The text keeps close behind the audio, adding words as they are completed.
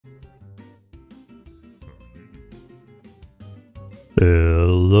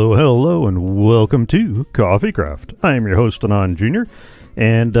Hello, hello, and welcome to CoffeeCraft. I am your host, Anon Jr.,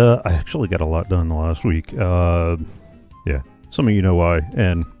 and I actually got a lot done last week. Yeah, some of you know why,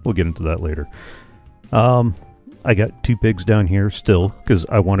 and we'll get into that later. I got 2 pigs down here still, because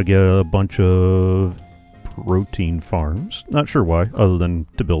I want to get a bunch of protein farms. Not sure why, other than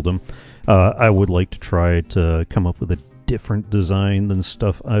to build them. I would like to try to come up with a different design than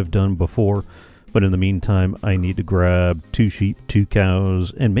stuff I've done before. But in the meantime, I need to grab 2 sheep, 2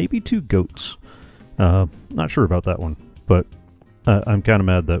 cows, and maybe 2 goats. Not sure about that one, but I'm kind of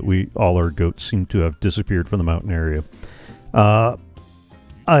mad that all our goats seem to have disappeared from the mountain area.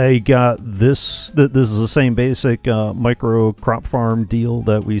 I got this. This is the same basic micro crop farm deal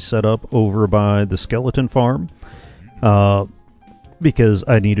that we set up over by the skeleton farm. Because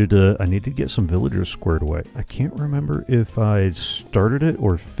I needed to get some villagers squared away. I can't remember if I started it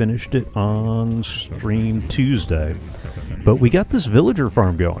or finished it on stream Tuesday, but we got this villager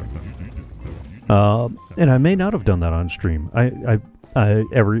farm going. And I may not have done that on stream. The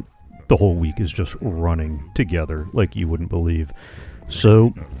whole week is just running together like you wouldn't believe.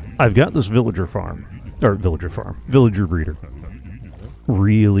 So I've got this villager breeder.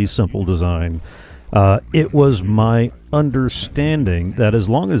 Really simple design. It was my understanding that as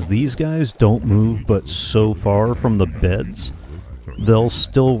long as these guys don't move but so far from the beds, they'll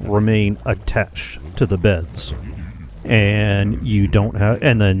still remain attached to the beds. And you don't have,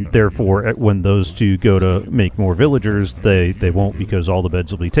 and then therefore when those 2 go to make more villagers, they won't, because all the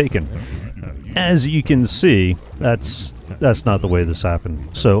beds will be taken. As you can see, that's not the way this happened.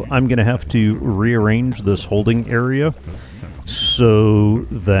 So I'm going to have to rearrange this holding area so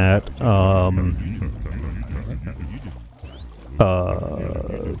that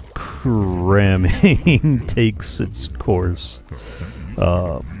cramming takes its course.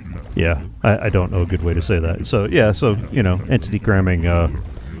 Yeah, I don't know a good way to say that. So yeah, so you know, entity cramming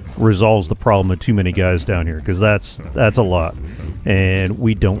resolves the problem of too many guys down here, because that's a lot, and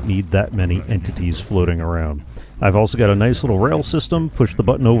we don't need that many entities floating around. I've also got a nice little rail system. Push the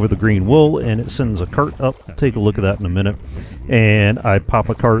button over the green wool and it sends a cart up. Take a look at that in a minute. And I pop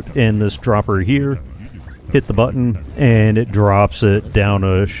a cart in this dropper here, hit the button, and it drops it down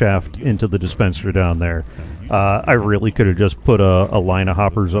a shaft into the dispenser down there. I really could have just put a line of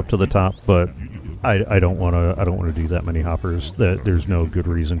hoppers up to the top, but I don't want to do that many hoppers. There's no good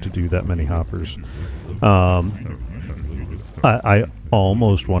reason to do that many hoppers. I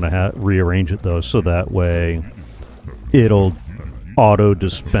almost want to rearrange it though, so that way it'll auto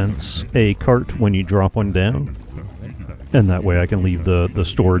dispense a cart when you drop one down, and that way I can leave the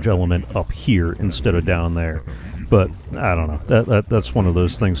storage element up here instead of down there. But I don't know, that's one of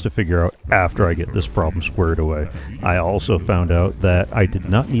those things to figure out after I get this problem squared away. I also found out that I did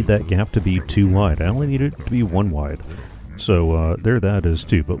not need that gap to be 2 wide. I only needed it to be 1 wide. So there that is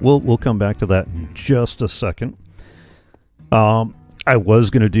too, but we'll come back to that in just a second. I was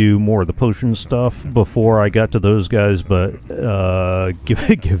going to do more of the potion stuff before I got to those guys, but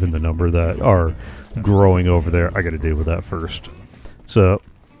given the number that are growing over there, I got to deal with that first. So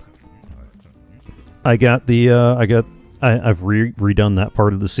I got I've redone that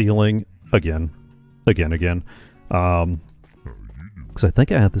part of the ceiling again. Because I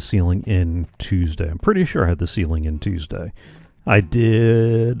think I had the ceiling in Tuesday. I'm pretty sure I had the ceiling in Tuesday. I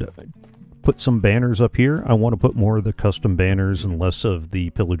did put some banners up here. I want to put more of the custom banners and less of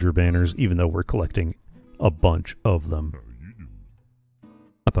the pillager banners, even though we're collecting a bunch of them.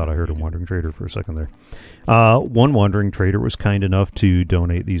 I thought I heard a wandering trader for a second there. One wandering trader was kind enough to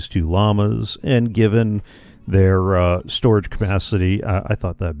donate these 2 llamas, and given their storage capacity, I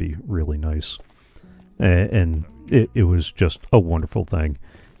thought that'd be really nice. And it was just a wonderful thing.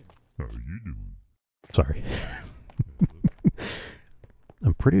 Sorry.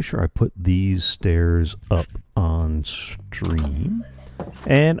 I'm pretty sure I put these stairs up on stream,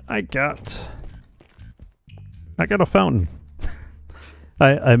 and I got a fountain.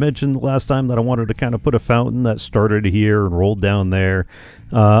 I mentioned last time that I wanted to kind of put a fountain that started here and rolled down there.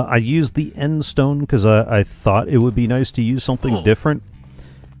 I used the end stone because I thought it would be nice to use something different,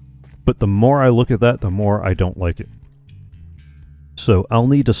 but the more I look at that, the more I don't like it. So I'll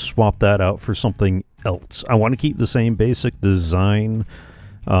need to swap that out for something else. I want to keep the same basic design.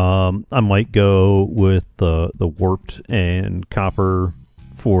 I might go with the warped and copper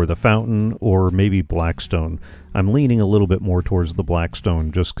for the fountain, or maybe blackstone. I'm leaning a little bit more towards the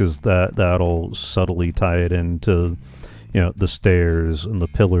blackstone, just because that'll subtly tie it into, you know, the stairs and the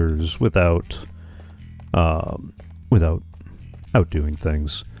pillars without outdoing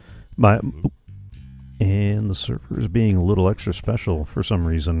things. And the server is being a little extra special for some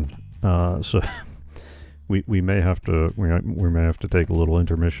reason. So We may have to we may have to take a little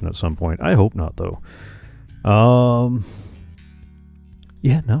intermission at some point. I hope not, though.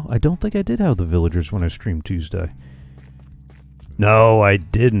 Yeah, no, I don't think I did have the villagers when I streamed Tuesday. No, I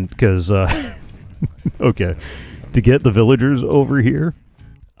didn't, because okay, to get the villagers over here,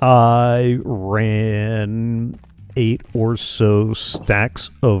 I ran 8 or so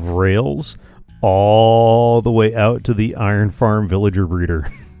stacks of rails all the way out to the Iron Farm villager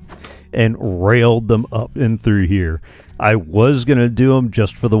breeder and railed them up and through here. I was going to do them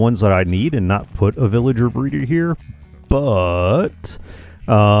just for the ones that I need and not put a villager breeder here, but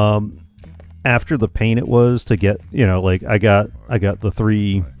after the pain it was to get, you know, like I got the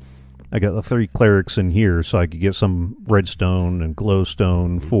three clerics in here so I could get some redstone and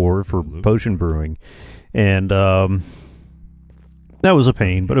glowstone for potion brewing. And that was a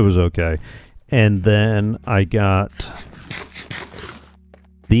pain, but it was okay. And then I got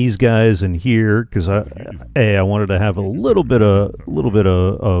these guys in here because I wanted to have a little bit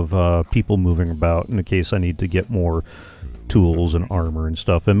of people moving about in case I need to get more tools and armor and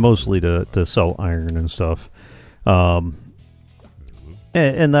stuff, and mostly to sell iron and stuff. And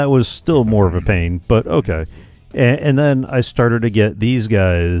that was still more of a pain, but okay. And then I started to get these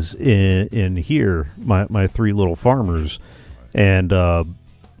guys in here, my 3 little farmers, and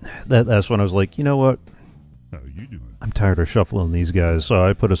that's when I was like, you know what? I'm tired of shuffling these guys, so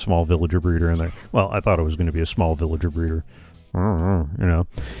I put a small villager breeder in there. Well, I thought it was going to be a small villager breeder, you know.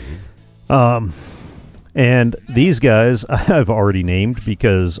 And these guys I've already named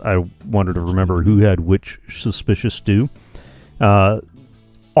because I wanted to remember who had which suspicious stew. All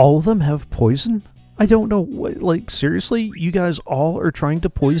of them have poison? I don't know, like, seriously? You guys all are trying to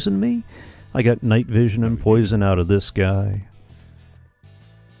poison me? I got night vision and poison out of this guy.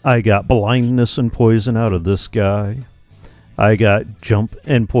 I got blindness and poison out of this guy. I got jump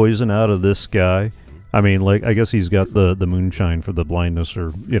and poison out of this guy. I mean, like, I guess he's got the moonshine for the blindness,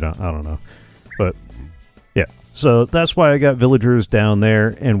 or, you know, I don't know. But yeah, so that's why I got villagers down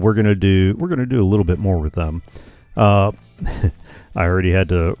there, and we're gonna do a little bit more with them. I already had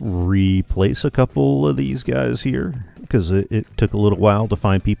to replace a couple of these guys here because it took a little while to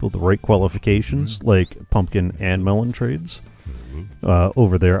find people with the right qualifications, like pumpkin and melon trades.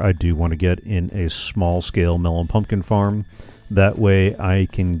 Over there, I do want to get in a small-scale melon pumpkin farm. That way I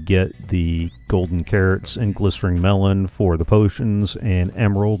can get the golden carrots and glistering melon for the potions and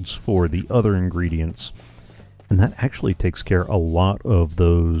emeralds for the other ingredients. And that actually takes care of a lot of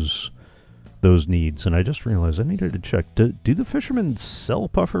those needs. And I just realized I needed to check. Do the fishermen sell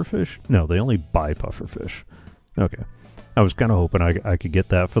pufferfish? No, they only buy pufferfish. Okay. I was kind of hoping I could get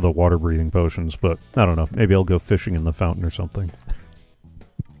that for the water-breathing potions, but I don't know. Maybe I'll go fishing in the fountain or something.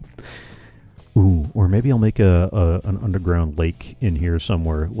 Ooh, or maybe I'll make an underground lake in here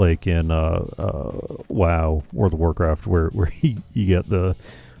somewhere, like in WoW or the Warcraft, where you get the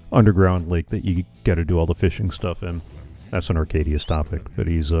underground lake that you got to do all the fishing stuff in. That's an Arcadius topic, but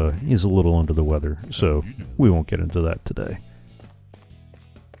he's a little under the weather, so we won't get into that today.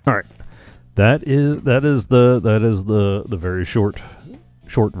 All right. That is the very short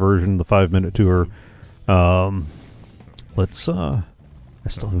version, the 5-minute tour. I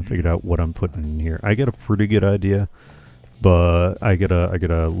still haven't figured out what I'm putting in here. I got a pretty good idea, but I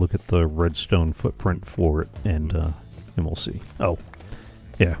gotta look at the redstone footprint for it, and we'll see. Oh,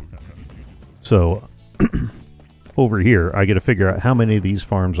 yeah. So over here, I gotta figure out how many of these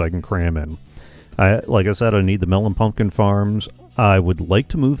farms I can cram in. Like I said, I need the melon pumpkin farms. I would like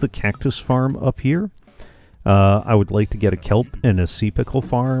to move the cactus farm up here. I would like to get a kelp and a sea pickle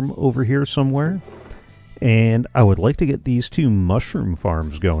farm over here somewhere. And I would like to get these 2 mushroom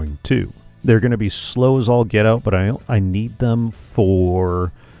farms going, too. They're going to be slow as all get out, but I need them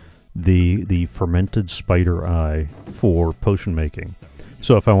for the fermented spider eye for potion making.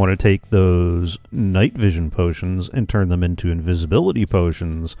 So if I want to take those night vision potions and turn them into invisibility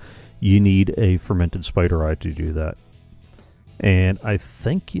potions, you need a fermented spider eye to do that. And I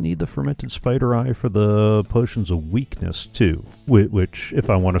think you need the fermented spider eye for the potions of weakness, too. Which,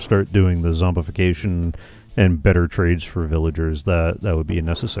 if I want to start doing the zombification and better trades for villagers, that would be a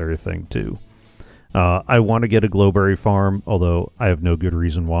necessary thing, too. I want to get a glowberry farm, although I have no good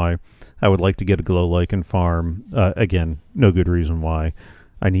reason why. I would like to get a glow lichen farm. Again, no good reason why.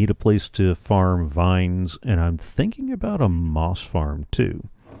 I need a place to farm vines, and I'm thinking about a moss farm, too.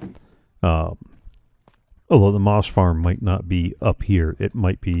 Although the moss farm might not be up here, it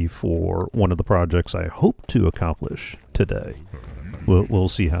might be for one of the projects I hope to accomplish today. We'll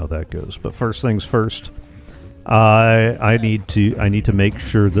see how that goes. But first things first, I need to make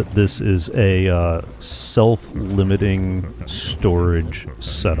sure that this is a self-limiting storage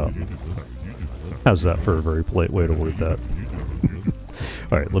setup. How's that for a very polite way to word that?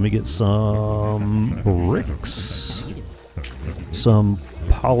 Alright, let me get some bricks. Some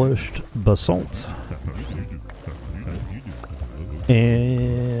polished basalt.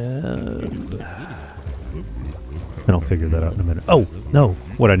 And I'll figure that out in a minute. Oh, no.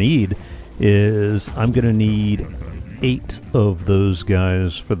 What I need is I'm going to need 8 of those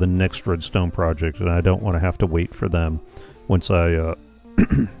guys for the next redstone project, and I don't want to have to wait for them once I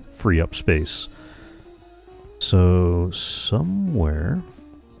free up space. So somewhere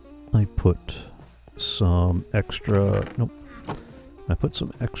I put some extra... Nope. I put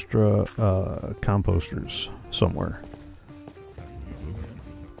some extra composters somewhere.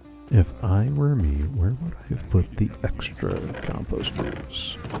 If I were me, where would I have put the extra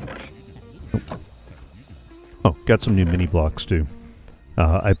composters? Oh, oh, got some new mini blocks too.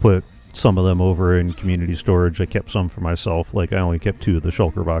 I put some of them over in community storage. I kept some for myself. Like I only kept 2 of the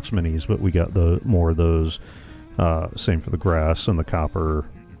shulker box minis, but we got the more of those. Same for the grass and the copper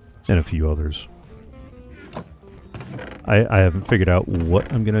and a few others. I haven't figured out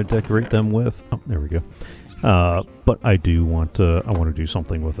what I'm going to decorate them with. Oh, there we go. But I do want to. I want to do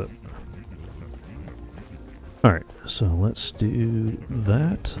something with it. All right, so let's do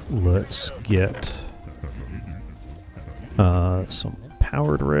that. Let's get some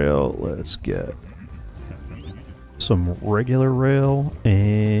powered rail. Let's get some regular rail,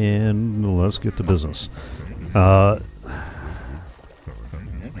 and let's get to business. So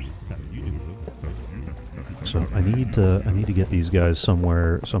I need to get these guys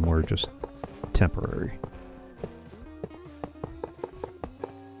somewhere just temporary.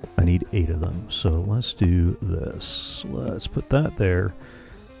 I need 8 of them, so let's do this. Let's put that there.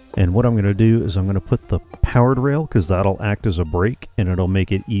 And what I'm going to do is I'm going to put the powered rail, because that'll act as a brake, and it'll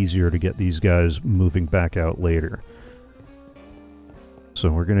make it easier to get these guys moving back out later. So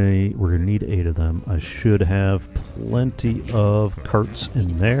we're gonna need 8 of them. I should have plenty of carts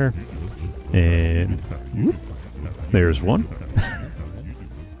in there. And whoop, there's one.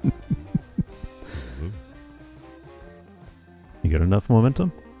 You got enough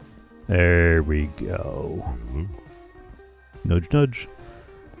momentum? There we go. Nudge, nudge.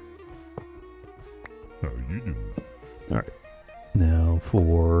 How you doing? All right. Now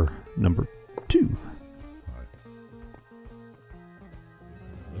for number 2.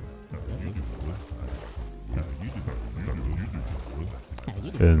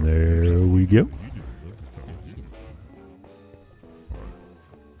 And there we go.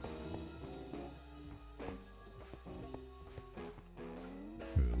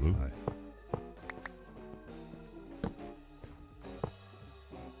 Hello. Hi.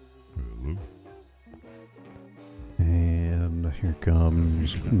 Hello. And here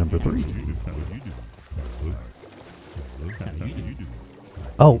comes number 3.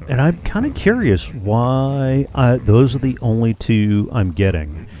 Oh, and I'm kind of curious why those are the only 2 I'm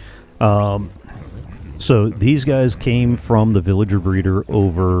getting. So these guys came from the villager breeder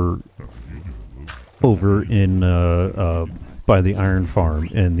over in by the iron farm,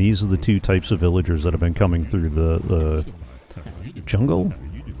 and these are the 2 types of villagers that have been coming through the jungle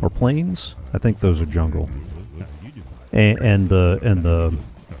or plains. I think those are jungle, and the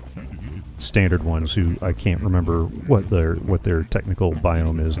standard ones, who I can't remember what their technical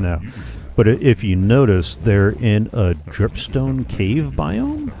biome is now. But if you notice, they're in a dripstone cave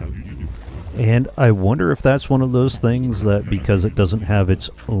biome, and I wonder if that's one of those things that, because it doesn't have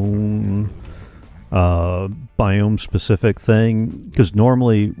its own biome specific thing, because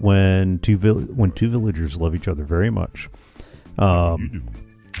normally when two villagers love each other very much,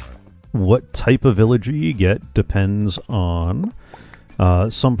 what type of villager you get depends on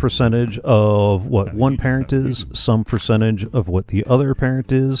some percentage of what one parent is, some percentage of what the other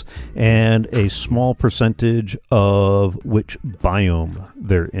parent is, and a small percentage of which biome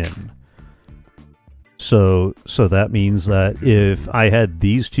they're in. So that means that if I had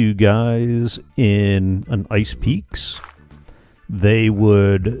these 2 guys in an ice peaks, they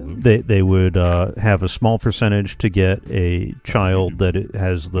would have a small percentage to get a child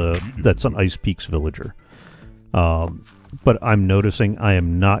that's an ice peaks villager. But I'm noticing I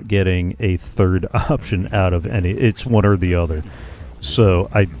am not getting a third option out of any. It's one or the other. So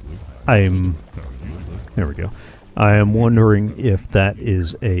I'm there we go. I am wondering if that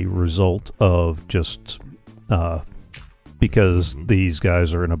is a result of just because these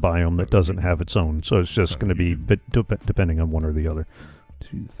guys are in a biome that doesn't have its own. So it's just going to be depending on one or the other.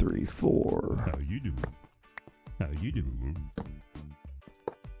 2, 3, 4. How you doing? How you doing? I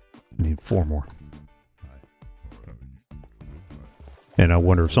need 4 more. And I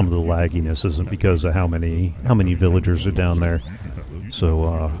wonder if some of the lagginess isn't because of how many villagers are down there.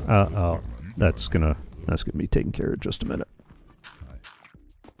 So that's gonna be taken care of in just a minute.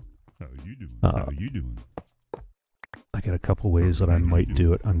 How you doing? How you doing? I got a couple ways that I might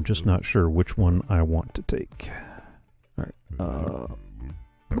do it. I'm just not sure which one I want to take. All right. How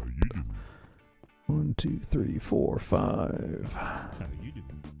you doing? 1, 2, 3, 4, 5. How you doing?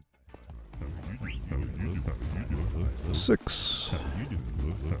 6. How you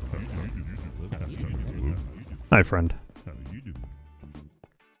doing? Hi, friend. How you doing?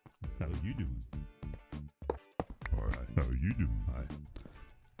 How you doing? All right. How you doing? Hi.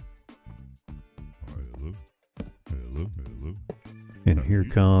 All right. Hello. Hello. Hello. And here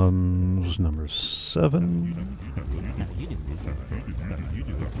comes number 7. How you doing? How you doing? How you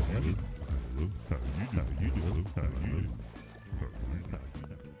doing? Hello. How you doing? How you doing?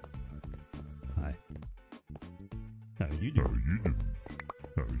 Hi. How you doing? How you doing?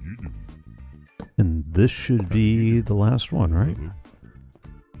 How you doing? And this should be the last one, right? Hello.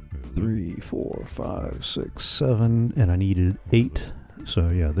 3, 4, 5, 6, 7. And I needed 8. So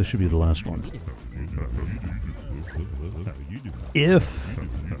yeah, this should be the last one. If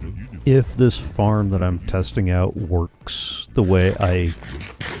this farm that I'm testing out works the way I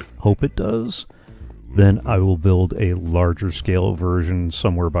hope it does, then I will build a larger scale version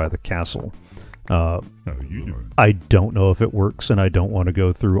somewhere by the castle. I don't know if it works, and I don't want to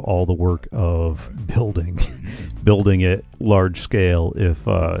go through all the work of building it large scale if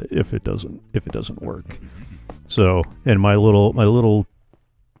it doesn't work. So in my little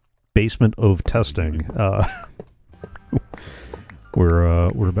basement of testing,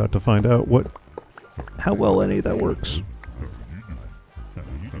 we're about to find out how well any of that works.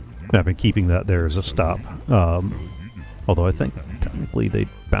 I've been keeping that there as a stop, although I think technically they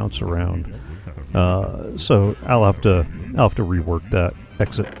bounce around. So I'll have to rework that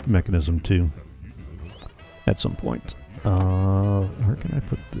exit mechanism too at some point. Where can I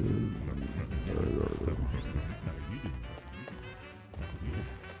put the?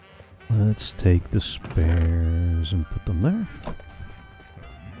 Let's take the spares and put them there.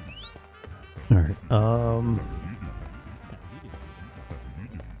 All right.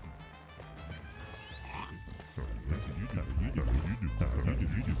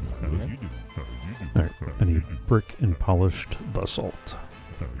 Alright, I need brick and polished basalt.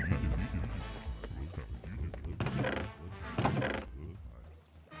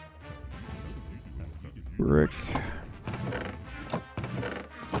 Brick.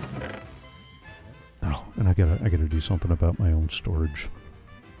 Oh, and I gotta do something about my own storage.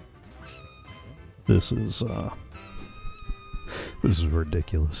 This is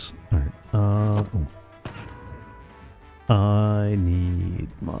ridiculous. Alright, I need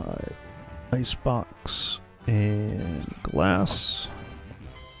my icebox and glass.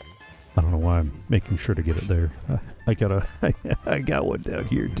 I don't know why I'm making sure to get it there. I got one down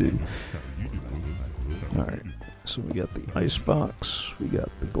here too. Alright, so we got the icebox, we got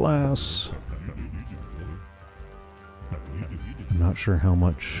the glass. I'm not sure how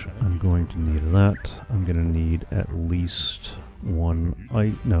much I'm going to need of that. I'm going to need at least one,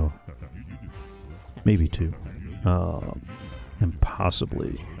 no, maybe 2. And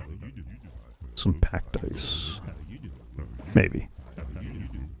possibly some packed ice. Maybe.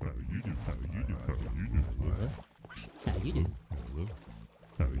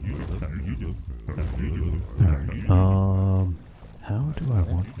 Alright, how do I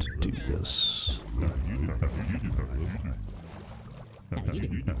want to do this?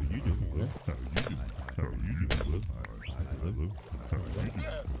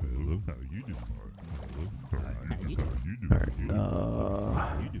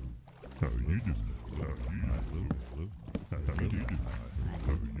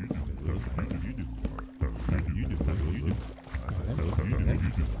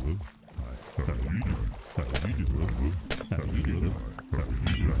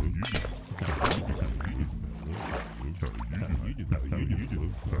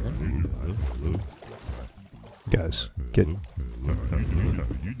 Guys, get.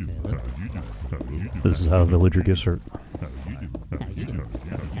 This is how a villager gets hurt.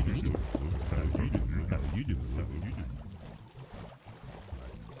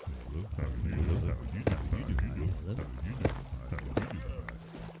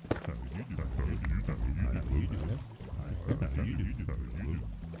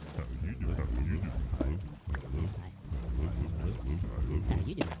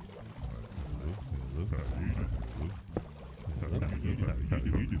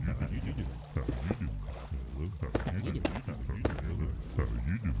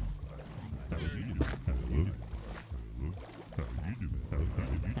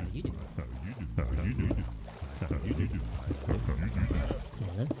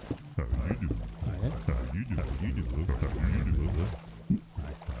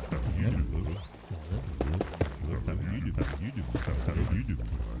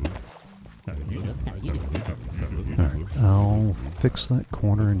 fix that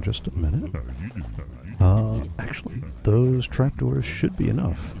corner in just a minute. Actually, those trapdoors should be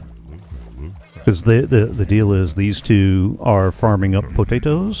enough. Because the deal is these two are farming up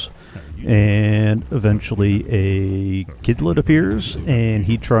potatoes, and eventually a kidlet appears, and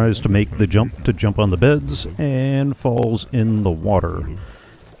he tries to make the jump on the beds, and falls in the water.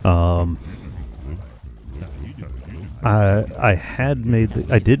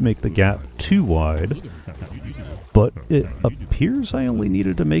 I did make the gap too wide, but it appears I only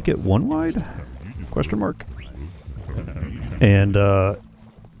needed to make it one wide? Question mark.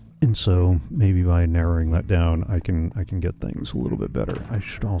 And so maybe by narrowing that down, I can get things a little bit better. I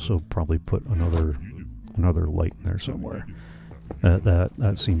should also probably put another light in there somewhere.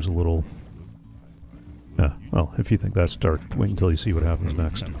 That seems a little. Well, if you think that's dark, wait until you see what happens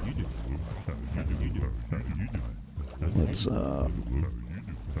next. Let's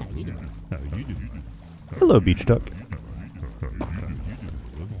Hello, beach duck.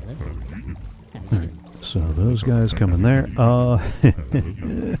 Alright, so those guys come in there.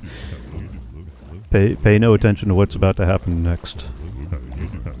 Pay no attention to what's about to happen next.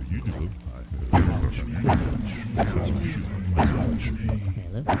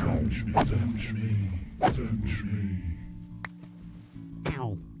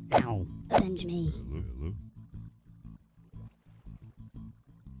 Ow, ow, avenge me.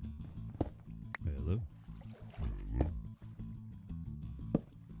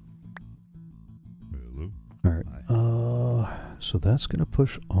 Alright, so that's gonna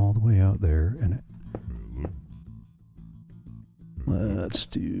push all the way out there, and let's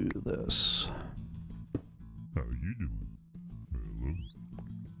do this. How you doing? Hello.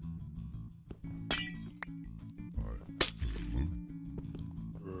 Hi.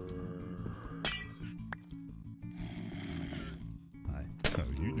 Hello. Hi. How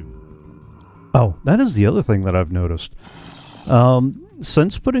you doing? Oh, that is the other thing that I've noticed.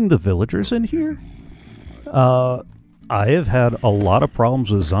 Since putting the villagers in here, I have had a lot of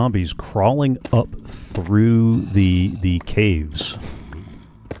problems with zombies crawling up through the caves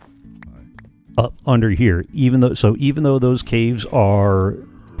up under here. Even though those caves are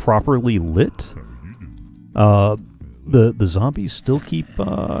properly lit, the zombies still keep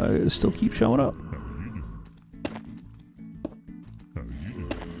showing up.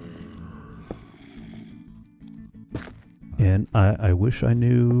 And I wish I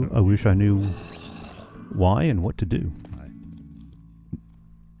knew why and what to do.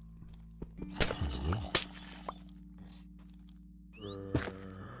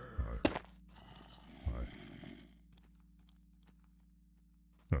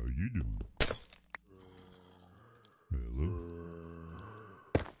 How you doing? Hello.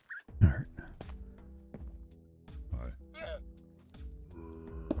 All right. Hi.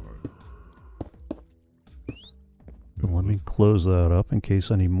 Let me close that up in case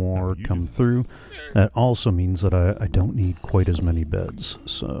any more come through. That also means that I don't need quite as many beds.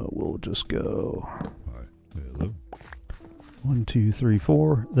 So we'll just go Hi. Hello. 1, 2, 3,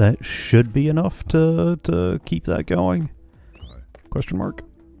 4. That should be enough to keep that going. Question mark.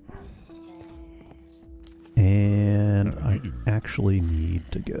 And I actually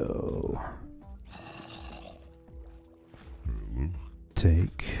need to go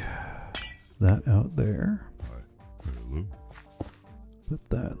take that out there. Hello. Put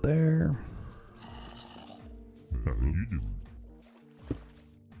that there. How you doing?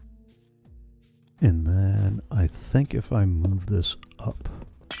 And then I think if I move this up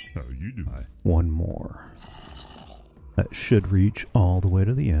How you doing? one more, that should reach all the way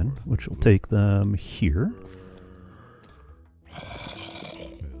to the end, which will take them here.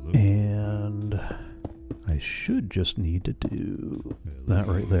 Hello. And I should just need to do that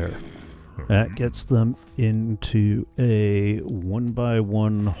right there. That gets them into a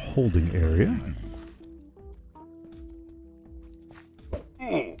 1x1 holding area.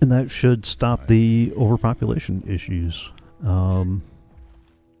 And that should stop the overpopulation issues. I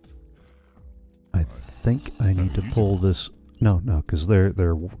think I need to pull this. No, because they're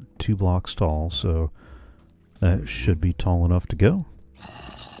 2 blocks tall, so that should be tall enough to go.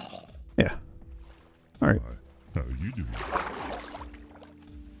 Yeah. All right. How you doing?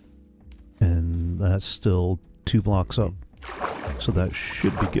 And that's still 2 blocks up, so that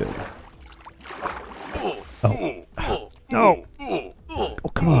should be good. Oh. No! Oh,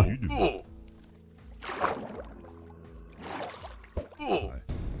 come on.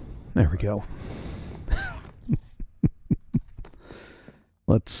 There we go.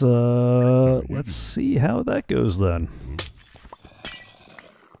 Let's see how that goes then.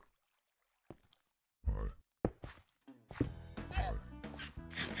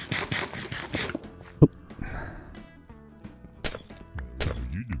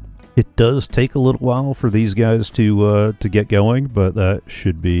 you doing? It does take a little while for these guys to get going, but that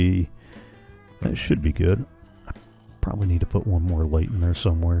should be good. I probably need to put one more light in there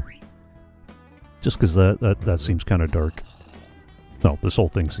somewhere, just because that seems kind of dark. No, this whole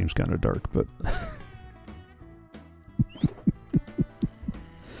thing seems kind of dark, but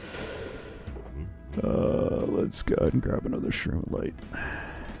let's go ahead and grab another shroom light.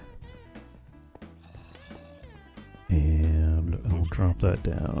 And I'll drop that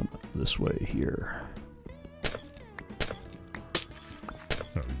down this way here.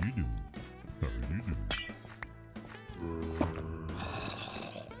 How you doing? How you doing?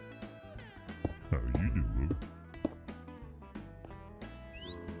 How you doing?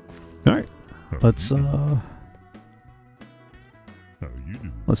 Alright, let's How you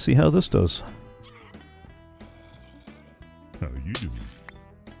doing? let's see how this does. How you doing?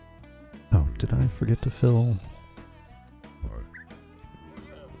 Oh, did I forget to fill?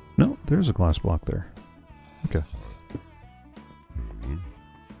 No, there's a glass block there. Okay. Hello?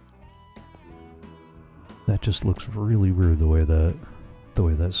 That just looks really weird the way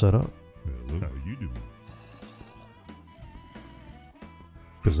that's set up. Hello? How you doing?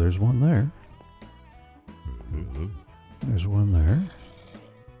 Because there's one there. Hello? There's one there.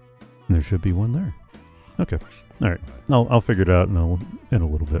 And there should be one there. Okay. Alright. I'll figure it out in a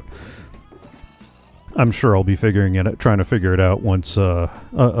little bit. I'm sure I'll be trying to figure it out once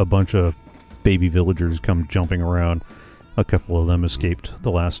a bunch of baby villagers come jumping around. A couple of them escaped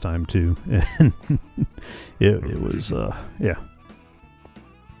the last time too, and it was yeah,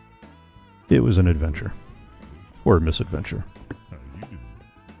 it was an adventure or a misadventure. How you doing?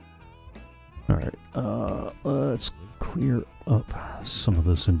 All right, let's clear up some of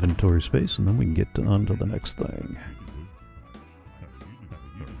this inventory space, and then we can get on to the next thing.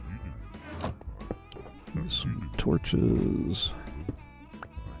 Some torches.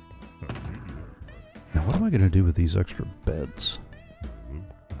 Now, what am I going to do with these extra beds?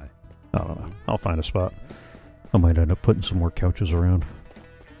 I don't know. I'll find a spot. I might end up putting some more couches around.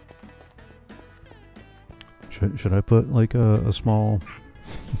 Should I put like a small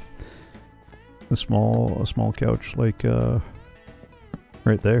a small couch like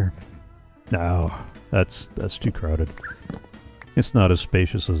right there? No, that's too crowded. It's not as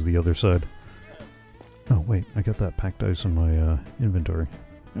spacious as the other side. Oh wait, I got that packed ice in my inventory.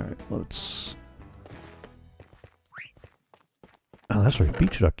 Alright, let's... Oh, that's right,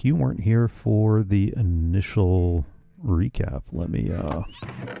 Beach Duck, you weren't here for the initial recap. Let me,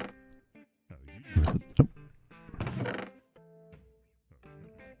 Nope.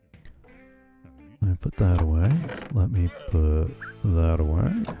 Let me put that away. Let me put that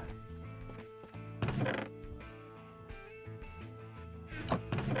away.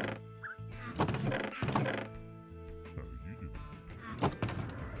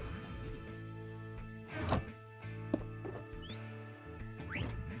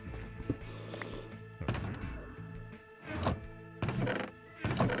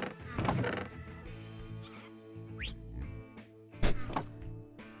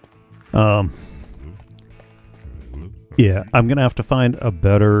 Yeah, I'm gonna have to find a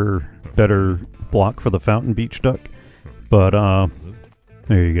better block for the fountain beach duck, but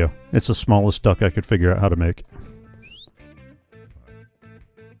there you go. It's the smallest duck I could figure out how to make.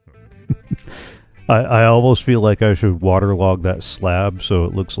 I almost feel like I should waterlog that slab so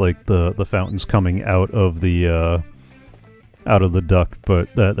it looks like the fountain's coming out of the duck,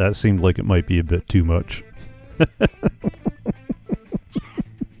 but that seemed like it might be a bit too much.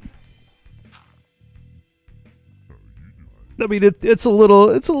 I mean, it's a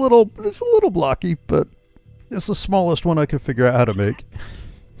little blocky, but it's the smallest one I could figure out how to make.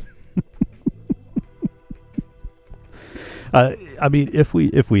 I mean, if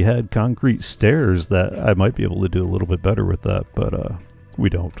we had concrete stairs, that I might be able to do a little bit better with that, but we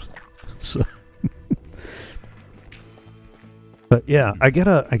don't. So, but yeah, I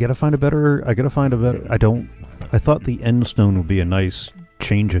gotta find a better. I thought the end stone would be a nice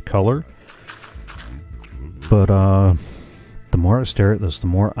change of color, but the more I stare at this, the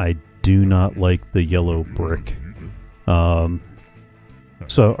more I do not like the yellow brick.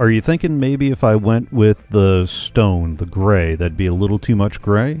 So are you thinking maybe if I went with the stone, the gray, that'd be a little too much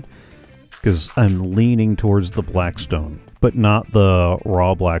gray? Because I'm leaning towards the black stone, but not the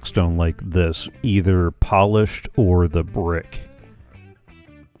raw black stone like this, either polished or the brick.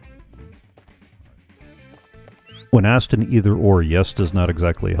 When asked an either or, yes does not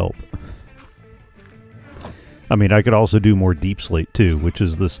exactly help. I mean, I could also do more deep slate too, which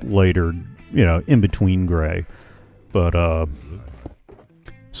is this lighter, in-between gray. But,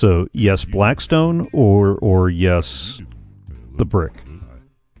 so yes, blackstone or yes, the brick.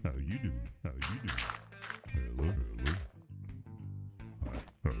 How you doing? How you doing? Hello, hello. Hi.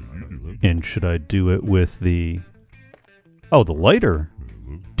 How you doing? And should I do it with the... Oh, the lighter.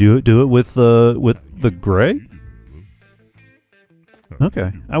 Hello. Do it with the gray?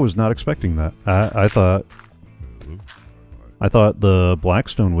 Okay, I was not expecting that. I thought Hello. I thought the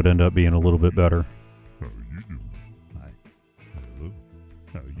Blackstone would end up being a little bit better. How you doing? Hi. Hello.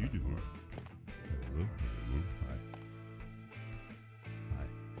 How you doing? Hello. Hello. Hi. Hi.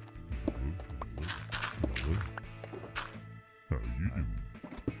 Hello. Hello. Hello. How you doing?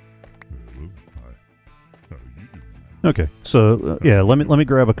 Hello. Hi. How you doing? Okay, so yeah, let me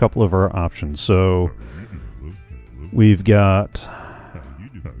grab a couple of our options. So How you doing? Hello. Hello. we've got How you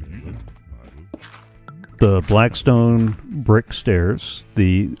doing? How you doing? the Blackstone brick stairs,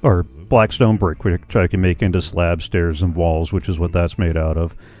 or Blackstone brick, which I can make into slab stairs and walls, which is what that's made out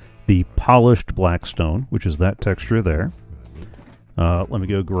of. The polished Blackstone, which is that texture there. Let me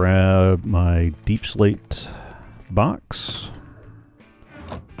go grab my deep slate box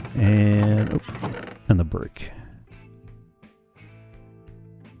and the brick.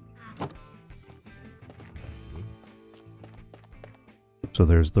 So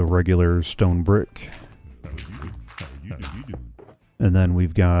there's the regular stone brick, and then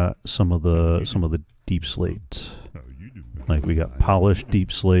we've got some of the deep slate. Like we got polished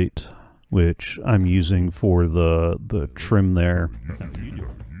deep slate, which I'm using for the trim there.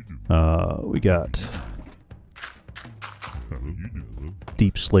 We got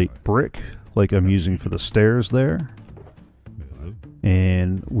deep slate brick, like I'm using for the stairs there.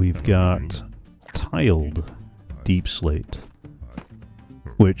 And we've got tiled deep slate,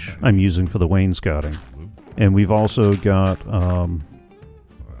 which I'm using for the wainscoting. And we've also got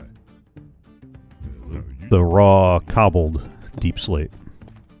the raw cobbled deep slate.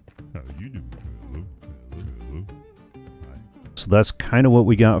 So that's kind of what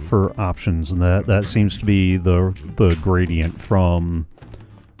we got for options, and that seems to be the gradient from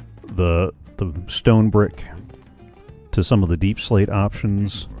the stone brick to some of the deep slate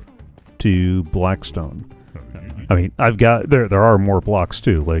options to Blackstone. I mean, I've got there are more blocks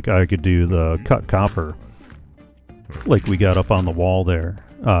too. Like I could do the cut copper, like we got up on the wall there.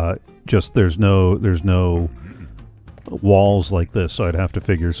 Just there's no walls like this, so I'd have to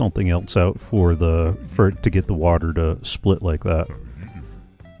figure something else out for to get the water to split like that.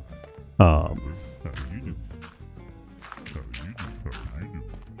 I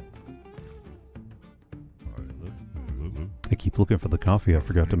keep looking for the coffee I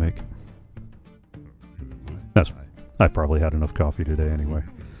forgot to make. I probably had enough coffee today anyway.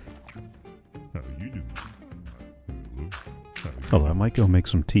 Oh, I might go make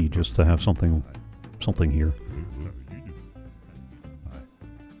some tea just to have something here.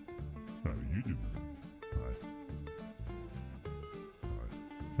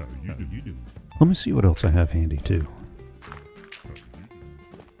 Let me see what else I have handy too.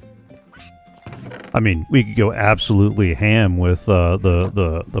 I mean, we could go absolutely ham with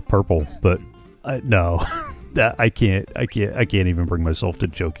the purple, but no, that I can't even bring myself to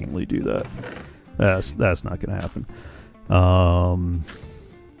jokingly do that. That's not gonna happen.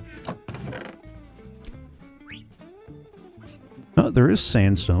 There is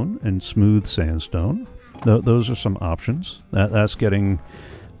sandstone and smooth sandstone. Those are some options. That's getting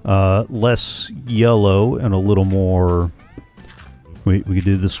less yellow and a little more. We could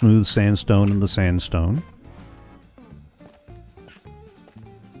do the smooth sandstone and the sandstone.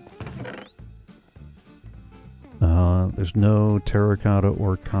 There's no terracotta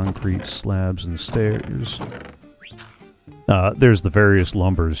or concrete slabs and stairs. There's the various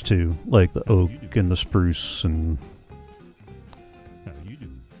lumbers too, like the oak and the spruce and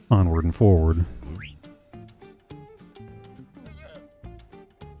onward and forward.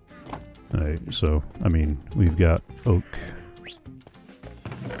 Alright, so, I mean, we've got oak.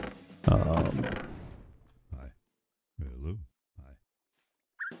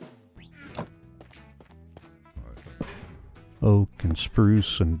 Oak and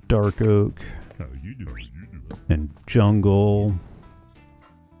spruce and dark oak and jungle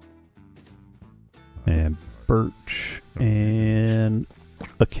and birch and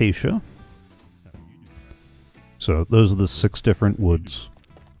acacia. So those are the 6 different woods.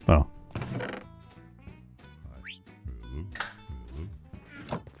 Oh.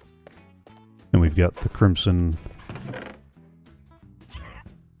 And we've got the crimson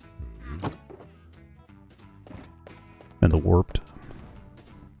and the warped.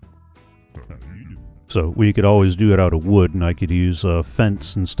 So we could always do it out of wood, and I could use a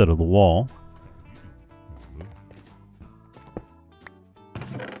fence instead of the wall.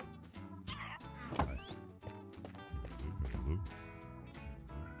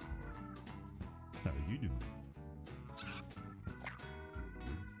 you doing?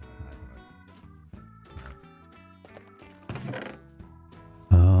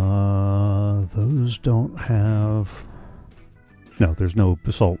 Those don't have... No, there's no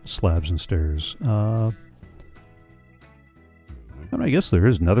basalt slabs and stairs. And I guess there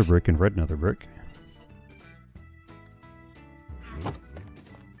is nether brick and red nether brick.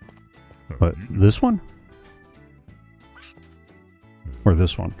 But this one? Or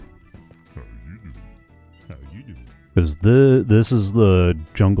this one? Because this is the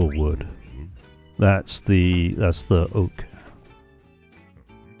jungle wood. That's the oak.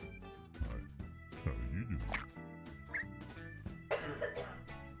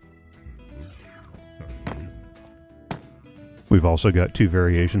 We've also got two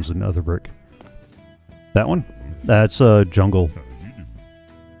variations of nether brick. That one? That's jungle.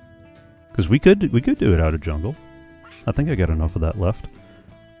 Because we could do it out of jungle. I think I got enough of that left.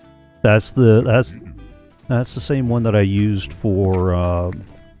 That's the same one that I used for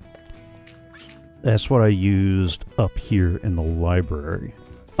that's what I used up here in the library.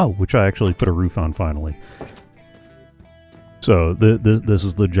 Oh, which I actually put a roof on finally. So this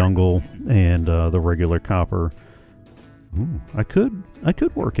is the jungle and the regular copper. Ooh, I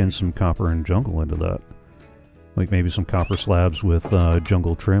could work in some copper and jungle into that. Like maybe some copper slabs with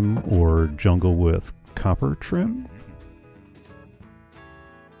jungle trim or jungle with copper trim.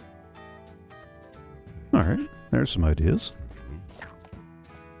 Alright, there's some ideas.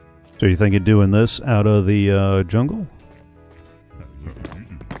 So you think of doing this out of the jungle?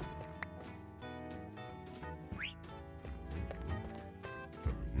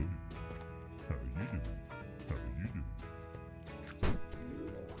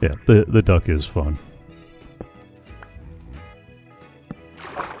 Yeah, the duck is fun.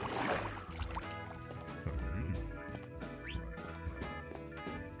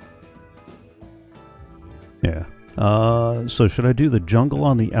 Yeah. So should I do the jungle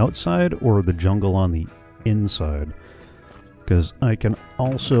on the outside or the jungle on the inside? Because I can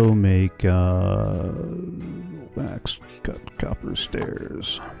also make wax cut copper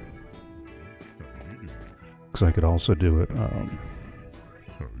stairs. Because I could also do it.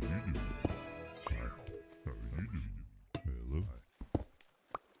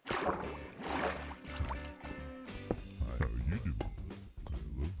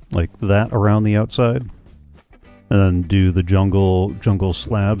 Like that around the outside, and then do the jungle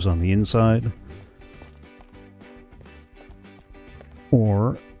slabs on the inside,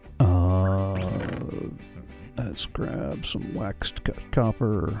 or let's grab some waxed cut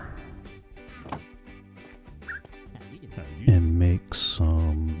copper and make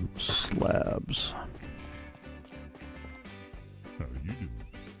some slabs.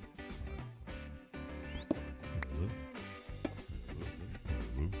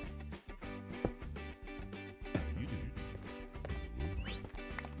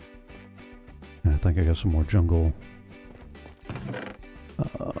 I think I got some more jungle.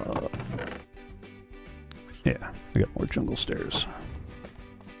 Yeah, I got more jungle stairs.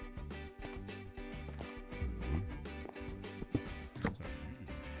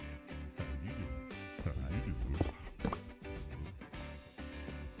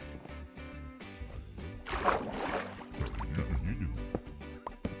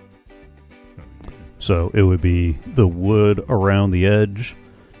 So it would be the wood around the edge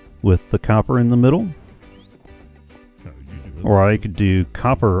with the copper in the middle. Or I could do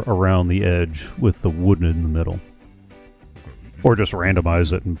copper around the edge with the wood in the middle. Or just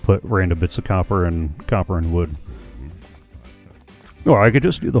randomize it and put random bits of copper and wood. Or I could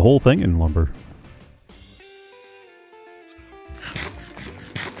just do the whole thing in lumber.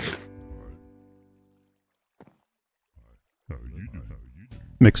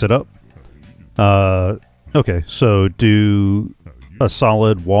 Mix it up. Okay, so do a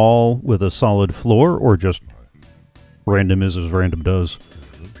solid wall with a solid floor, or just random is as random does?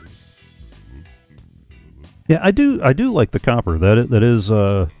 Yeah, I do like the copper. That is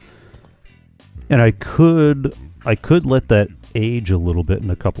and I could let that age a little bit in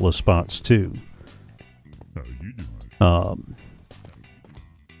a couple of spots too.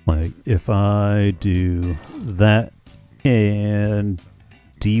 Like if I do that and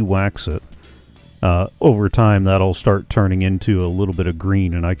de-wax it, over time that'll start turning into a little bit of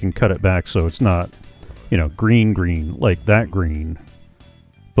green, and I can cut it back so it's not, you know, green like that green,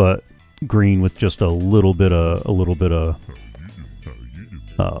 but green with just a little bit of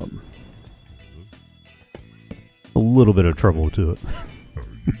trouble to it.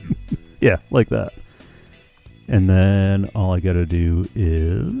 Yeah, like that. And then all I gotta do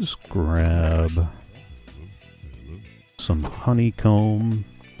is grab some honeycomb,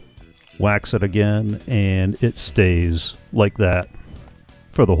 wax it again, and it stays like that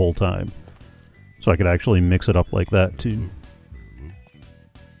for the whole time. So I could actually mix it up like that too.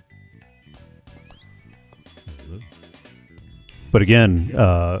 But again,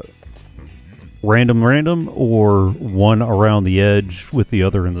 random, or one around the edge with the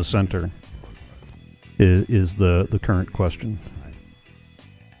other in the center is the current question.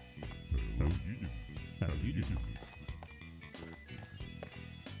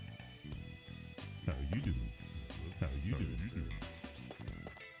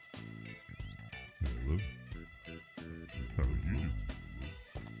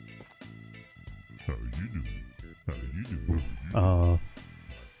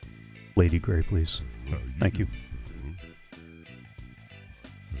 Lady Gray, please. Thank you.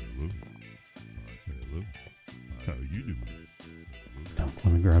 Oh,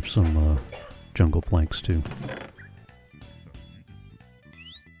 let me grab some jungle planks too.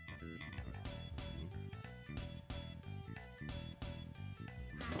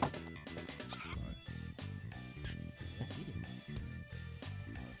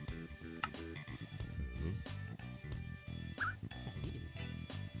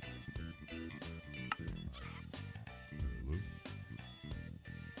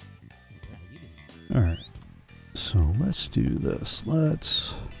 Alright, so let's do this.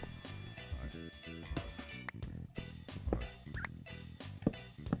 Let's...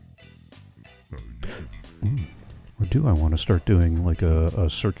 Or do I want to start doing like a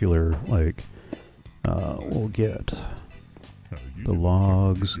circular, like, we'll get the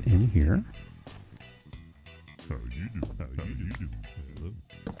logs in here.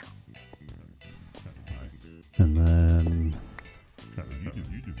 And then...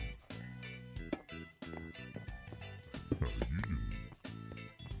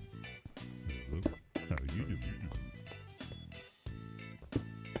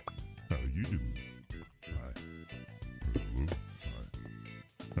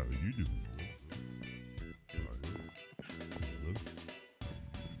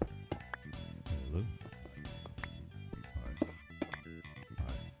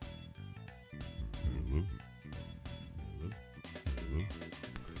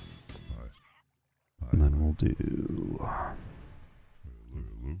 And then we'll do...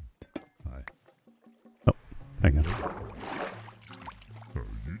 Oh, hang on.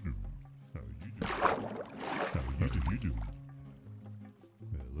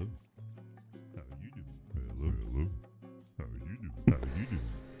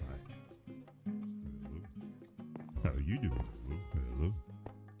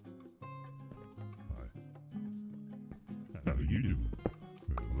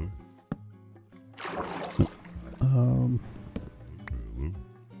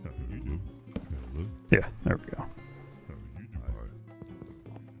 Yeah, there we go.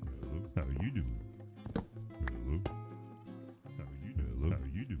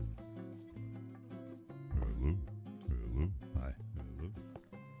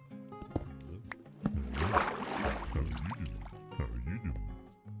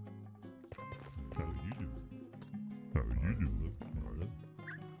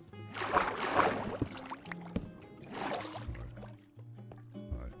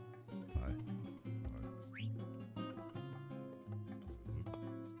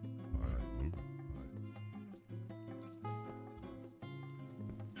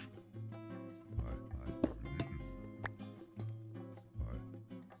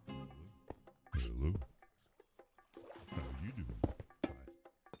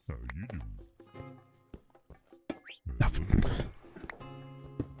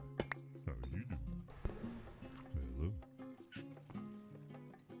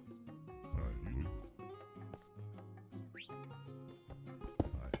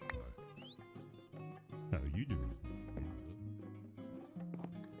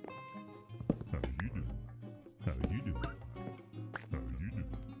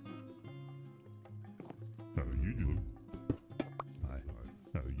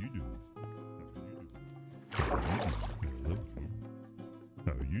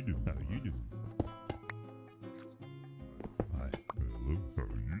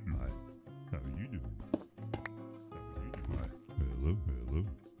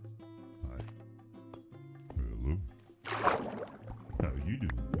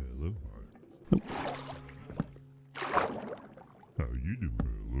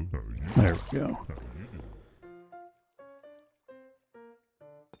 There we go.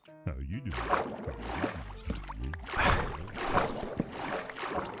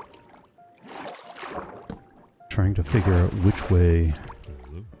 Trying to figure out which way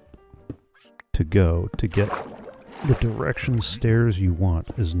to go to get the direction stairs you want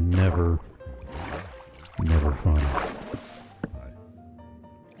is never fun.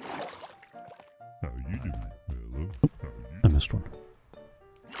 How you doing? Hello. I missed one.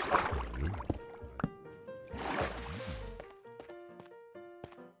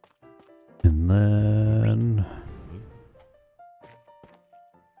 And then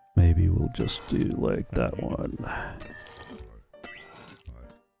maybe we'll just do like that one.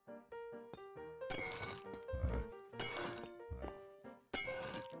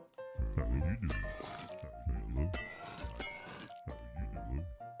 How you doing? Hello. How you doing?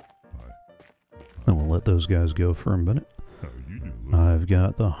 And we'll let those guys go for a minute. How you doing? I've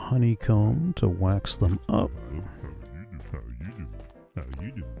got the honeycomb to wax them up. How you doing? How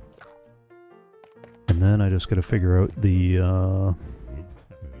you doing? And then I just gotta figure out the, Hello.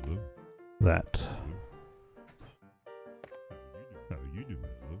 that. How you doing?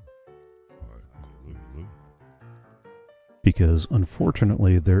 Hello. Hello. Because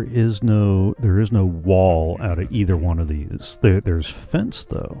unfortunately there is no wall out of either one of these. There's fence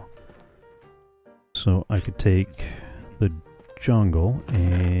though. So I could take the jungle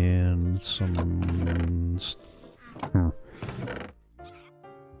and some... I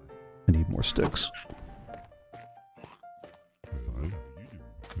need more sticks. Hello.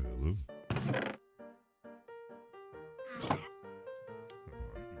 Hello.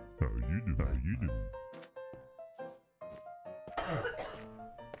 How you doing? How you doing?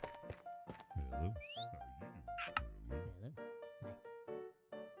 Hello.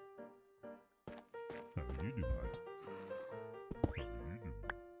 How you doing? How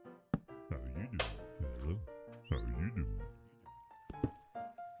you doing? Hello. How you doing?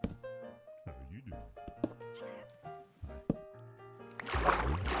 How you doing? How you doing?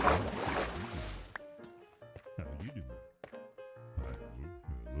 Hi.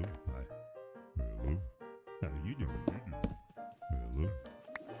 Hello. Hi. Hello. How you doing? Hello.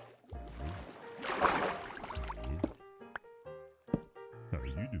 How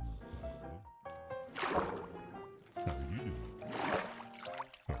you doing? How you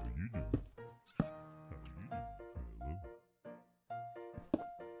doing? How you doing?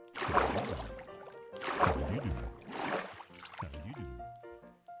 How you doing? How you doing?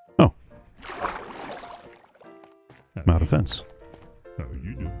 Oh, How I'm out you of fence. How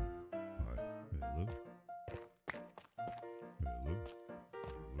you doing? Hi. Hello. Hello.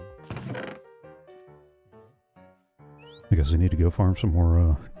 Hello. I guess I need to go farm some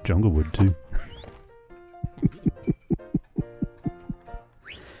more jungle wood too.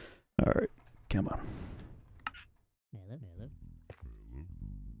 Alright, come on. Hello. Hello.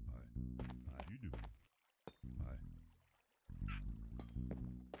 Hi. How you doing? Hi.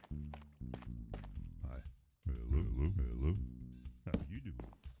 Hi. Hello. Hello. Hello. How you doing?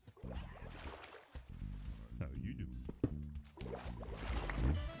 How you doing?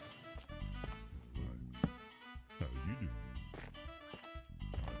 How you doing?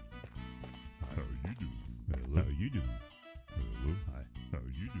 How you doing? Hello. How you doing? Hello. Hi. How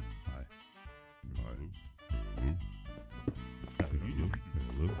you doing? Hi. Hi. Hello. How you doing?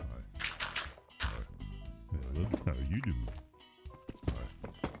 Hello. Hi. Hi. Hello. How you doing? Hi.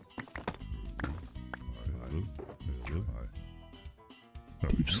 Hello. Hello. Hi. How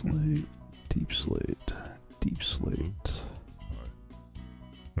Deep you doing? slate, deep slate, deep slate,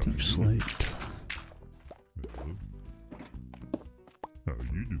 deep slate. Hello. How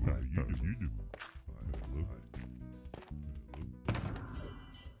you doing? How you doing? Hello.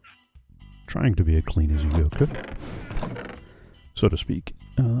 Trying to be a clean as you go cook, so to speak.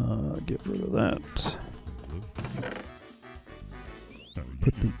 Get rid of that.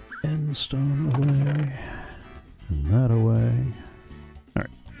 Put the end stone away, and that away.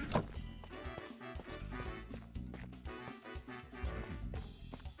 Alright.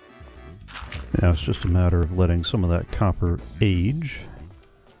 Now it's just a matter of letting some of that copper age.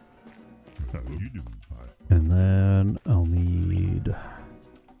 How you doing? And then I'll need...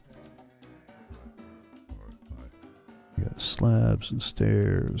 We got slabs and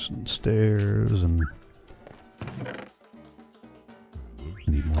stairs and stairs and... I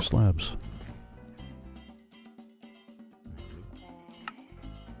need more slabs.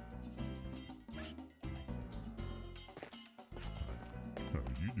 How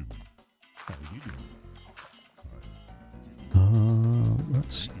you doing? How you doing?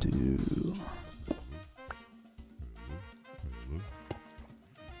 Let's do...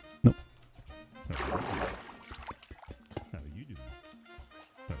 Nope. How you doing?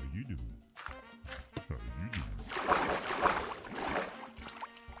 How you doing? How you doing? How you doing?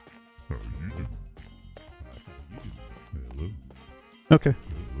 How you doing? Hello. Okay.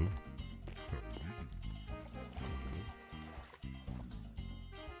 Hello. How you doing?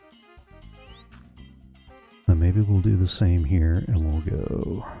 Then maybe we'll do the same here, and we'll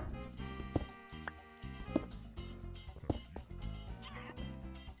go...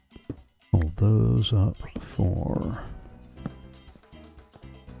 Hold those up for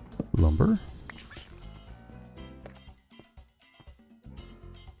lumber.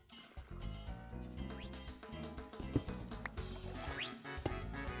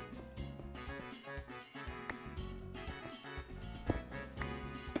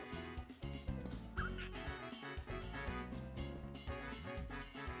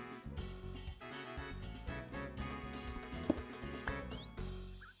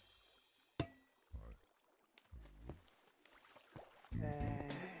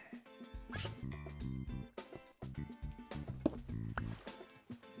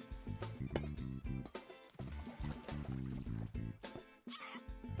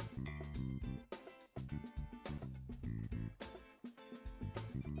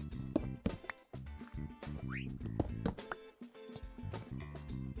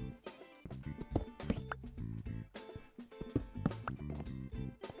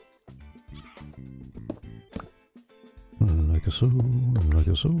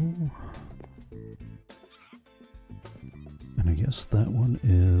 Like so. And I guess that one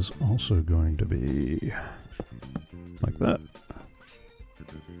is also going to be like that.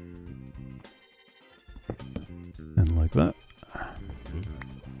 And like that.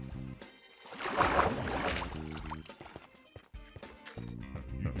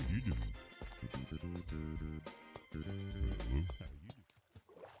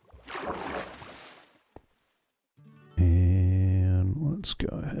 Let's go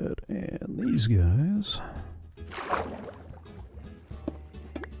ahead and these guys.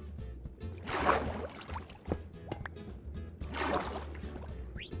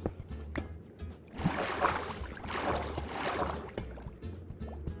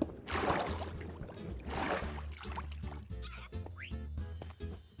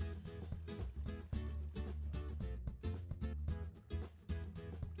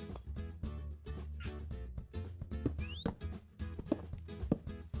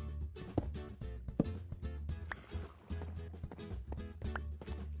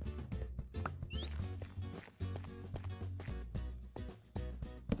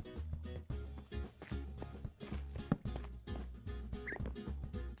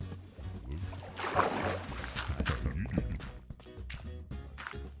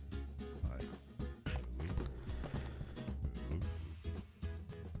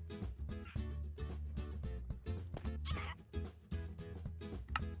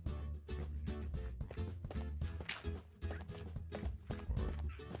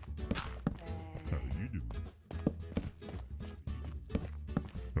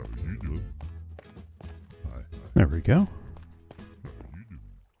 There we go.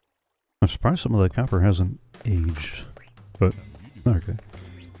 I'm surprised some of the copper hasn't aged, but okay.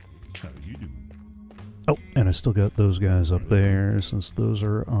 Oh, and I still got those guys up there since those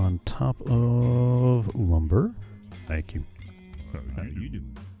are on top of lumber. Thank you.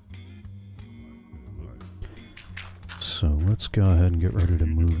 So let's go ahead and get ready to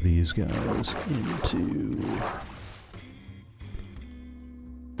move these guys into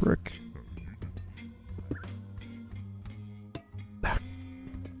brick.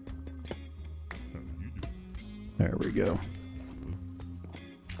 There we go.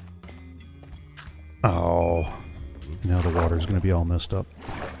 Oh, now the water's going to be all messed up.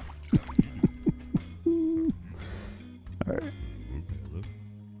 All right.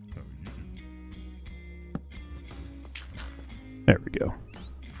 There we go.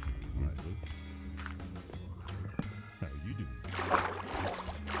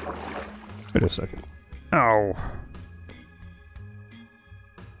 Wait a second. Ow.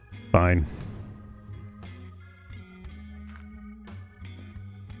 Fine.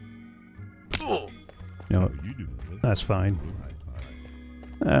 No, that's fine.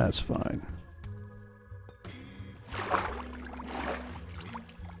 That's fine.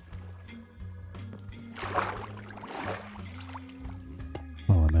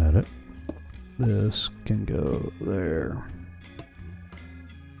 While I'm at it, this can go there.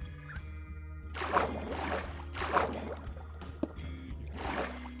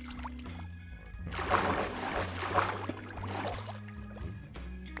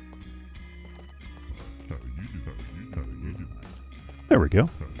 There we go.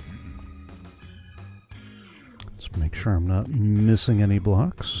 Let's make sure I'm not missing any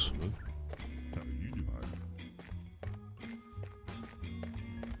blocks.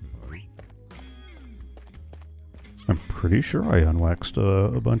 I'm pretty sure I unwaxed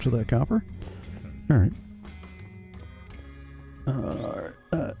a bunch of that copper. Alright.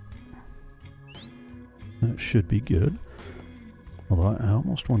 That should be good. Although I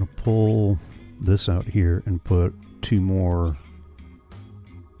almost want to pull this out here and put 2 more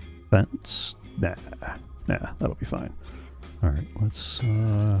fence. Nah, that'll be fine. Alright, let's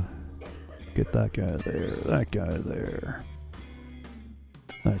get that guy there, that guy there,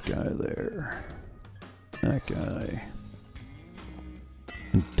 that guy there, that guy,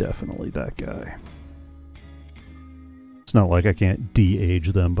 and definitely that guy. It's not like I can't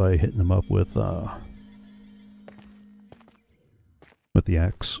de-age them by hitting them up with the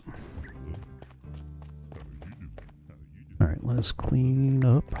axe. Alright, let's clean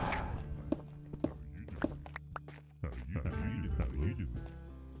up.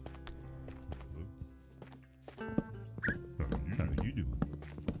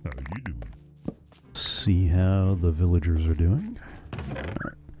 See how the villagers are doing.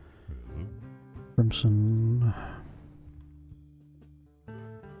 Alright. Crimson.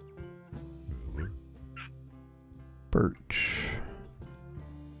 Birch.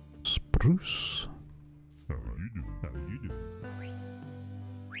 Spruce.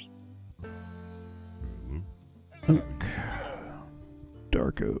 Oak.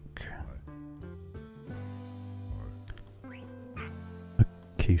 Dark oak.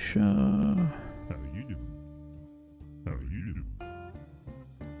 Acacia.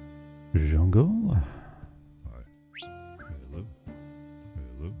 Jungle.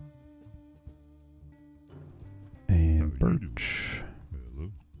 And birch.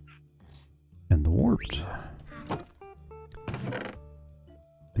 And the warped.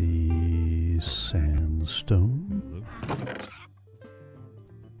 The sandstone.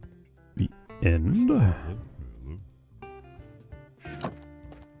 The end.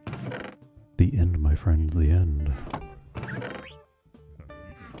 The end, my friend, the end.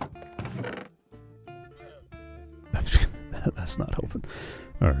 That's not helping.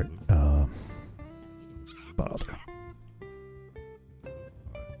 Alright, bother.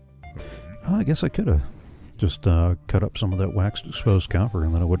 I guess I could have just cut up some of that waxed exposed copper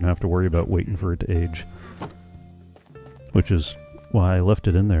and then I wouldn't have to worry about waiting for it to age. Which is why I left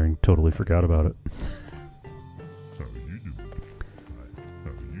it in there and totally forgot about it.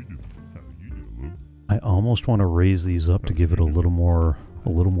 I almost want to raise these up to give it a little more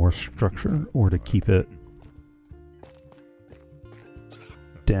structure, or to keep it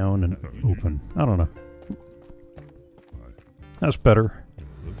down and open. I don't know. That's better.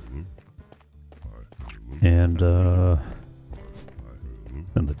 And the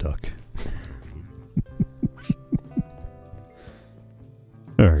duck.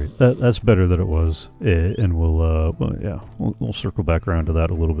 Alright, that's better than it was. And we'll circle back around to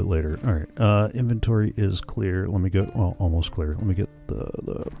that a little bit later. Alright, inventory is clear. Let me go, well, almost clear. Let me get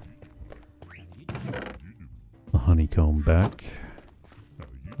the honeycomb back.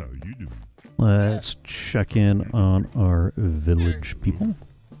 Let's check in on our village people.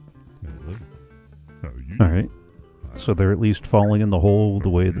 Alright, so they're at least falling in the hole the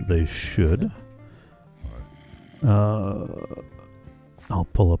way that they should. I'll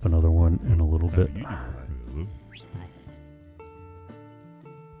pull up another one in a little bit.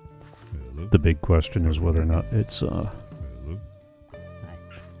 The big question is whether or not it's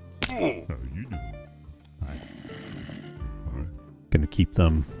gonna keep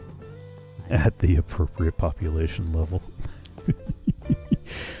them at the appropriate population level.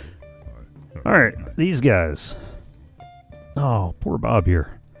 Alright, these guys. Oh, poor Bob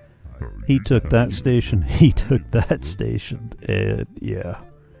here. He took that station, he took that station, and yeah.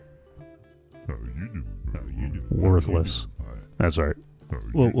 Worthless. That's alright.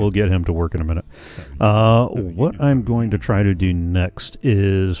 We'll get him to work in a minute. What I'm going to try to do next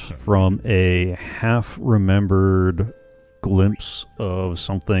is from a half-remembered glimpse of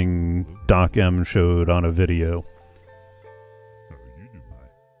something Doc M showed on a video.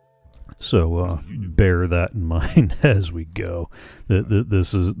 So bear that in mind as we go.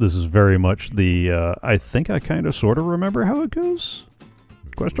 This is very much the I think I kind of sort of remember how it goes?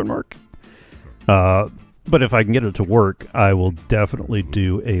 Question mark. But if I can get it to work, I will definitely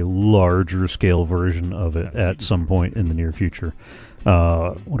do a larger scale version of it at some point in the near future.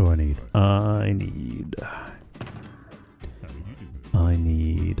 What do I need? I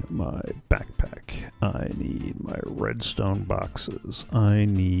need my backpack. I need my redstone boxes. I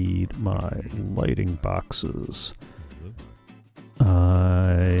need my lighting boxes. Do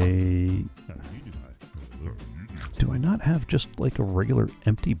I not have just like a regular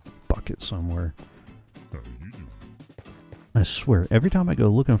empty bucket somewhere? I swear, every time I go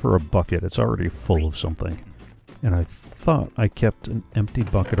looking for a bucket, it's already full of something. And I thought I kept an empty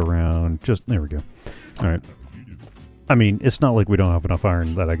bucket around. Just, there we go. Alright. I mean, it's not like we don't have enough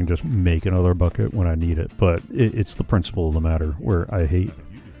iron that I can just make another bucket when I need it, but it's the principle of the matter where I hate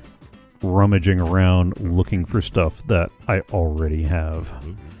rummaging around looking for stuff that I already have.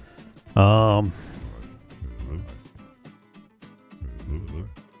 I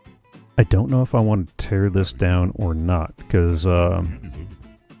don't know if I want to tear this down or not, because on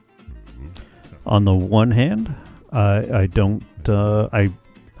the one hand, I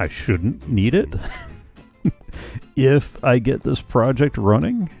shouldn't need it. If I get this project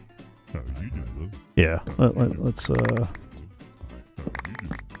running, yeah, let's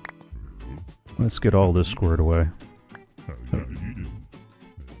get all this squared away.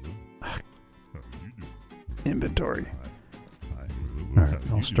 Inventory. Alright,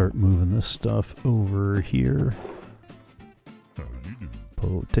 I'll start moving this stuff over here.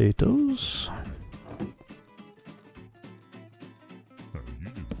 Potatoes.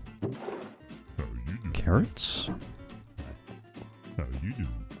 Carrots. How you do?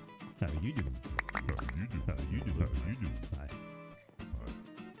 How you do? How you do? How you do? How you do? Hi.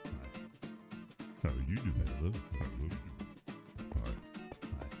 How you do? Hello. Hello. Hi.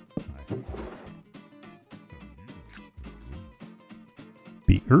 Hi.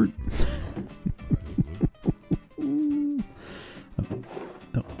 Beetroot.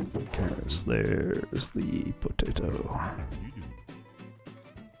 Oh, carrots. There's the potato.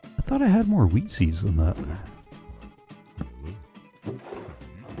 I thought I had more wheat seeds than that.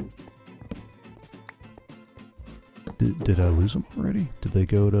 Did I lose them already? Did they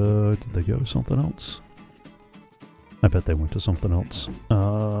go to something else? I bet they went to something else.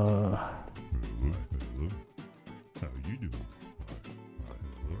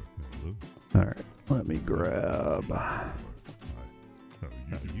 Alright, let me grab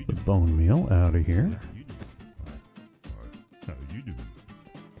the bone meal out of here.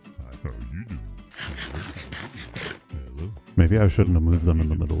 Maybe I shouldn't have moved them in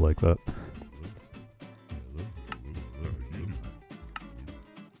the middle like that.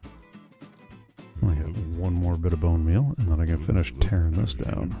 I got one more bit of bone meal, and then I can finish tearing this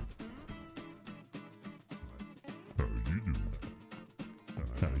down.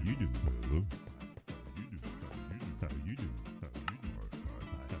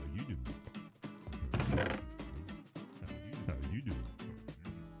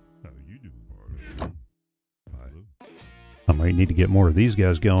 I might need to get more of these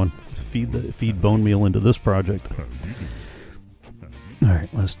guys going. Feed bone meal into this project. Alright,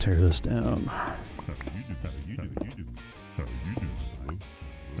 let's tear this down.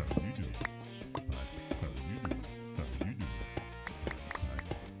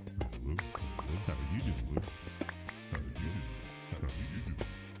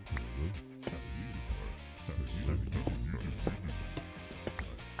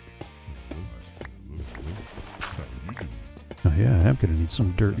 Oh yeah, I am going to need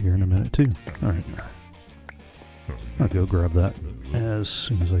some dirt here in a minute too. Alright. I'll go grab that as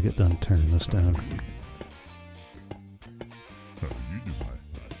soon as I get done tearing this down.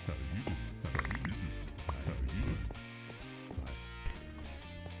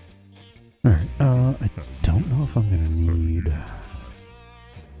 Alright, I don't know if I'm going to need...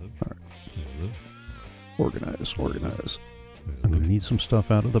 Alright. Organize. I'm going to need some stuff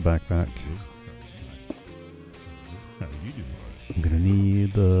out of the backpack. I'm going to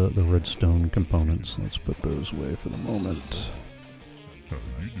need the redstone components. Let's put those away for the moment.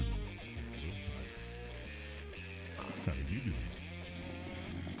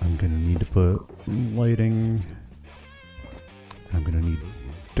 I'm going to need to put lighting. I'm going to need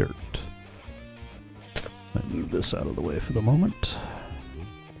dirt. Let me move this out of the way for the moment.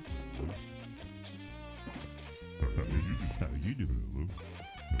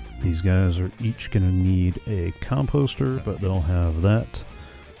 These guys are each going to need a composter, but they'll have that.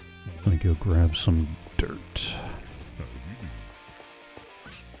 Let me go grab some dirt.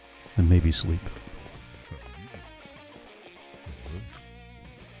 And maybe sleep.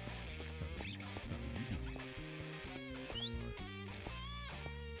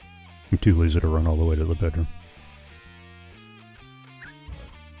 I'm too lazy to run all the way to the bedroom.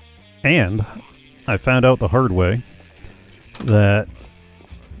 And I found out the hard way that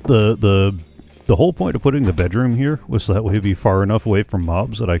the whole point of putting the bedroom here was that way it'd be far enough away from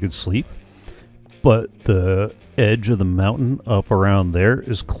mobs that I could sleep. But the edge of the mountain up around there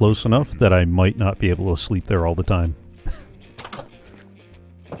is close enough that I might not be able to sleep there all the time.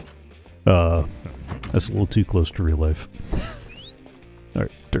 That's a little too close to real life.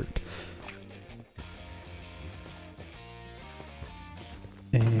 Alright, dirt.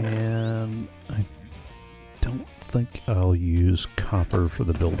 And I don't think I'll use copper for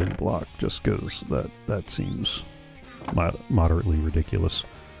the building block, just because that seems moderately ridiculous.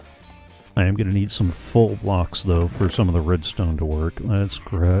 I am going to need some full blocks, though, for some of the redstone to work.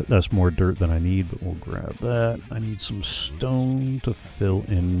 That's more dirt than I need, but we'll grab that. I need some stone to fill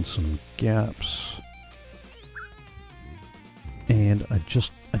in some gaps. And I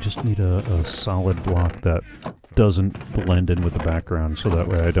just need a solid block that doesn't blend in with the background, so that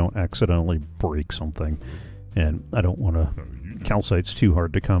way I don't accidentally break something. And I don't want to... Calcite's too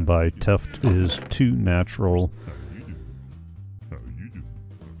hard to come by. Teft is too natural.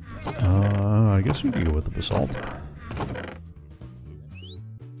 I guess we could go with the basalt.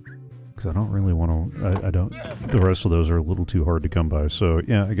 Because I don't really want to... I don't... The rest of those are a little too hard to come by, so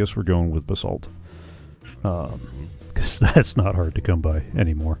yeah, I guess we're going with basalt. Because that's not hard to come by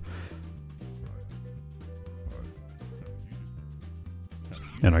anymore.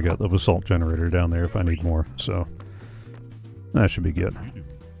 And I got the basalt generator down there if I need more, so... That should be good.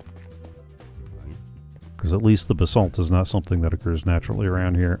 Because at least the basalt is not something that occurs naturally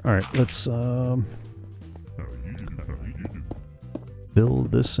around here. Alright, let's fill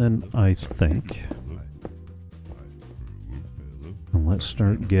this in, I think. And let's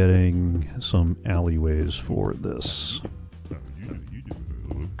start getting some alleyways for this.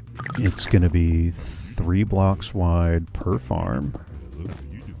 It's going to be 3 blocks wide per farm.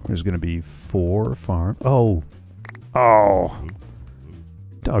 There's going to be 4 farm. Oh! Oh!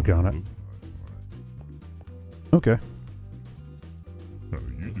 Doggone it. Okay.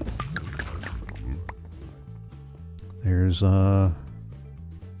 There's, Huh.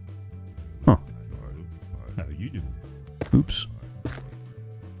 Oops.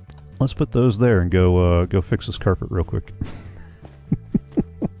 Let's put those there and go fix this carpet real quick.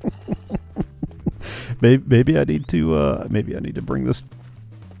 maybe I need to bring this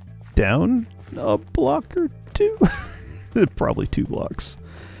down a block or 2. Probably 2 blocks.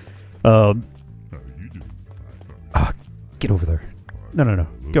 Get over there. No.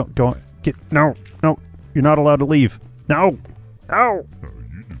 Go on. No. You're not allowed to leave. No.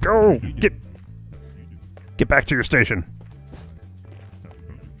 Go. Get back to your station.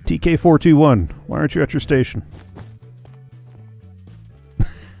 TK421. Why aren't you at your station?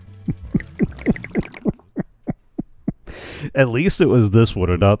 At least it was this one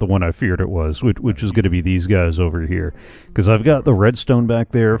and not the one I feared it was, which is going to be these guys over here. Because I've got the redstone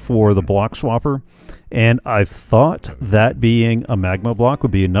back there for the block swapper, and I thought that being a magma block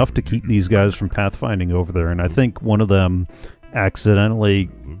would be enough to keep these guys from pathfinding over there, and I think one of them accidentally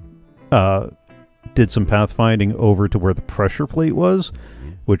did some pathfinding over to where the pressure plate was,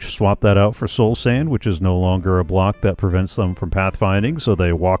 which swapped that out for soul sand, which is no longer a block that prevents them from pathfinding, so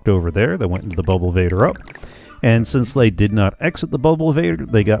they walked over there, they went into the bubble vader up. And since they did not exit the bubble vader,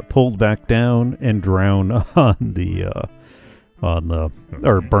 they got pulled back down and drowned or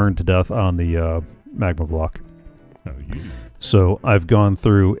burned to death on the magma block. So I've gone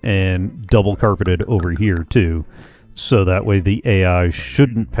through and double carpeted over here too, so that way the AI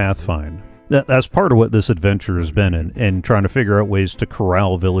shouldn't pathfind. That's part of what this adventure has been in, and trying to figure out ways to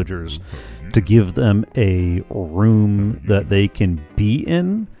corral villagers, to give them a room that they can be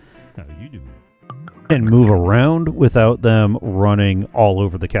in and move around without them running all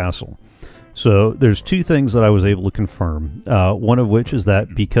over the castle. So there's 2 things that I was able to confirm. One of which is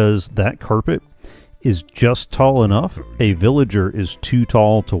that because that carpet is just tall enough, a villager is too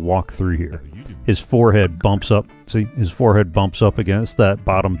tall to walk through here. His forehead bumps up. See, his forehead bumps up against that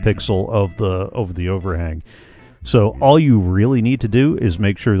bottom pixel of the overhang. So all you really need to do is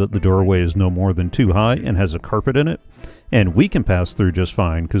make sure that the doorway is no more than 2 high and has a carpet in it, and we can pass through just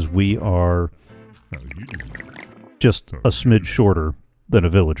fine because we are just a smidge shorter than a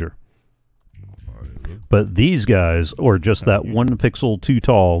villager. But these guys are just that 1 pixel too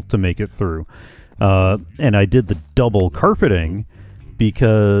tall to make it through. And I did the double carpeting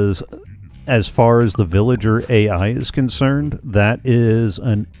because as far as the villager AI is concerned, that is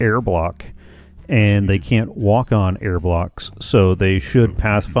an air block, and they can't walk on air blocks, so they should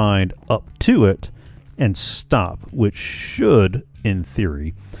pathfind up to it and stop, which should, in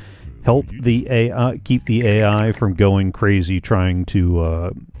theory, help the AI, keep the AI from going crazy trying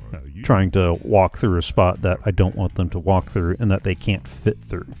to walk through a spot that I don't want them to walk through and that they can't fit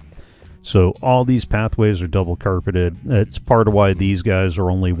through. So all these pathways are double carpeted. It's part of why these guys are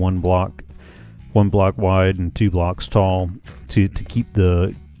only 1 block wide and 2 blocks tall, to keep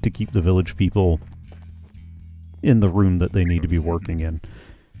the village people in the room that they need to be working in.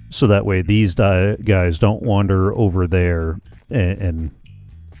 So that way these guys don't wander over there and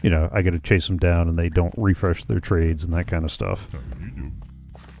you know, I got to chase them down and they don't refresh their trades and that kind of stuff.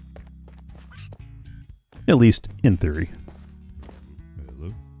 At least in theory.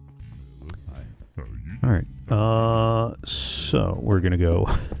 Alright, So we're gonna go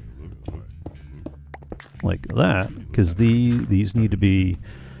like that, because these need to be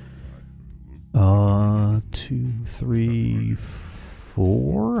 2, 3,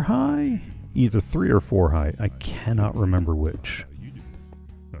 4 high? Either 3 or 4 high. I cannot remember which.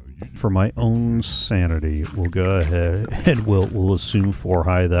 For my own sanity, we'll go ahead and we'll assume 4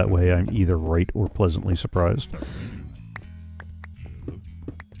 high. That way I'm either right or pleasantly surprised.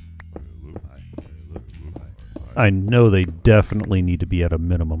 I know they definitely need to be at a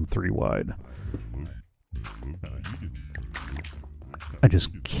minimum 3 wide. I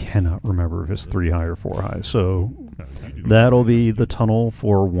just cannot remember if it's 3 high or 4 high. So that'll be the tunnel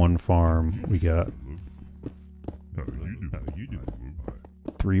for 1 farm. We got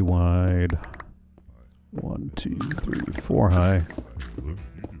 3 wide, 1, 2, 3, 4 high.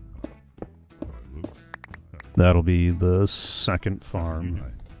 That'll be the second farm.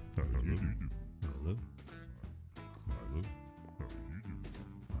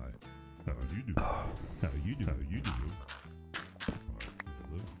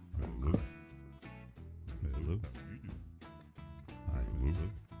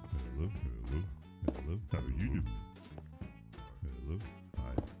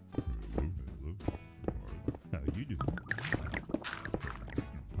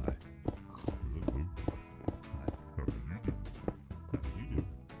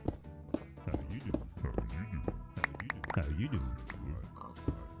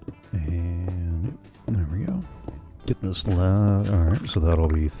 And there we go. Get this alright, so that'll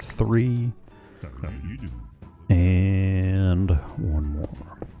be 3. And 1 more.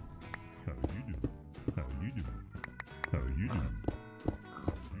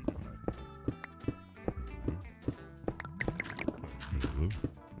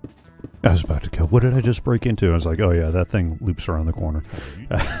 I was about to go, what did I just break into? I was like, oh yeah, that thing loops around the corner.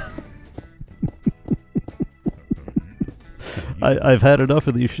 I've had enough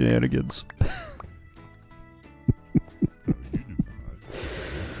of these shenanigans.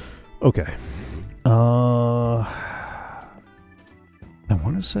 Okay. I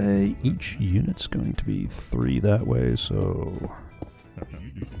want to say each unit's going to be 3 that way, so...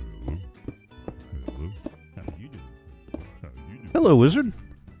 Hello, wizard.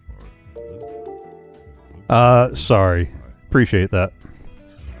 Sorry. Appreciate that.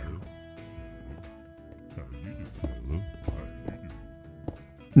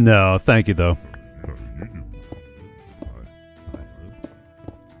 No, thank you, though.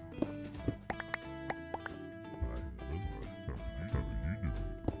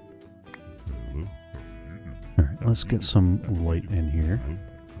 Alright, let's get some light in here.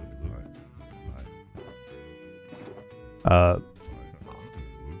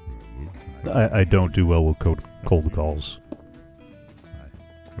 I don't do well with cold calls.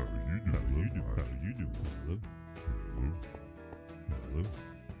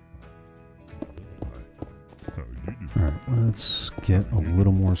 Alright, let's get a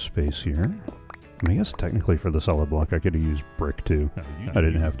little more space here. I mean, I guess technically for the solid block I could have used brick too. I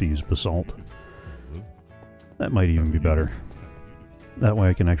didn't have to use basalt. That might even be better. That way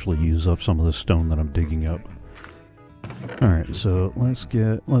I can actually use up some of the stone that I'm digging up. Alright, so let's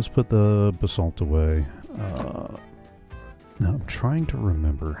put the basalt away. Now I'm trying to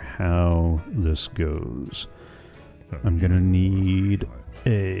remember how this goes. I'm gonna need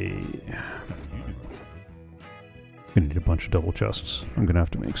a bunch of double chests. I'm gonna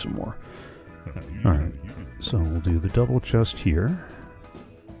have to make some more. Alright, so we'll do the double chest here.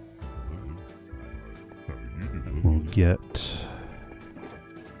 We'll get...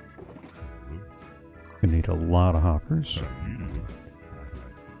 Gonna need a lot of hoppers.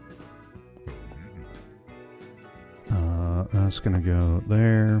 That's gonna go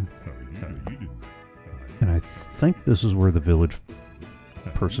there. And I think this is where the village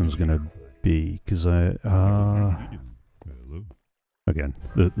person's gonna be, because again,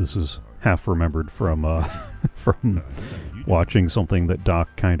 this is half remembered from from watching something that Doc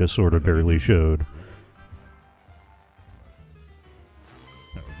kind of sort of barely showed.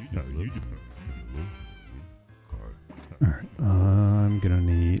 Alright, I'm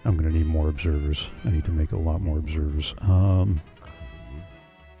gonna need more observers. I need to make a lot more observers. I'm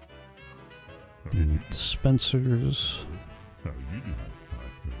gonna need dispensers.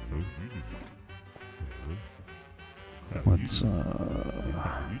 Let's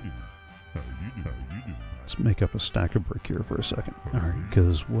make up a stack of brick here for a second. Alright,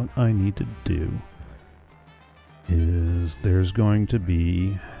 because what I need to do is there's going to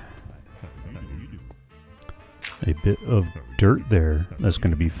be a bit of dirt there that's going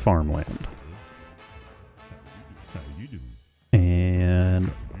to be farmland.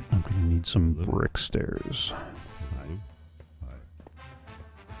 And I'm going to need some brick stairs.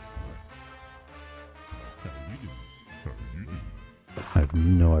 I have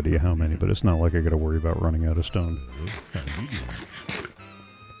no idea how many, but it's not like I gotta worry about running out of stone.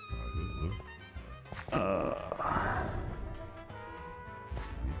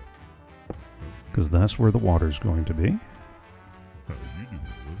 Because that's where the water's going to be.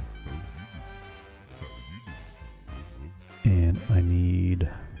 And I need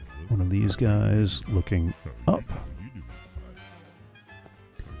one of these guys looking up.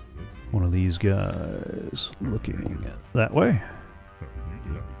 One of these guys looking that way.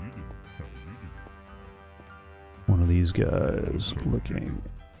 One of these guys looking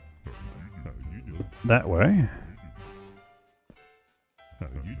that way.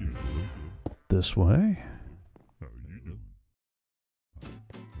 This way.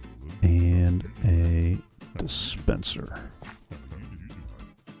 And a dispenser.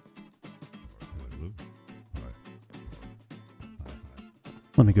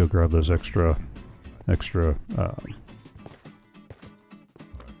 Let me go grab those extra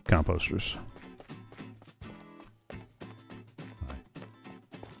composters.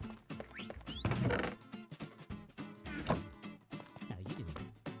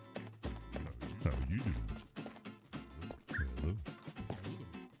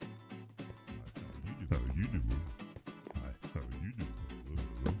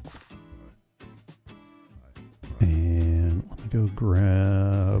 And let me go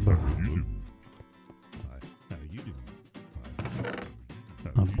grab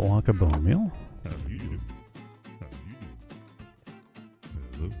a block of bone meal.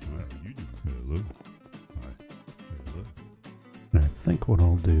 And I think what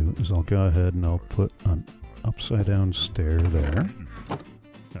I'll do is I'll go ahead and I'll put an upside down stair there.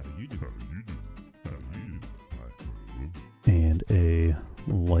 And a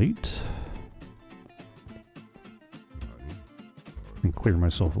light. And clear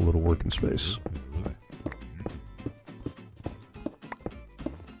myself a little working space.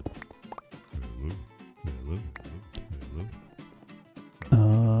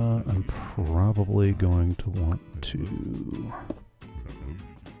 I'm probably going to want to...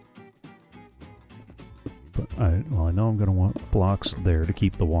 But I know I'm going to want blocks there to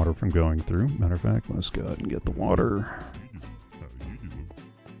keep the water from going through. Matter of fact, let's go ahead and get the water.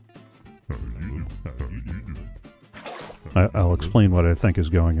 I'll explain what I think is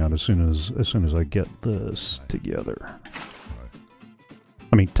going on as soon as I get this together.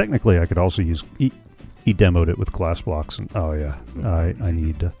 I mean, technically, I could also use he demoed it with glass blocks, and oh yeah, I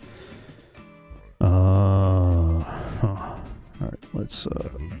need. All right, let's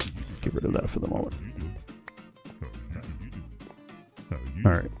get rid of that for the moment.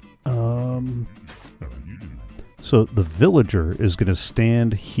 All right. So the villager is going to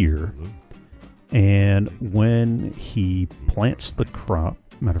stand here. And when he plants the crop,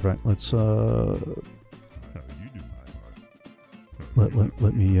 matter of fact, let's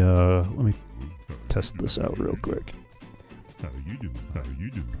let me test this out real quick.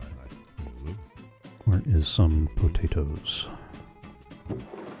 Where is some potatoes?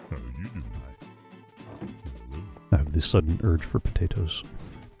 I have this sudden urge for potatoes.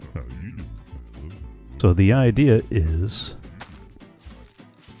 So the idea is,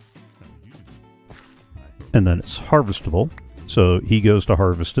 and then it's harvestable. So he goes to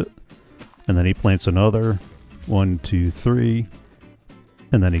harvest it, and then he plants another 1, 2, 3,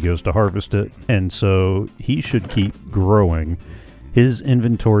 and then he goes to harvest it, and so he should keep growing. His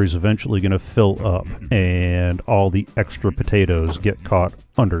inventory is eventually going to fill up, and all the extra potatoes get caught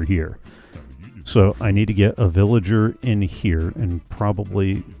under here. So I need to get a villager in here, and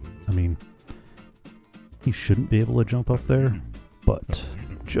probably, I mean, he shouldn't be able to jump up there, but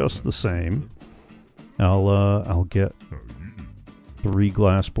just the same, I'll get 3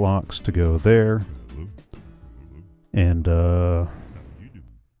 glass blocks to go there, and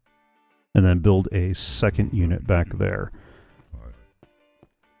then build a second unit back there.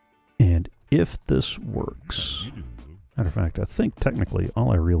 And if this works, matter of fact, I think technically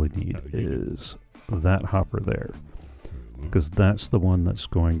all I really need is that hopper there, because that's the one that's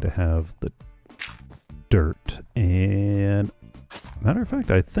going to have the dirt. And matter of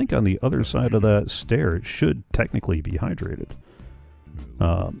fact, I think on the other side of that stair it should technically be hydrated.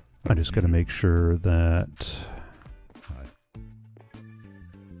 I just got to make sure that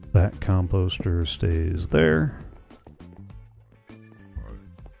that composter stays there,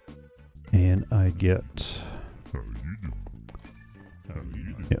 and I get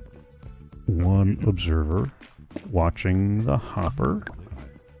 1 observer watching the hopper,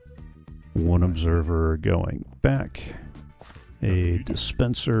 1 observer going back, a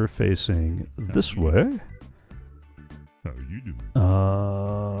dispenser facing this way. How you doing?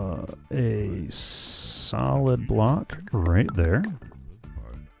 A solid block right there.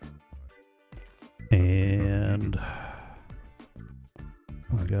 And a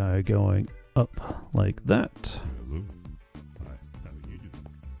guy going up like that. Hello. Hi. How you doing?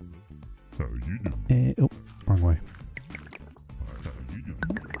 How you doing? And, oh, wrong way. How you doing?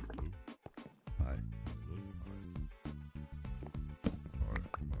 Hi.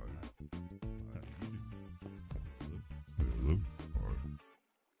 Hello.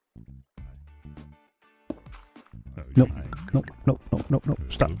 Nope. Nope. Nope. Nope. Nope. Nope.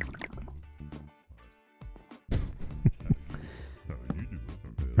 Stop.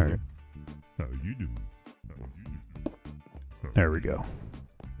 All right. How you doing? There we go.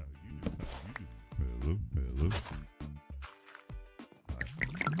 Hello. Hello.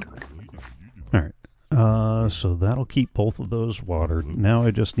 All right. So that'll keep both of those watered. Now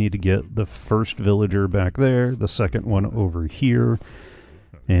I just need to get the first villager back there, the second one over here,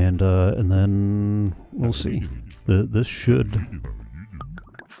 and then we'll see. This should.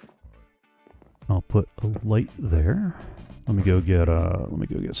 I'll put a light there. Let me go get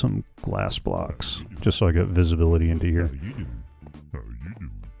some glass blocks just so I get visibility into here. How you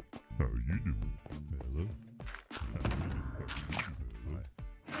doing?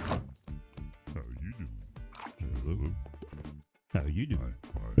 How you doing?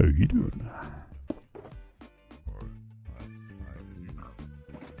 How you doing? Hello. How you doing?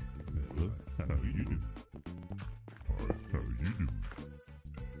 Hello. How you doing? Hi. How you doing? Hello. How you doing? How you doing?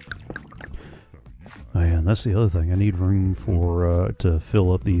 Oh yeah, and that's the other thing. I need room for to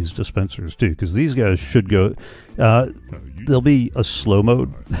fill up these dispensers too, because these guys should go. There'll be a slow mode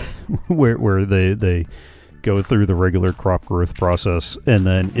where they go through the regular crop growth process, and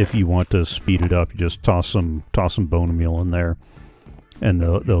then if you want to speed it up, you just toss some bone meal in there, and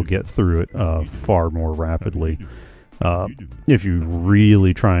they'll get through it far more rapidly. If you're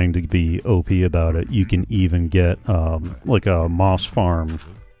really trying to be OP about it, you can even get like a moss farm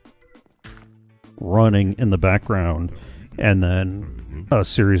running in the background, and then a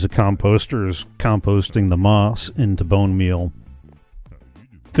series of composters composting the moss into bone meal,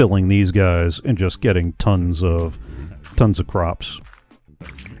 filling these guys, and just getting tons of crops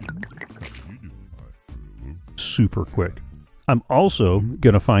super quick. I'm also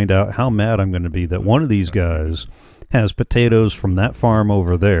going to find out how mad I'm going to be that one of these guys has potatoes from that farm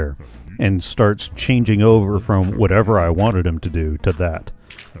over there and starts changing over from whatever I wanted him to do to that.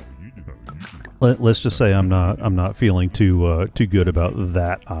 Let's just say I'm not feeling too good about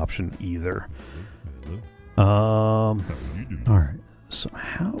that option either. All right. So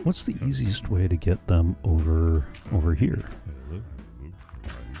what's the easiest way to get them over here?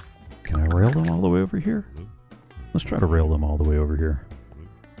 Can I rail them all the way over here? Let's try to rail them all the way over here.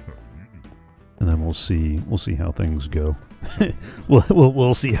 And then we'll see how things go.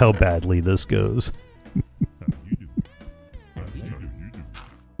 we'll see how badly this goes.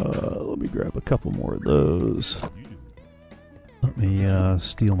 Let me grab a couple more of those. Let me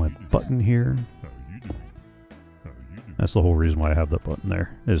steal my button here. That's the whole reason why I have that button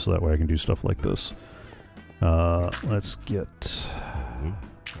there, is so that way I can do stuff like this. Let's get...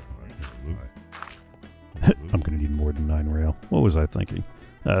 I'm going to need more than 9 rail. What was I thinking?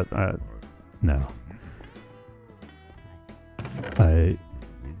 No.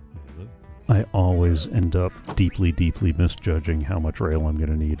 I always end up deeply misjudging how much rail I'm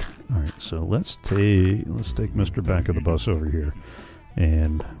going to need. All right, so let's take Mr. Back of the Bus over here,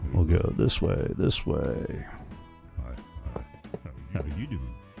 and we'll go this way. How you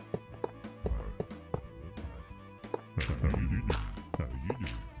doing?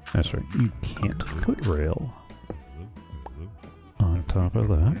 That's right. You can't put rail on top of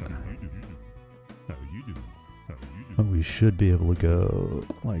that. But we should be able to go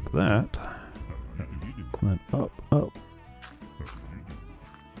like that. And then up.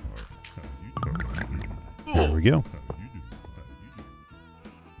 There we go.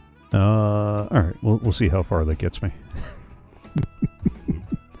 Alright, we'll see how far that gets me.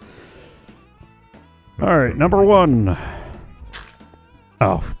 Alright, number 1.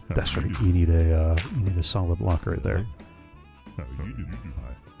 Oh, that's right. You need a solid block right there.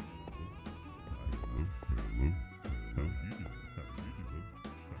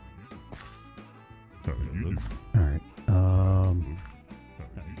 Alright,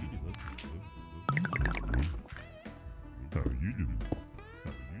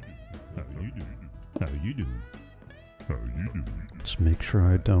 let's make sure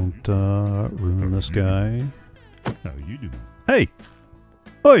I don't ruin this guy. How you doing? Hey!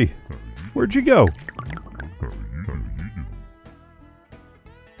 Oi! Where'd you go?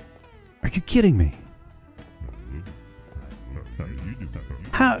 kidding me?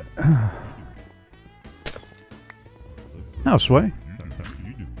 How? How, Sway?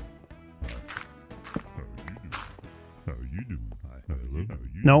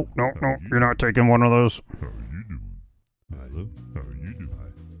 No, no, no. You're not taking one of those.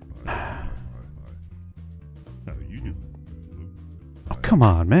 Oh, come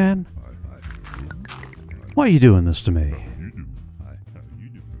on, man. Why are you doing this to me?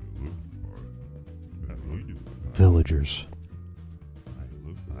 Villagers.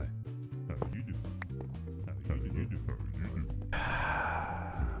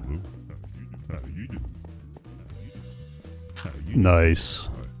 Nice.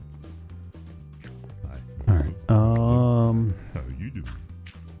 Alright,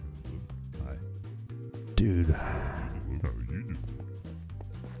 dude.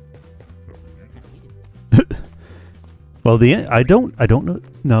 Well, I don't know.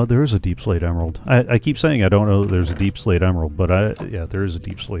 No, there is a deep slate emerald. I keep saying I don't know that there's a deep slate emerald, but yeah, there is a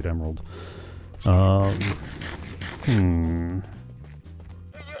deep slate emerald. Alright,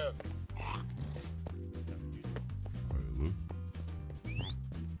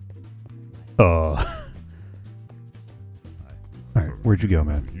 where'd you go,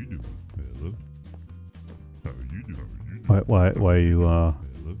 man? Why are you,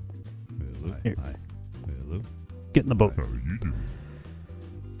 here. Get in the boat.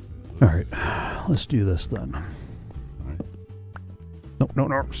 Alright, let's do this then. No, no,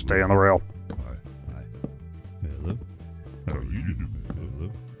 no, stay on the rail.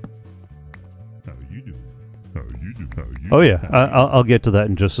 Oh yeah, I'll get to that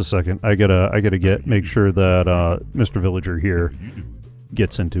in just a second. I gotta make sure that Mr. Villager here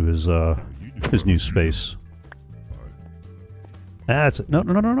gets into his new space. That's it. No,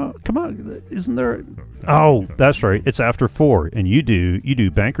 no, no, no, no. Come on, isn't there? Oh, that's right. It's after 4, and you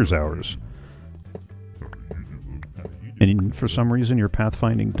do banker's hours. And for some reason, your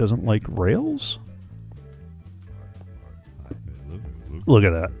pathfinding doesn't like rails. Look at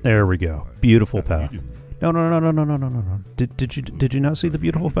that. There we go. Beautiful path. No, no, no, no, no, no, no, no, no. Did you not see the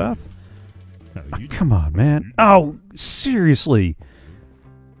beautiful path? Oh, come on, man. Oh, seriously.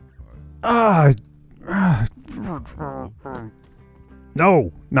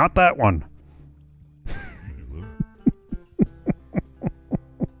 No, not that one.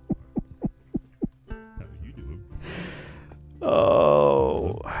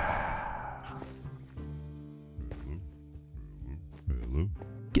 Oh.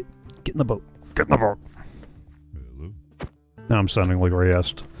 Get in the boat. Get in the boat. Now I'm sounding like Ray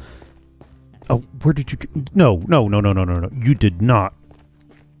Est. Oh, where did you get? No, no, no, no, no, no, no. You did not.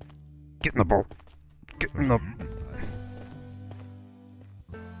 Get in the boat. Get in the...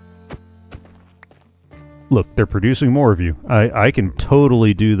 Look, they're producing more of you. I can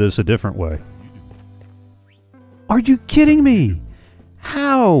totally do this a different way. Are you kidding me?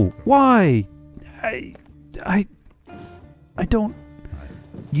 How? Why? I don't...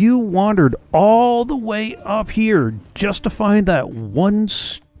 You wandered all the way up here just to find that one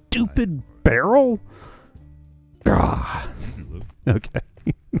stupid barrel? Ah. Okay.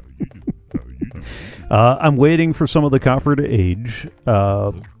 I'm waiting for some of the copper to age.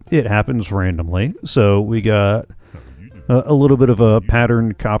 It happens randomly. So we got a little bit of a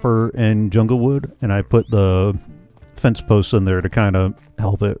patterned copper and jungle wood, and I put the fence posts in there to kind of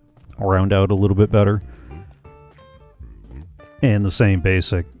help it round out a little bit better. And the same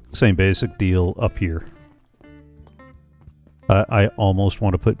basic deal up here. I almost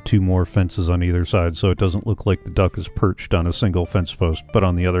want to put 2 more fences on either side so it doesn't look like the duck is perched on a single fence post. But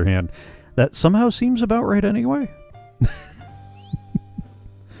on the other hand, that somehow seems about right anyway.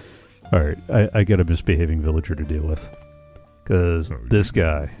 Alright, I got a misbehaving villager to deal with. Because this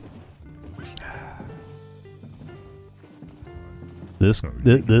guy... This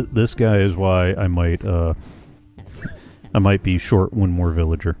guy is why I might be short one more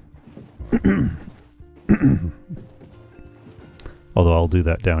villager. Although I'll do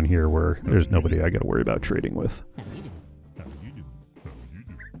that down here where there's nobody I gotta worry about trading with.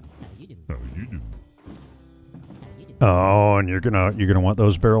 Oh, and you're gonna want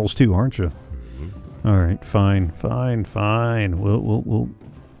those barrels too, aren't you? All right, fine, fine, fine. We'll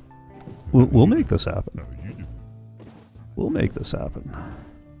make this happen. We'll make this happen.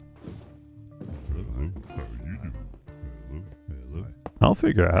 I'll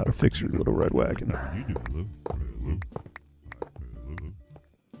figure out how to fix your little red wagon.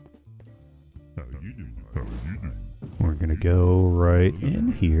 We're gonna go right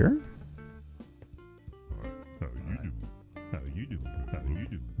in here.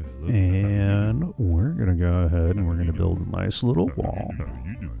 And we're gonna go ahead and we're gonna build a nice little wall.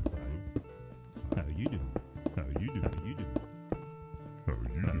 you doing? How you doing? How you doing? How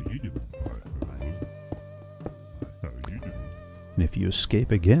you doing? How you doing? And if you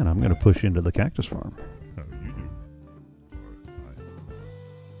escape again, I'm going to push you into the cactus farm. How you doing? How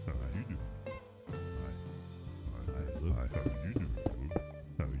you doing?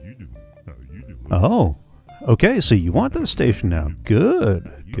 How you doing? How you doing? Oh, okay, so you want this station now.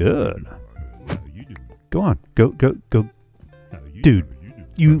 Good, good. Go on, go. Dude,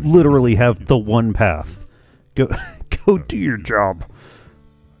 you literally have the one path. Go, go do your job.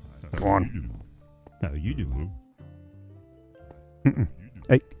 Go on. How you doing? Mm-mm.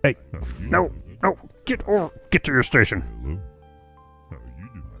 Hey, no, get over, get to your station. How you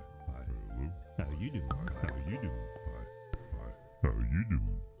doing? How you doing? How you doing? How you doing?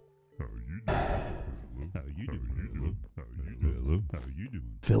 How you doing? Hello? How you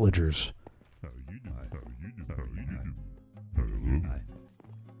doing? Villagers. How you doing? How you doing? How you doing? Hello?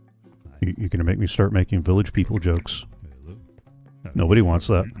 You're going to make me start making village people jokes. Hello? Nobody wants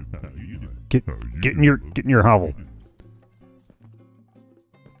that. How you doing? Get in your hovel.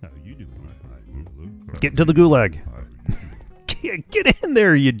 How you doing? Hello? Get into the gulag. How you doing? Get in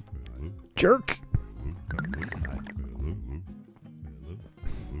there, you Hello? jerk.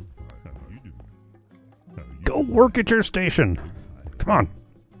 Go work at your station. Come on.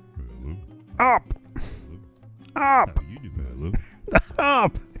 Up. Up.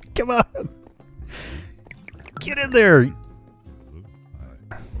 Up. Come on. Get in there.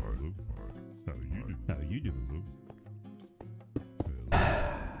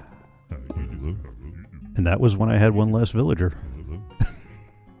 And that was when I had one less villager.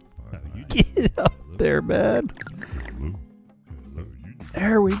 Get up there, man.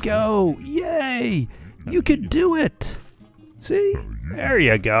 There we go. Yay. You can do it. See? There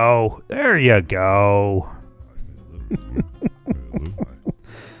you go. There you go.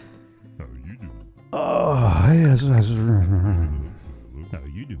 Oh, yes.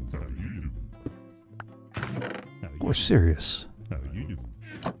 We're serious.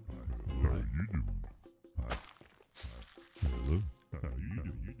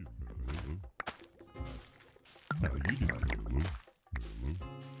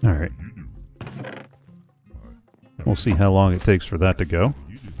 All right. We'll see how long it takes for that to go.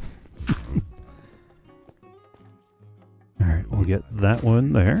 All right, we'll get that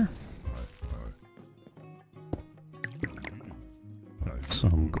one there.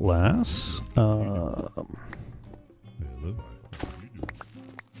 Some glass. We'll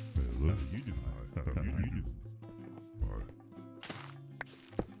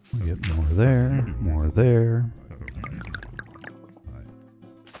get more there, more there.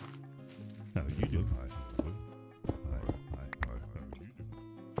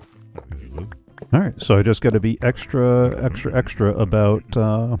 All right, so I just got to be extra about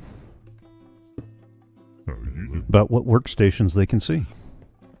what workstations they can see.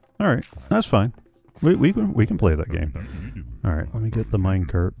 All right, that's fine. We can play that game. All right, let me get the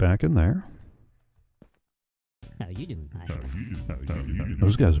minecart back in there. How you doing?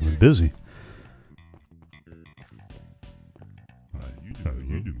 Those guys have been busy.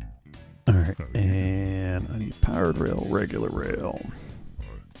 All right, and I need powered rail, regular rail,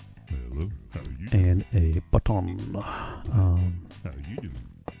 and a button.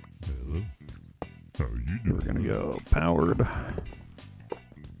 We're gonna go powered.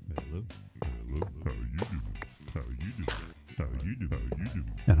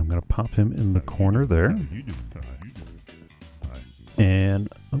 And I'm gonna pop him in the corner there. And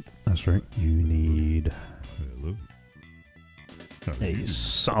oh, that's right. You need a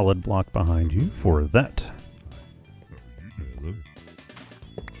solid block behind you for that.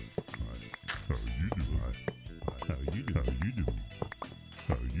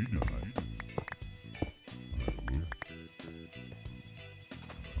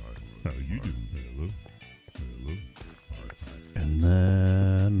 And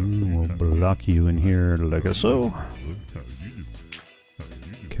then we'll block you in here like so.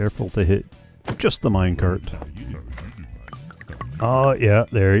 Careful to hit just the minecart. Oh yeah,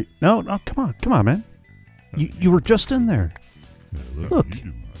 there. No, come on, man. You were just in there. Look,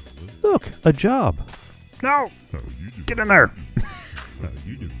 a job. No, get in there.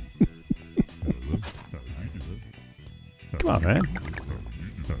 Come on, man.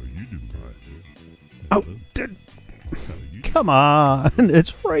 Oh, come on,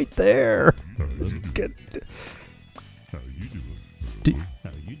 it's right there. Do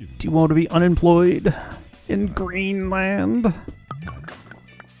you want to be unemployed in Greenland?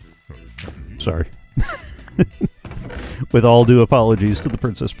 Sorry. With all due apologies to the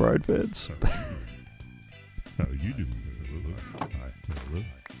Princess Bride fans.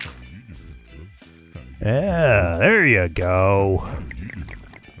 Yeah, there you go.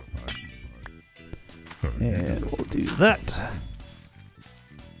 And we'll do that.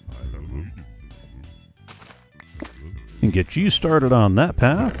 And get you started on that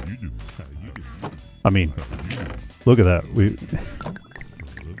path. I mean, look at that.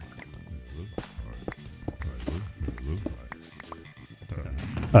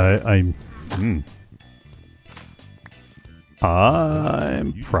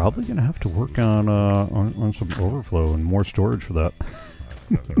 I'm probably gonna have to work on some overflow and more storage for that.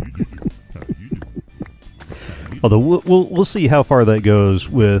 Although we'll see how far that goes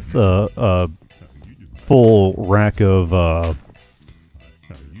with a full rack of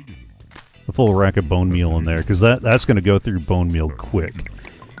bone meal in there, because that's going to go through bone meal quick.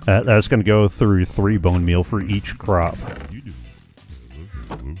 That's going to go through 3 bone meal for each crop.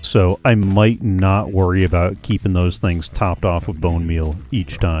 So I might not worry about keeping those things topped off with bone meal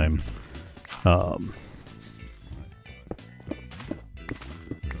each time.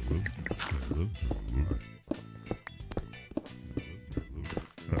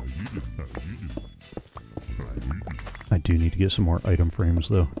 I do need to get some more item frames,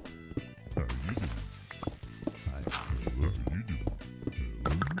 though.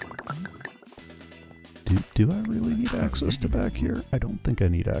 Do I really need access to back here? I don't think I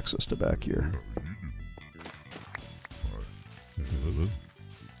need access to back here.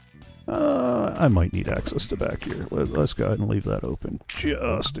 I might need access to back here. Let's go ahead and leave that open,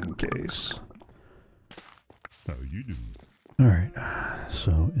 just in case. Alright,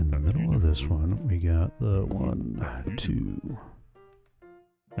 so in the middle of this one, we got the 1, 2...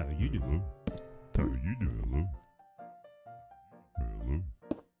 How you doing? How you doing? Hello?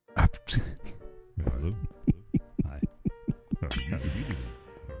 Hello? Hi. How you doing?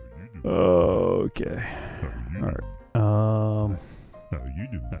 Okay. Alright. How you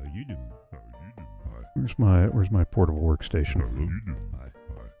doing? How you doing? Where's my portable workstation?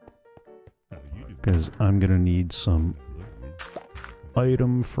 Because I'm gonna need some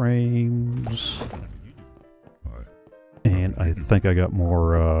item frames. And I think I got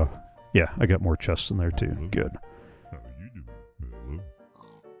more, yeah, I got more chests in there too. Good. How you doing? Hello?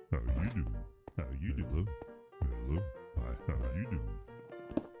 How you doing? How you doing? Hello? Hi. How you doing?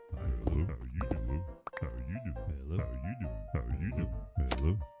 Hi. Hello? How you doing? How you doing? Hello? How you doing? How you doing?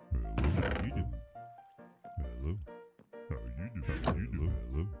 Hello? Hello? How you doing? Hello? How you doing? How you doing?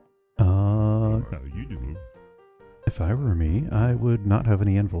 Hello? How you doing? If I were me, I would not have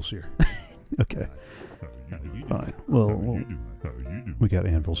any anvils here. Okay. Fine. Well, we got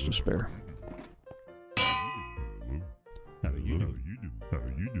anvils to spare.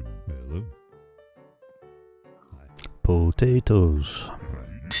 Potatoes.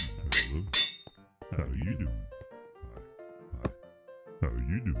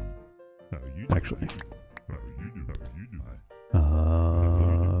 Actually.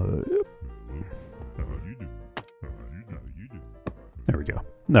 Yep. There we go.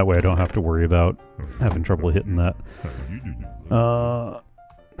 That way I don't have to worry about having trouble hitting that.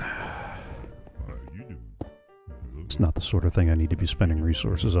 It's not the sort of thing I need to be spending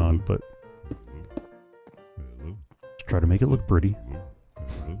resources on, but let's try to make it look pretty.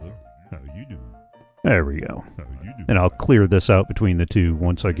 There we go. And I'll clear this out between the two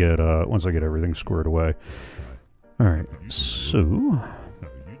once I get everything squared away. All right. So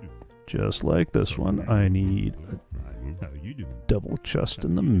just like this one, I need a double chest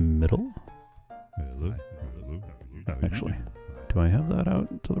in the middle. Actually, do I have that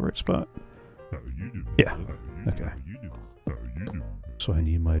out to the right spot? Yeah. Okay. So I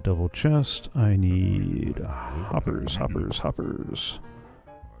need my double chest. I need hoppers. I'm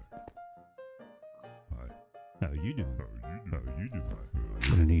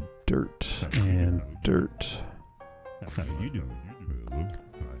gonna need dirt and dirt.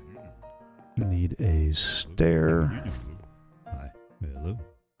 I need a stair.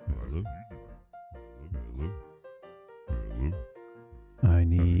 I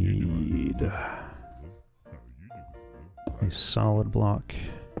need a solid block.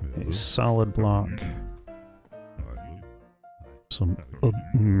 Some.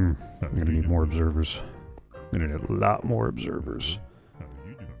 I'm gonna need more observers. I'm gonna need a lot more observers.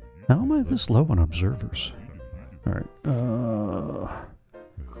 How am I this low on observers? Alright,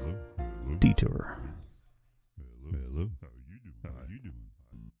 detour.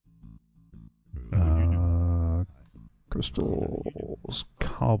 Crystals,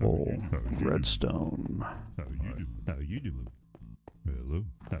 cobble, redstone. How you doing? Hello?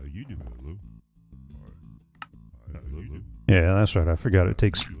 How you doing? Yeah, that's right. I forgot it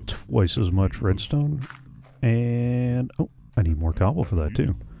takes twice as much redstone. And, oh, I need more cobble for that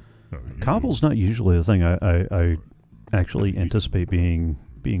too. Cobble's not usually the thing I actually anticipate being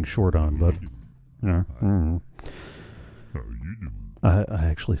short on, but you know, I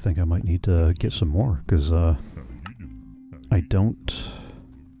actually think I might need to get some more because I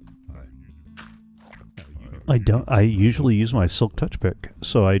usually use my silk touch pick,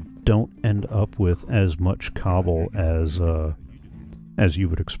 so I don't end up with as much cobble as you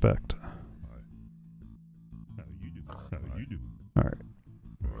would expect. All right.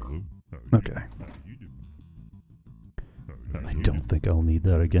 Okay. I don't think I'll need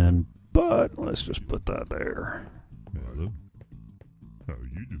that again, but let's just put that there. Hello. How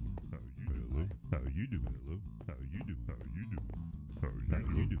you doing? Hello. How you doing? Hello. How you doing? How you doing? How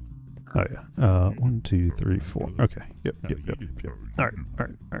you doing? Oh yeah. 1, 2, 3, 4. Okay. Yep. All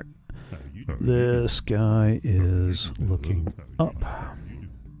right. This guy is looking up.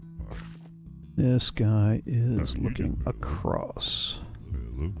 This guy is looking across.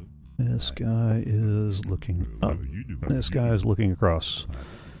 This guy is looking up. This guy is looking across.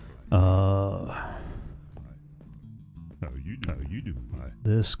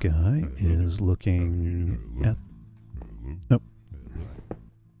 This guy is looking at... Nope.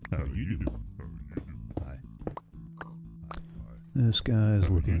 This guy is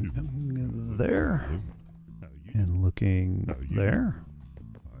looking there. And looking there.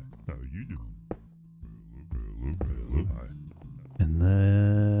 And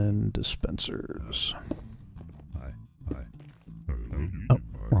then dispensers. Oh,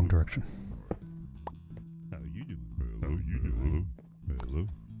 wrong direction.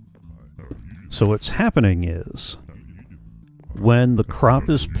 So what's happening is when the crop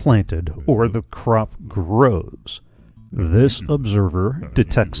is planted or the crop grows, this observer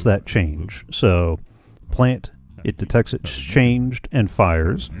detects that change. So plant, it detects it's changed and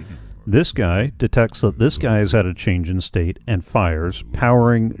fires. This guy detects that this guy has had a change in state and fires,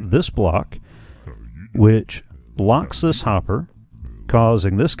 powering this block, which locks this hopper,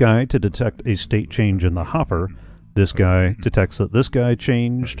 causing this guy to detect a state change in the hopper. This guy detects that this guy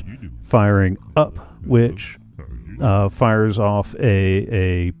changed, firing up, which fires off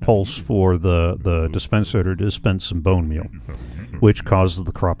a pulse for the dispenser to dispense some bone meal, which causes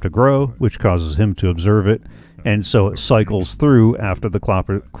the crop to grow, which causes him to observe it. And so it cycles through after the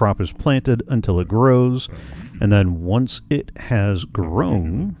crop is planted until it grows, and then once it has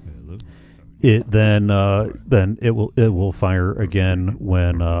grown, it then it will fire again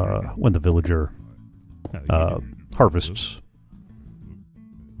when the villager harvests.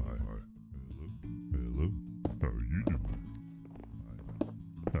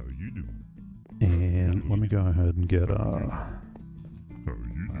 And let me go ahead and get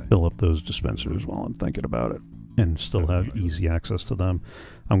fill up those dispensers while I'm thinking about it, and still have easy access to them.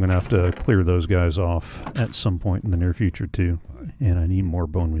 I'm going to have to clear those guys off at some point in the near future too, and I need more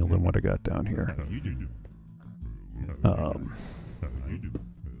bone meal than what I got down here.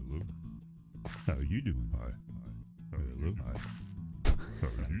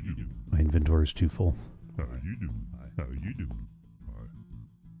 My inventory is too full.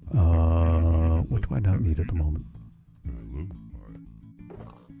 What do I not need at the moment?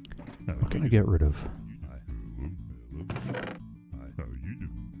 What can I get rid of?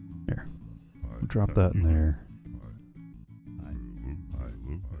 Here. We'll drop that in there.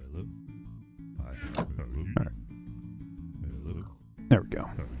 Alright. There we go.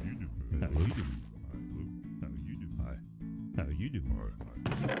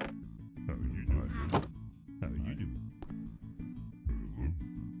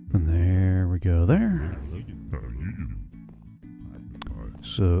 And there we go there.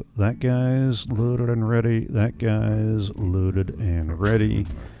 So that guy's loaded and ready. That guy's loaded and ready.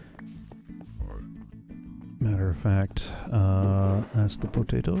 Matter of fact, that's the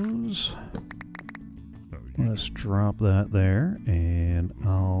potatoes. Let's drop that there, and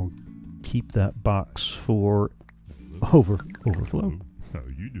I'll keep that box for overflow.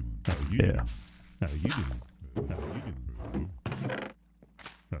 Yeah.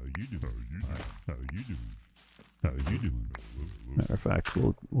 Matter of fact,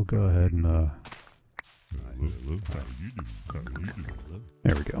 we'll go ahead and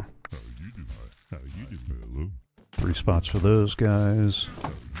there we go. 3 spots for those guys.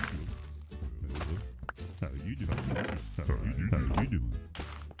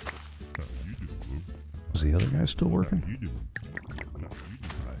 Is the other guy still working?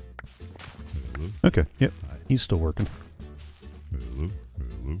 Okay, yep, he's still working.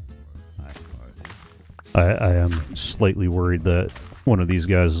 I am slightly worried that one of these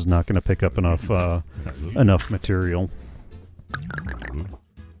guys is not going to pick up enough material.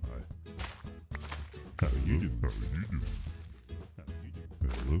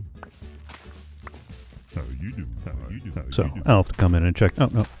 Hello. How you doing? How you doing? So I'll have to come in and check. Oh,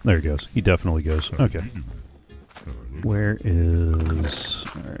 no, there he goes. He definitely goes. Okay. Where is...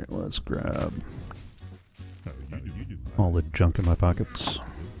 Alright, let's grab all the junk in my pockets.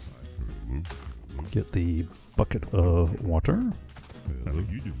 Get the bucket of water. How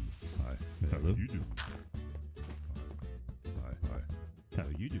you doing? Hi. How you doing? Hi. Hi. How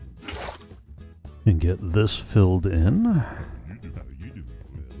you doing? And get this filled in. How you doing?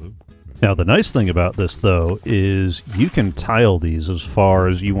 Hello. Now the nice thing about this though is you can tile these as far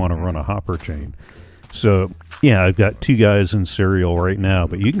as you want to run a hopper chain. So yeah, I've got 2 guys in serial right now,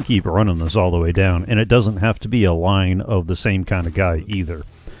 but you can keep running this all the way down, and it doesn't have to be a line of the same kind of guy either.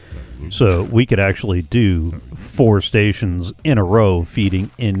 So we could actually do 4 stations in a row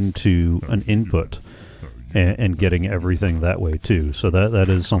feeding into an input and getting everything that way too. So that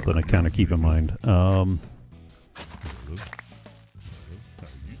is something to kind of keep in mind. All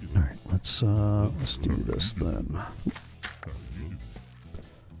right, let's do this then.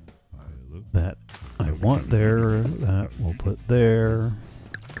 That I want there. That we'll put there.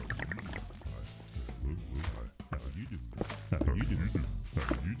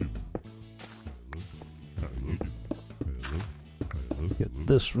 Get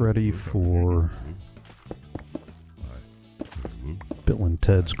this ready for Bill and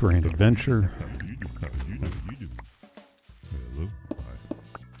Ted's Grand Adventure.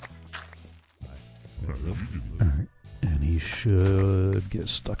 Alright, and he should get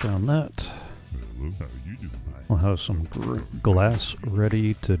stuck on that. We'll have some glass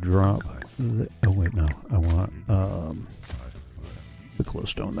ready to drop. Oh wait, no, I want the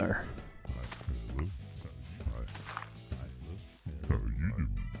glowstone there.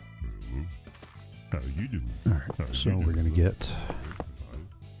 Alright, so we're gonna get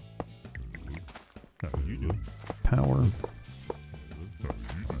power.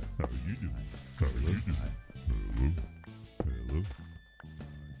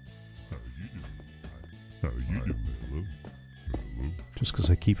 Just because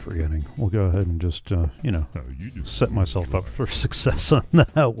I keep forgetting, we'll go ahead and just, you know, set myself up for success on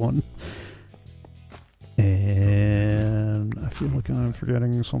that one. And I feel like I'm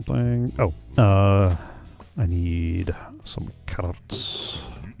forgetting something. Oh, I need some carrots.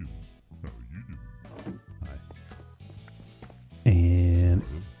 And,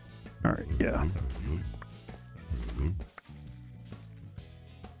 alright, yeah.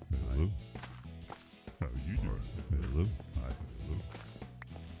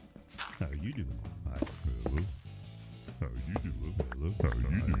 How you doing? Hi. Hello. How you doing? Hello. How you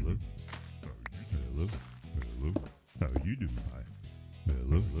doing? Hello. Hello. How you doing? Hi.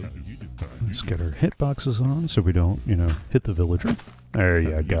 Hello. How you doing? Let's get our hitboxes on so we don't, you know, hit the villager. There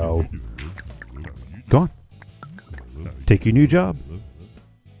you go. Go on. Take your new job.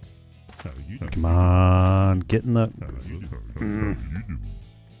 Come on. Get in the...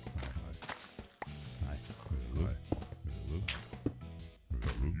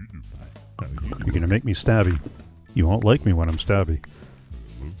 You're gonna make me stabby. You won't like me when I'm stabby.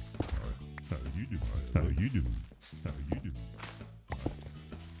 How you doing? How you doing? How you doing?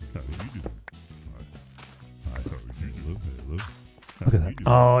 How you doing? Hi. How you doing? Hello. Look at that.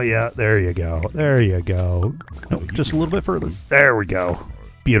 Oh yeah, there you go. There you go. Nope, just a little bit further. There we go.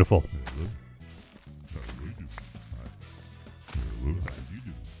 Beautiful. Hello. How you doing? Hello. How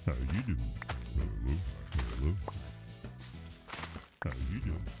you doing? How you doing? Hello. Hello. How you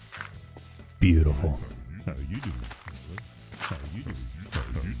doing? Beautiful. How you doing? How you doing? How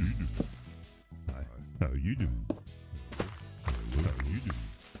you doing? Hi. How you doing? How you doing? How you doing?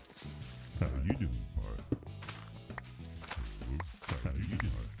 How you doing? How you doing?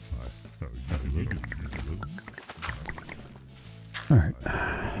 All right.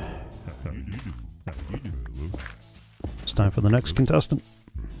 How you doing? How you doing? It's time for the next contestant.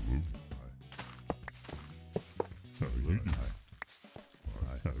 How you doing?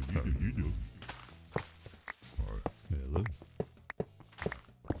 How you doing? Hello.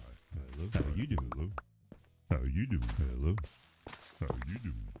 Hello. How you doing? How you doing? Hello. How you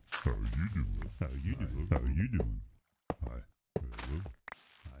doing? How you doing? How you doing? How you doing? Hi. Hello.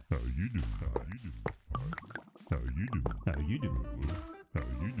 How you doing? How you doing? How you doing? How you doing? How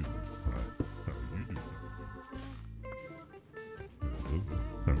you doing? Hi. How you doing? Hello.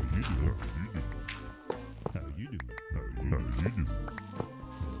 How you doing? How you doing? How you doing? How you doing?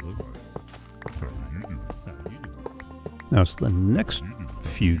 Hello. How you doing? How you doing? Now it's the next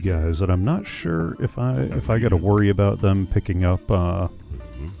few guys that I'm not sure if I got to worry about them picking up the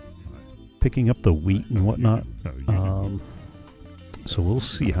wheat and whatnot. So we'll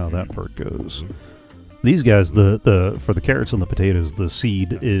see how that part goes. These guys, the for the carrots and the potatoes, the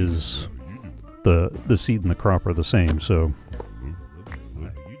seed is the seed and the crop are the same. So,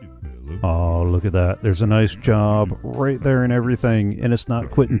 oh, look at that! There's a nice job right there and everything, and it's not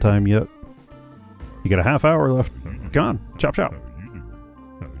quitting time yet. You got a half hour left. Come on, chop chop.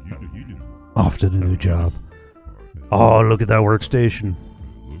 Off to the new job. Oh, look at that workstation.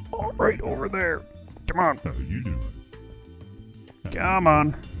 Oh, right over there. Come on. Come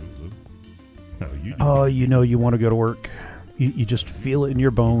on. Oh, you know you want to go to work. You just feel it in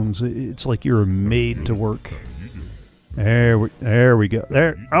your bones. It's like you're made to work. There we go.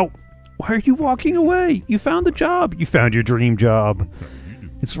 There. Oh, why are you walking away? You found the job. You found your dream job.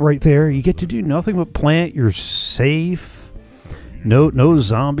 It's right there. You get to do nothing but plant. You're safe. No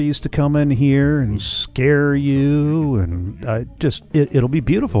zombies to come in here and scare you. And it'll be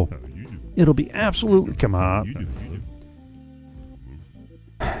beautiful. It'll be absolutely. Come on.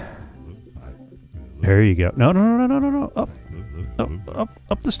 There you go. No.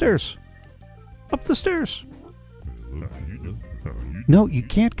 Up the stairs. Up the stairs. No, you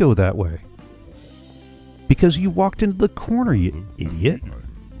can't go that way. Because you walked into the corner, you idiot.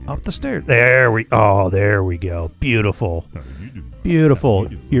 Up the stairs. There we go. Beautiful.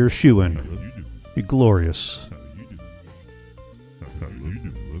 Beautiful. You're shoo-in. You're glorious.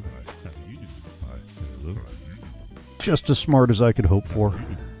 Just as smart as I could hope for.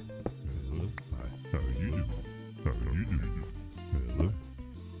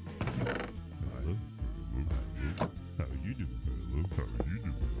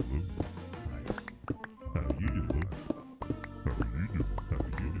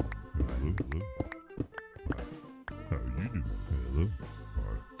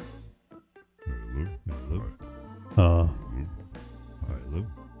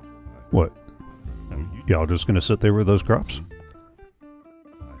 What? Y'all just gonna sit there with those crops?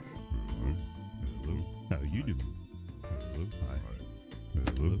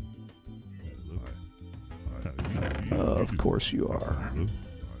 Of course you are.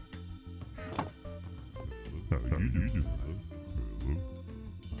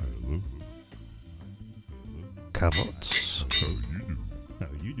 Carrots.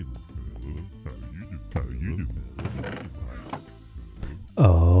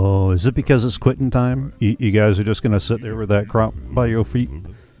 Oh, is it because it's quitting time? You guys are just going to sit there with that crop by your feet?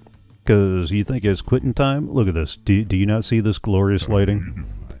 Because you think it's quitting time? Look at this. Do you not see this glorious lighting?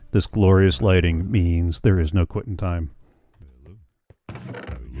 This glorious lighting means there is no quitting time.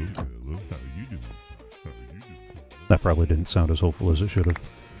 That probably didn't sound as hopeful as it should have.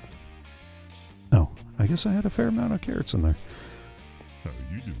 Oh, I guess I had a fair amount of carrots in there.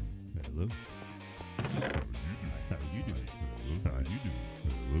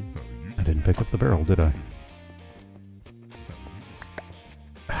 I didn't pick up the barrel, did I?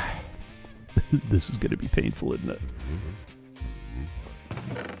 This is going to be painful, isn't it?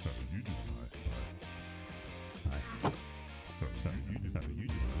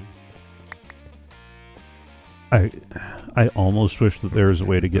 I almost wish that there was a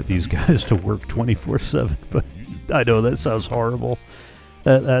way to get these guys to work 24/7, but I know that sounds horrible.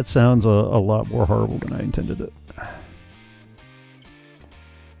 That sounds a lot more horrible than I intended it.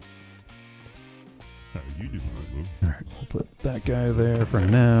 Alright, we'll put that guy there for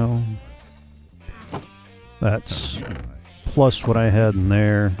now. That's plus what I had in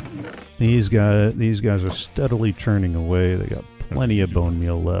there. These guys are steadily churning away. They got plenty of bone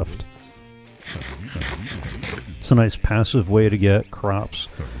meal left. It's a nice passive way to get crops.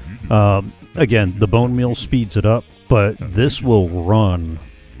 Again, the bone meal speeds it up, but this will run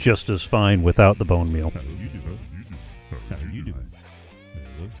just as fine without the bone meal.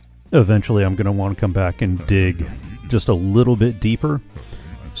 Eventually, I'm going to want to come back and dig just a little bit deeper,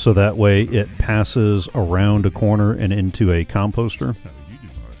 so that way it passes around a corner and into a composter.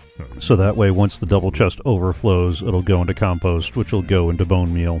 So that way, once the double chest overflows, it'll go into compost, which will go into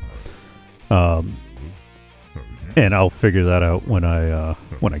bone meal. And I'll figure that out when I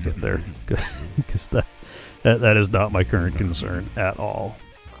get there, because that is not my current concern at all.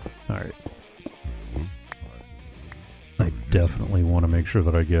 All right. I definitely want to make sure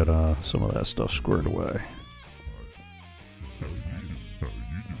that I get some of that stuff squared away.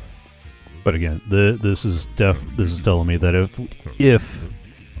 But again, this is telling me that if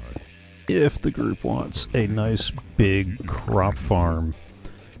the group wants a nice big crop farm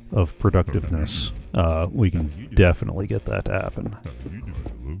of productiveness, we can definitely get that to happen.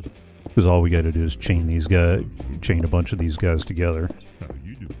 Because all we got to do is chain a bunch of these guys together.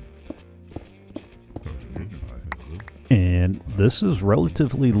 And this is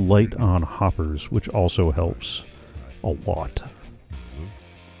relatively light on hoppers, which also helps a lot.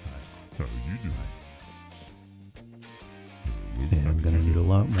 And I'm going to need a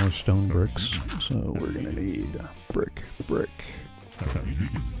lot more stone bricks, so we're going to need brick,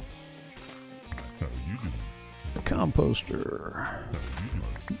 composter.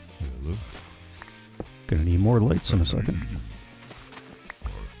 Gonna need more lights in a second.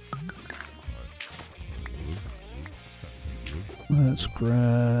 Let's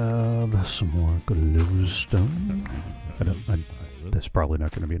grab some more glowstone. That's probably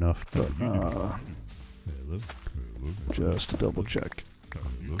not going to be enough, but just to double check.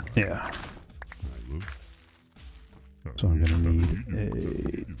 Yeah. So I'm going to need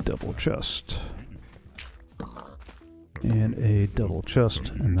a double chest. And a double chest,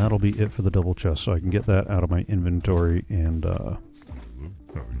 and that'll be it for the double chest, so I can get that out of my inventory and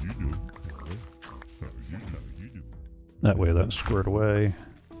that way that's squared away.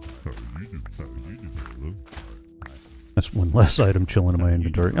 That's one less item chilling in my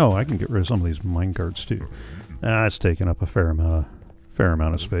inventory. Oh, I can get rid of some of these minecarts too. That's taking up a fair amount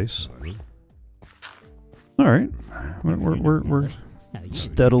of space. All right, we're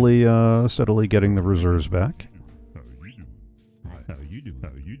steadily getting the reserves back. How you doing? How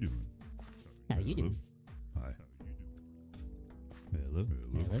you doing? How you doing? Hi. Hello.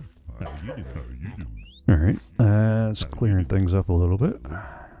 Hello. How you doing? How you doing? All right, that's clearing things up a little bit.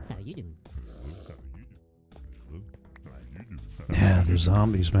 How you doing? Yeah, the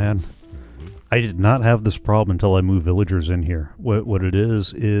zombies, man. I did not have this problem until I moved villagers in here. What it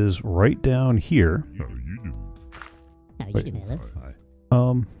is right down here. How you doing? How you doing? Hello. Hi.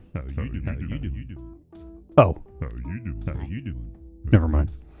 How you doing? How you doing? Oh. How you doing? How you doing? Never mind.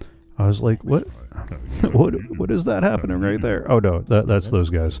 I was like, what? What is that happening right there? Oh no, that's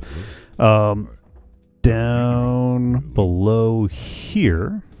those guys. Down below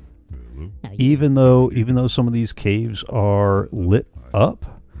here, even though some of these caves are lit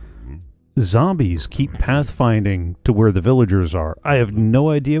up, zombies keep pathfinding to where the villagers are. I have no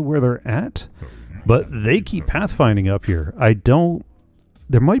idea where they're at, but they keep pathfinding up here.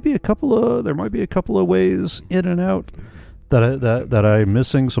 There might be a couple of ways in and out that I'm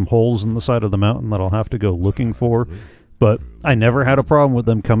missing, some holes in the side of the mountain that I'll have to go looking for. But I never had a problem with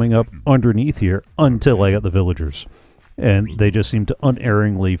them coming up underneath here until I got the villagers. And they just seem to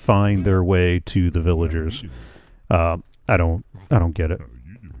unerringly find their way to the villagers. I don't get it.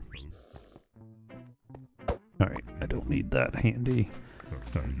 Alright, I don't need that handy.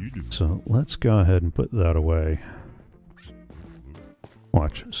 So let's go ahead and put that away.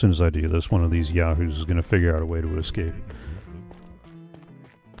 Watch, as soon as I do this, one of these yahoos is going to figure out a way to escape.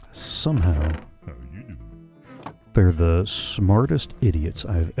 Somehow, they're the smartest idiots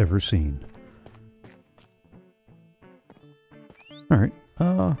I've ever seen. Alright,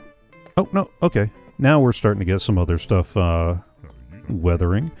 oh no, okay. Now we're starting to get some other stuff,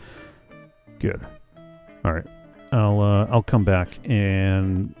 weathering. Good. Alright, I'll come back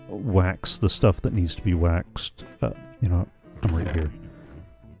and wax the stuff that needs to be waxed. You know what? I'm right here.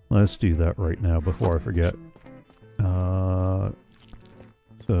 Let's do that right now before I forget.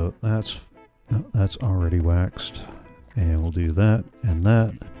 So that's already waxed, and we'll do that and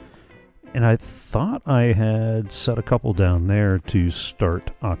that. And I thought I had set a couple down there to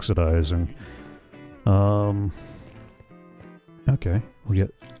start oxidizing. Okay, we'll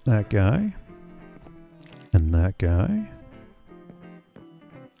get that guy, and that guy,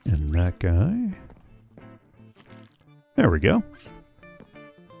 and that guy. There we go.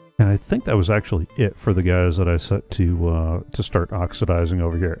 And I think that was actually it for the guys that I set to start oxidizing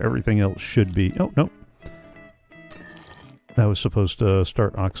over here. Everything else should be... Oh, no. That was supposed to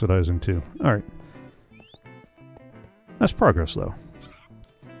start oxidizing too. Alright. That's progress, though.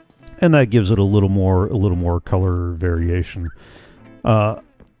 And that gives it a little more color variation.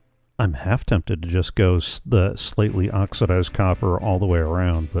 I'm half tempted to just go the slightly oxidized copper all the way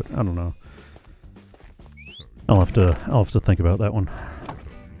around, but I don't know. I'll have to think about that one.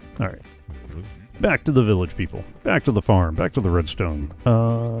 Alright. Back to the village, people. Back to the farm. Back to the redstone.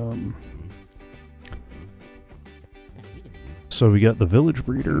 So we got the village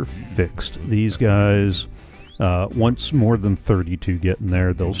breeder fixed. These guys, once more than 32 get in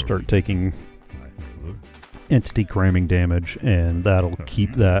there, they'll start taking entity cramming damage, and that'll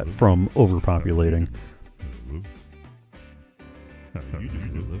keep that from overpopulating.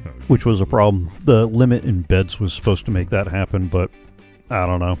 Which was a problem. The limit in beds was supposed to make that happen, but I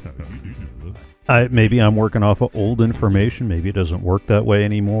don't know. Maybe I'm working off of old information. Maybe it doesn't work that way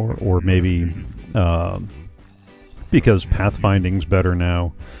anymore, or maybe because pathfinding's better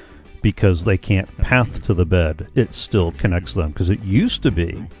now, because they can't path to the bed, it still connects them. Because it used to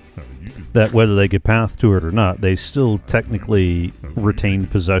be that whether they could path to it or not, they still technically retained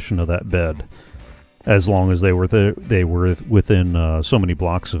possession of that bed. as long as they were within so many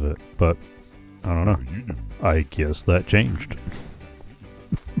blocks of it. But I don't know. I guess that changed.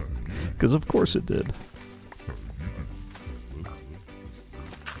 Because of course it did.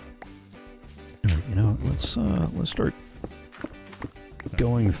 Alright, you know, let's start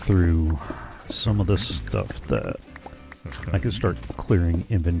going through some of this stuff that I can start clearing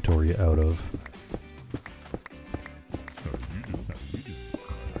inventory out of.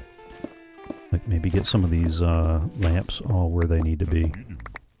 Like maybe get some of these lamps all where they need to be.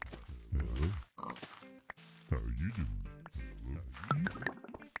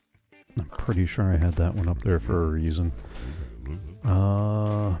 I'm pretty sure I had that one up there for a reason.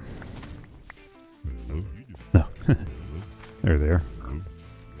 No. There they are.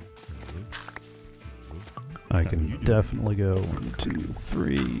 I can definitely go 1, 2,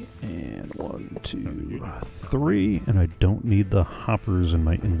 3, and 1, 2, 3, and I don't need the hoppers in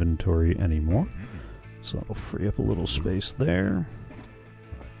my inventory anymore. So I'll free up a little space there.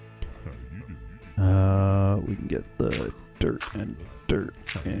 We can get the dirt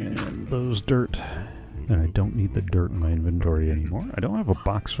and those dirt. And I don't need the dirt in my inventory anymore. I don't have a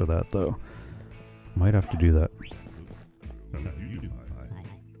box for that though. Might have to do that.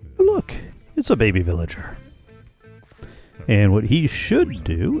 Look, it's a baby villager. And what he should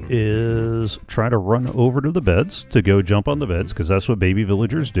do is try to run over to the beds to go jump on the beds, because that's what baby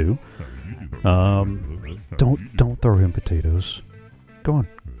villagers do. Don't throw him potatoes. Go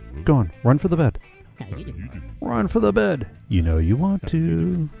on, run for the bed. Run for the bed. You know you want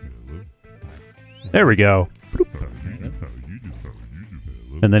to. There we go.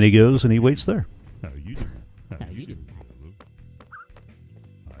 And then he goes and he waits there.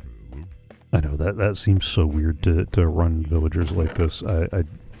 I know that seems so weird to run villagers like this.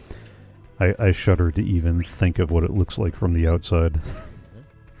 I shudder to even think of what it looks like from the outside.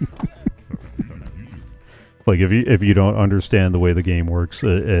 Like if you don't understand the way the game works,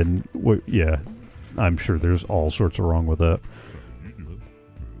 yeah, I'm sure there's all sorts of wrong with that.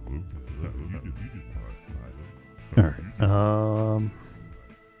 All right.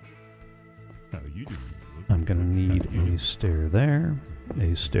 I'm gonna need a stair there,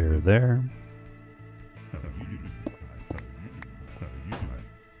 a stair there.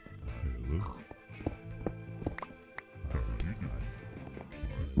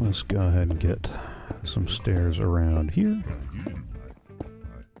 Let's go ahead and get some stairs around here.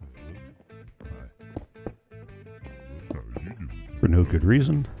 For no good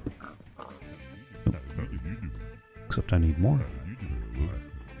reason. Nope. Except I need more.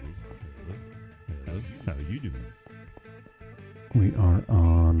 We are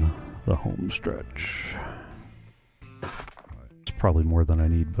on the home stretch. It's probably more than I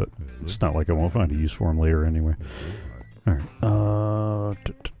need, but it's not like I won't find a use for them later anyway. Alright,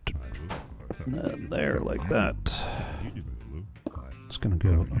 there, like that. It's gonna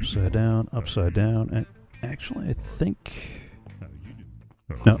go upside down, and actually I think...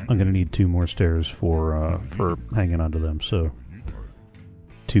 No, I'm gonna need 2 more stairs for hanging onto them, so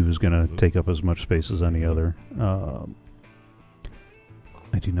 2 is gonna take up as much space as any other.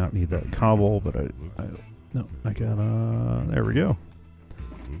 I do not need that cobble, but no, I got, there we go.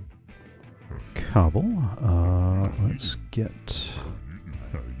 Cobble. Let's get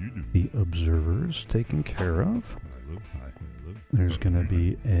the observers taken care of. There's going to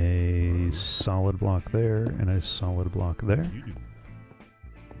be a solid block there and a solid block there.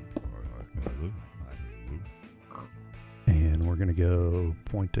 And we're going to go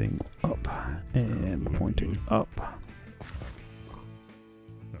pointing up and pointing up.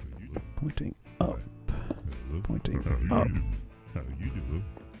 Pointing up. Pointing up.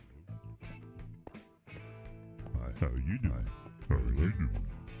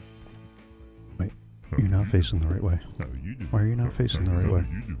 Wait, you're not facing the right way. Why are you not facing the right way?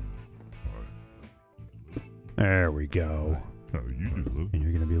 There we go. And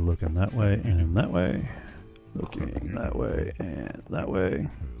you're going to be looking that way and that way. Looking that way and that way.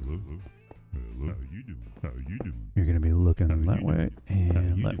 You're going to be looking that way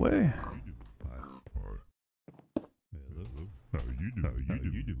and that way.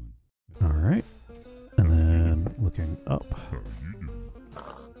 Alright. And then looking up.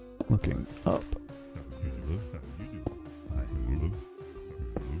 Looking up.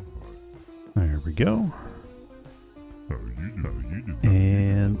 There we go.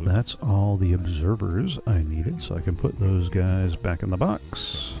 And that's all the observers I needed, so I can put those guys back in the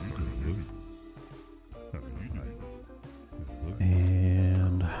box.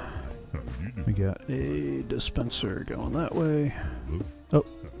 And we got a dispenser going that way. Oh,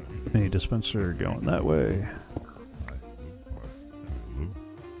 a dispenser going that way.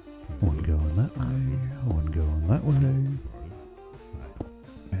 One going that way. that way.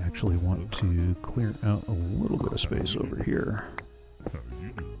 I actually want to clear out a little bit of space over here. How you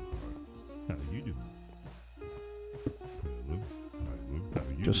doing? How you doing? Hello? How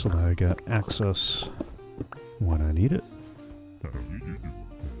you Just so that I got access when I need it. How you doing?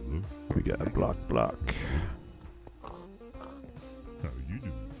 Hello? We got block. How you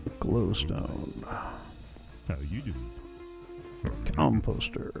doing? Glowstone. How you doing?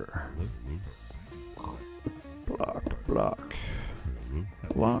 Composter. Hello? Block. Hello?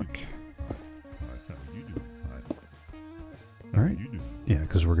 Block. How you doing? Alright. You doing? Yeah,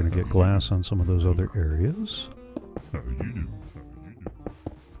 because we're going to get glass on some of those other areas. How you doing?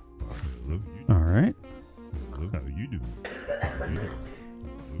 Hello? Alright. Hello? How you doing? How you doing?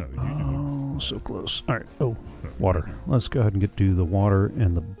 Oh, so close. Alright. Oh, water. Let's go ahead and do the water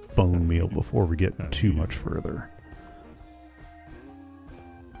and the bone meal before we get too much further.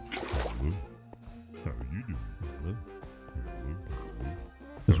 Hello? How you doing? Hello?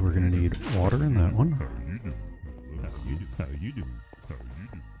 Because we're going to need water in that one. How you doing? How you doing? How you doing? How you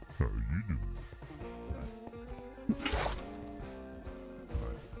doing? How you doing?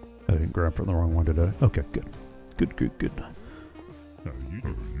 I didn't grab from the wrong one, did I? Okay, good. Good. How you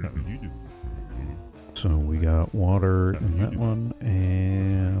doing? How you doing? So we got water in that one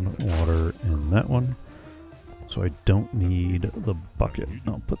and water in that one. So I don't need the bucket.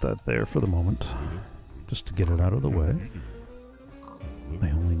 I'll put that there for the moment, just to get it out of the way. I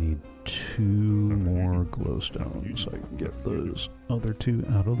only need 2 more glowstones, so I can get those other 2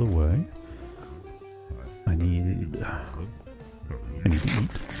 out of the way. I need to eat.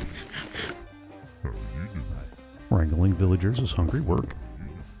 Wrangling villagers is hungry work.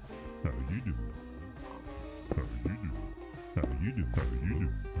 How you doing? How you doing? How you doing? How you doing?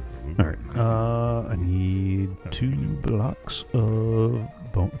 Alright, I need 2 blocks of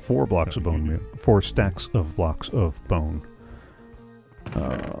bone, 4 blocks of bone meal, 4 stacks of blocks of bone.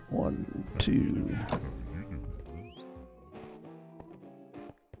 1, 2.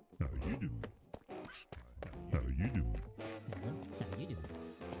 How you doing? How you doing? Hello? How you doing?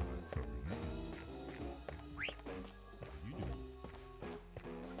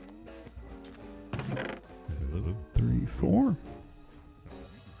 Hello? 3, 4.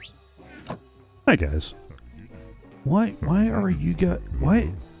 Hi guys. Why are you guys,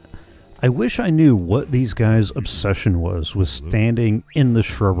 why? I wish I knew what these guys' obsession was standing in the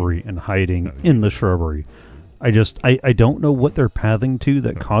shrubbery and hiding in the shrubbery. I don't know what they're pathing to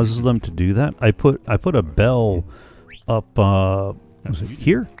that causes them to do that. I put a bell up, was it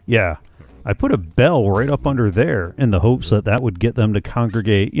here? Yeah. I put a bell right up under there in the hopes that that would get them to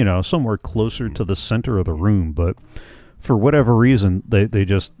congregate, you know, somewhere closer to the center of the room, but for whatever reason,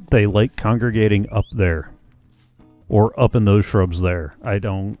 they like congregating up there. Or up in those shrubs there. I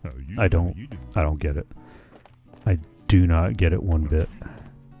don't get it. I do not get it one bit.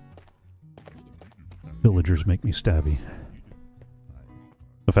 Villagers make me stabby.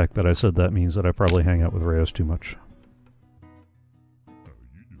 The fact that I said that means that I probably hang out with Reyes too much.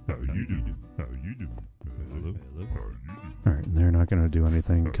 How you doing? How you doing? Hello? Hello? Alright, and they're not going to do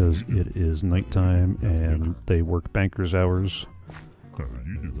anything because it is nighttime and they work banker's hours. How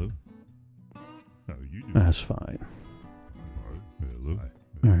you doing? How you doing? That's fine. Hello?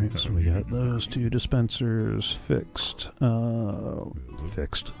 Alright, so we got those 2 dispensers fixed.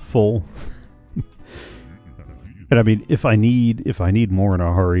 Fixed. Full. And I mean, if I need more in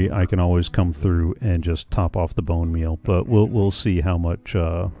a hurry, I can always come through and just top off the bone meal. But we'll see how much.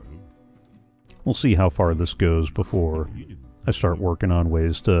 We'll see how far this goes before I start working on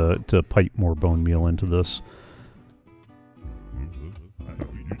ways to pipe more bone meal into this.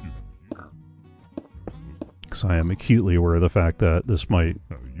 Because I am acutely aware of the fact that this might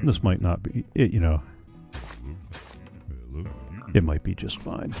not be it. You know, it might be just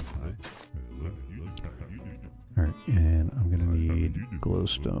fine. Alright, and I'm gonna need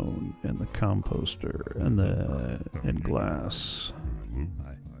glowstone and the composter and glass.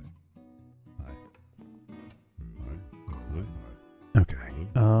 Okay.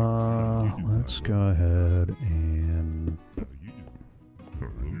 Let's go ahead and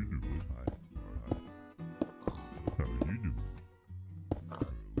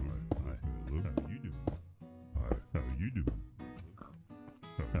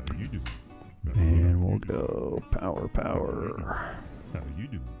and we'll go power. How you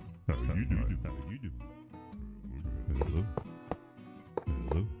doing? How you doing? How you doing? Hello?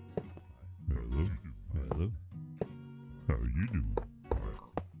 Hello? Hello? Hello? How you doing?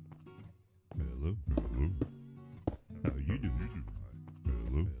 Hello? Hello? How you doing?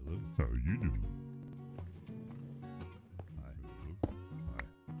 Hello? Hello? How you doing? Hi.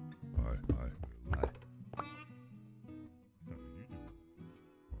 Hi. Hi. Hi.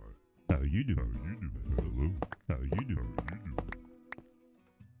 doing? How you doing?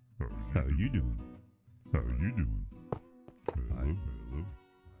 How you doing? How you doing? Hello, hello.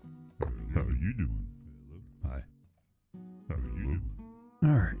 How you doing? Hi. How you doing? All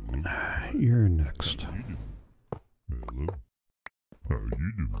right, you're next. Hello. How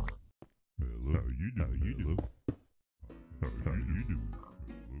you doing? Hello. How you doing? How you doing? How you doing?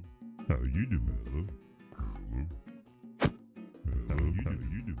 How you doing? Hello. Hello. How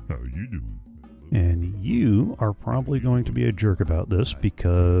you doing? How you doing? And you are probably going to be a jerk about this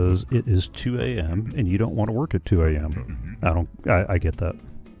because it is 2 a.m. and you don't want to work at 2 a.m. I get that.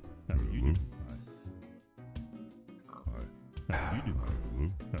 Hello.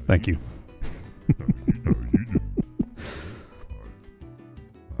 Thank you. How you doing?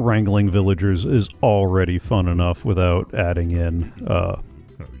 Wrangling villagers is already fun enough without adding in How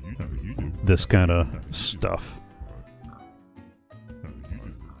you doing? this kind of stuff.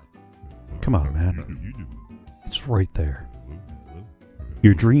 Come on, man. How you doing? It's right there.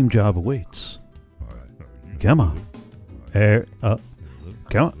 Your dream job awaits. Come on.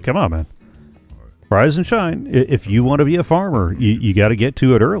 Come on, man. Rise and shine. If you want to be a farmer, you got to get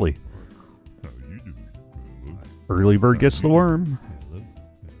to it early. How you doing? Early bird gets the worm.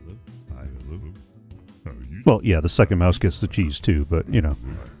 How you Well, yeah, the second mouse gets the cheese too, but, you know.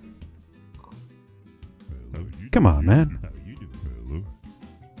 Come on, man. How you doing?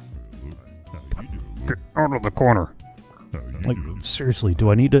 Hello. How you doing? Get out of the corner. How you Like, doing? seriously,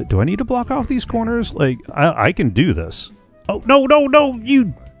 do I need to block off these corners? Like, I can do this. Oh, no,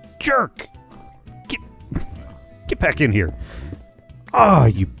 you jerk. Get back in here. Ah,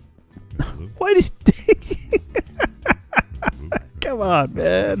 you... Why did... Come on,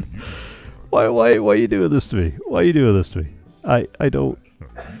 man. Why are you doing this to me? Why are you doing this to me? I don't...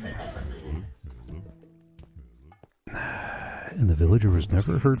 And the villager was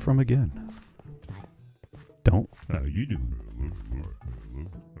never heard from again. Don't... How you doing?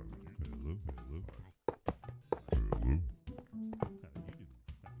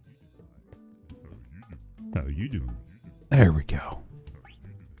 How you doing? There we go.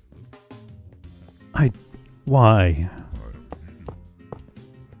 Why?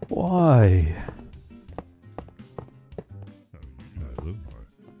 Why? Hello. Hello.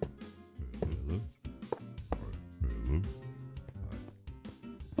 Hello.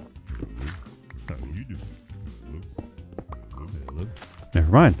 How you doing? Hello. Hello.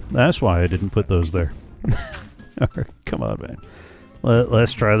 Never mind. That's why I didn't put those there. Alright, come on, man.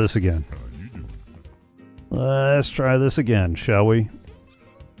 Let's try this again. How you doing? Let's try this again, shall we?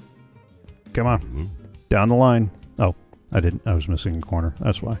 Come on. Hello. Down the line. Oh, I didn't. I was missing a corner.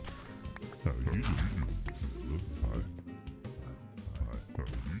 That's why. How you doing? Hello. Hi. Hi. How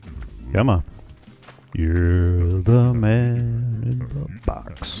you doing? Come on. You're the man in the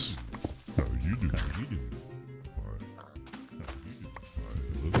box. How you doing? How you doing? Hi.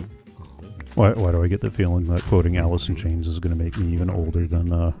 Hello. Why do I get the feeling that quoting Alice in Chains is going to make me even older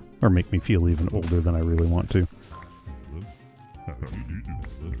than, or make me feel even older than I really want to? How you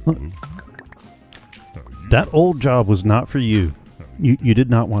doing? Look. That old job was not for you. You did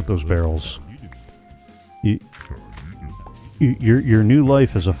not want those barrels. Your new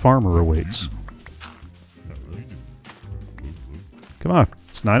life as a farmer awaits. Come on,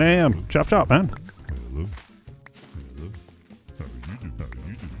 it's 9 a.m. Chop chop, man. Hello. Hello. How you doing? How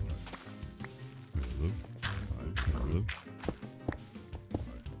you doing? Hello. Hi. Hello.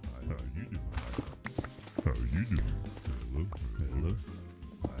 Hi. How you doing? How you doing? Hello. Hello.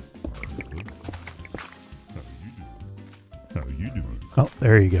 Hi. Hello. How you doing? Oh,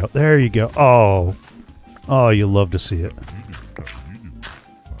 there you go. There you go. Oh, you love to see it.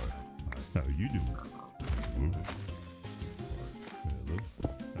 How you doing?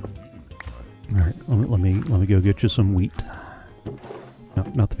 All right, let me go get you some wheat. No,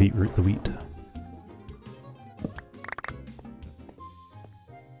 not the beetroot, the wheat.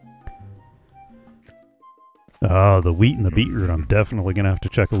 The wheat and the beetroot I'm definitely gonna have to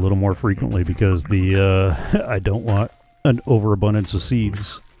check a little more frequently because the I don't want an overabundance of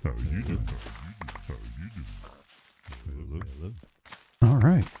seeds. How you doing? How you doing? Hello. Hello. All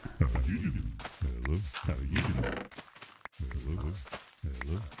right. How you doing? Hello. How you doing? Hello.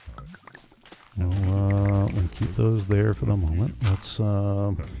 Hello. Well, let me keep those there for the moment.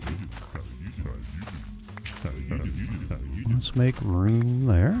 Let's make room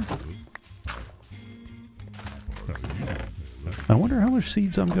there. I wonder how much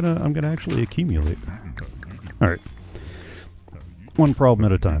seeds I'm gonna actually accumulate. All right, one problem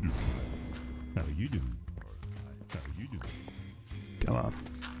at a time. How you doing? How you doing? Come on.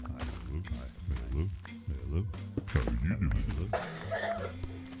 Hello. Hello. How you doing?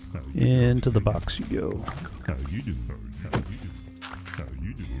 Into the box you go. How you doing? How you doing? How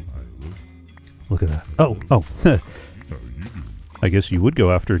you doing? Look at that. Oh, oh. How you doing? I guess you would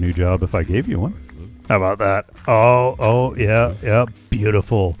go after a new job if I gave you one. How about that? Oh, oh, yeah, yeah.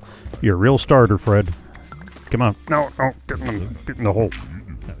 Beautiful. You're a real starter, Fred. Come on. No, no. Get in the hole.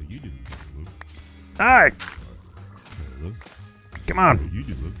 How you doing? Hi. Hello? Come How on. you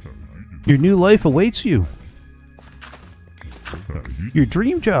doing? Your new life awaits you. How you Your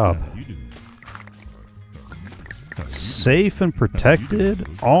dream job. How you doing? Safe and protected.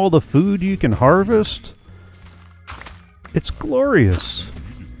 All the food you can harvest. It's glorious.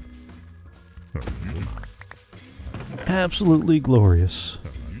 Absolutely glorious.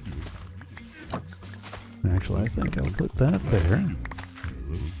 Actually, I think I'll put that there.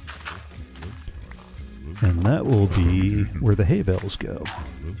 And that will be where the hay bales go.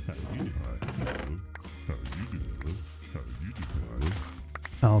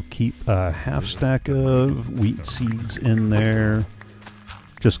 I'll keep a half stack of wheat seeds in there,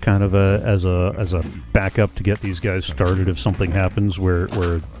 just kind of as a backup to get these guys started if something happens where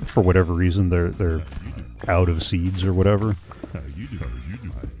for whatever reason they're out of seeds or whatever.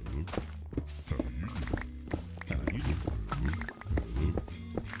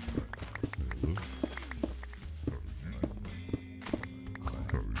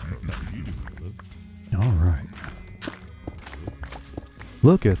 All right.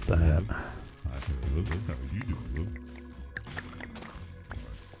 Look at that.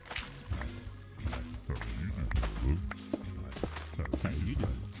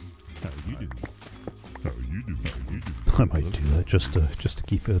 I might do that just to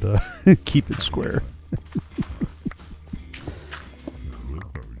keep it keep it square.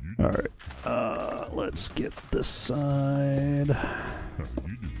 All right. Let's get this side.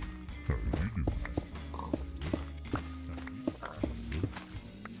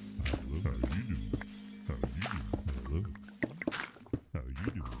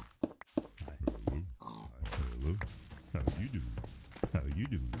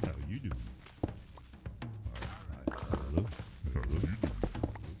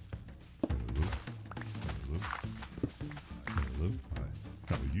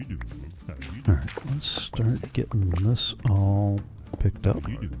 Alright, let's start getting this all picked up.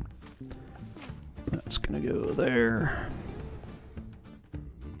 That's gonna go there.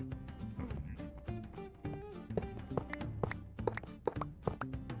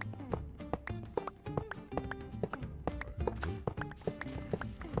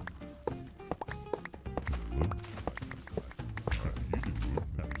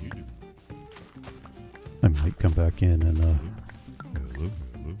 I might come back in and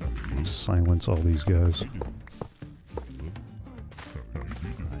silence all these guys.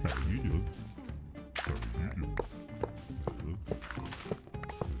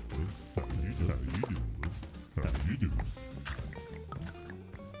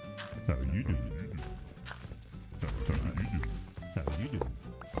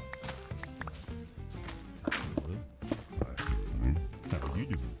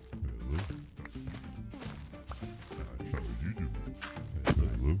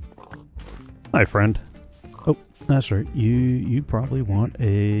 Hi, friend. Oh, that's right. You probably want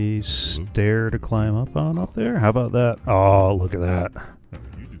a stair to climb up on up there. How about that? Oh, look at that.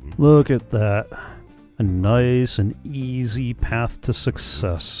 Look at that. A nice and easy path to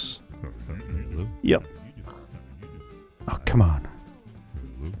success. Yep. Oh, come on.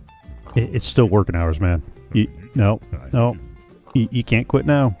 It's still working hours, man. No. You can't quit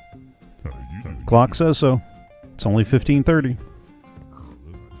now. Clock says so. It's only 15:30.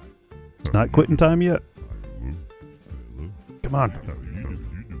 It's not quitting time yet. Come on.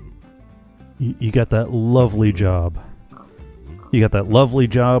 You got that lovely job. You got that lovely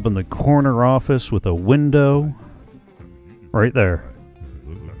job in the corner office with a window. Right there.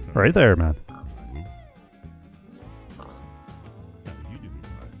 Right there, man.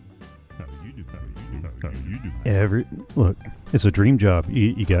 Look, it's a dream job.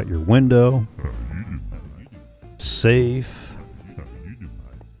 You got your window. Safe.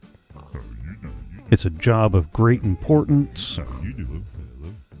 It's a job of great importance.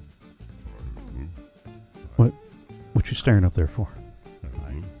 What you staring up there for?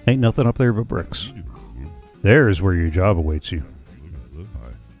 Ain't nothing up there but bricks. There's where your job awaits you.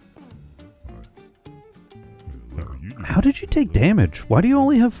 How did you take damage? Why do you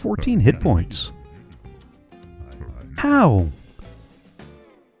only have 14 hit points? How?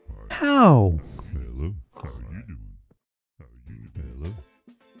 How?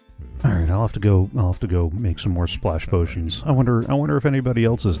 Alright, I'll have to go. I'll have to go make some more splash potions. I wonder if anybody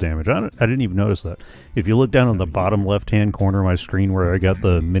else is damaged. I didn't even notice that. If you look down on the bottom left-hand corner of my screen where I got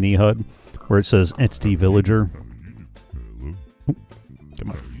the mini HUD, where it says Entity Villager. Oop,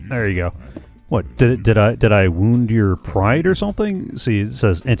 come on. There you go. What did I wound your pride or something? See, it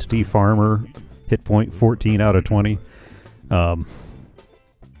says Entity Farmer, hit point 14 out of 20. Yeah,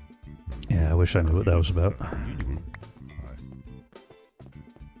 I wish I knew what that was about.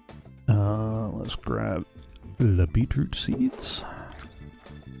 Let's grab the beetroot seeds.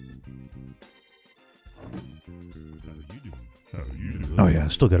 Oh yeah, I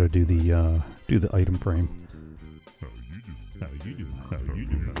still got to do the item frame.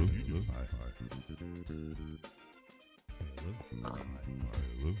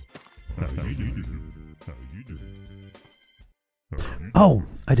 Oh,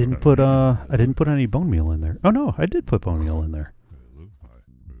 I didn't put any bone meal in there. Oh no, I did put bone meal in there.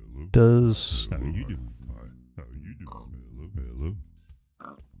 Does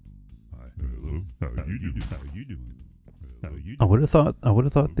I would have thought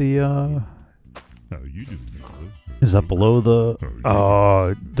the is that below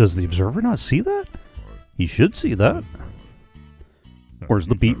the does the observer not see that? He should see that. Or is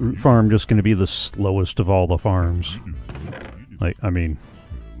the beetroot farm just going to be the slowest of all the farms? Like, I mean,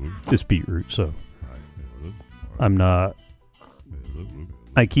 it's beetroot, so I'm not.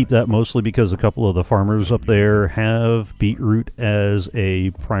 I keep that mostly because a couple of the farmers up there have beetroot as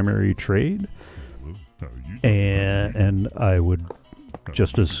a primary trade, and I would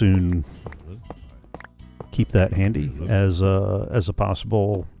just as soon keep that handy as a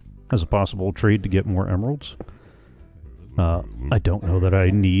possible trade to get more emeralds. I don't know that I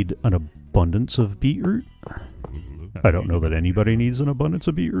need an abundance of beetroot. I don't know that anybody needs an abundance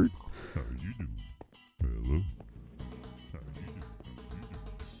of beetroot.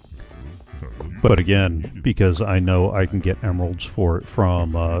 But again, because I know I can get emeralds for it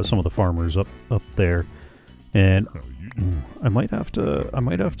from some of the farmers up there, and I might have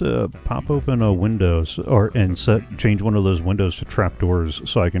to pop open a window and change one of those windows to trapdoors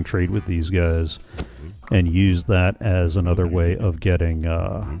so I can trade with these guys and use that as another way of getting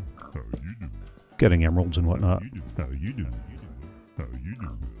emeralds and whatnot.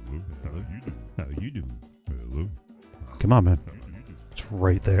 Come on, man. It's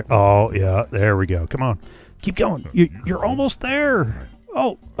right there. Oh, yeah, there we go. Come on. Keep going. You're almost there.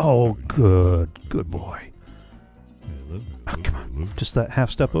 Oh, good boy. Oh, come on. Just that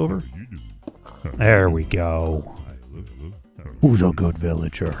half step over. There we go. Who's a good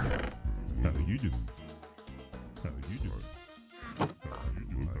villager?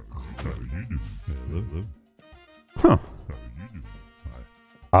 Huh.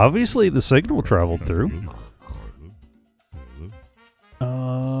 Obviously, the signal traveled through.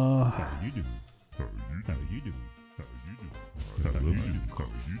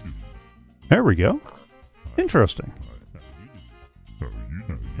 There we go. Interesting.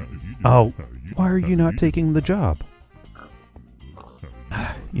 Oh, why are you not taking the job?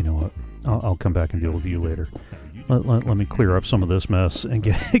 You know what? I'll come back and deal with you later. Let me clear up some of this mess and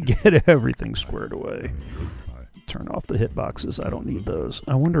get everything squared away. Turn off the hitboxes. I don't need those.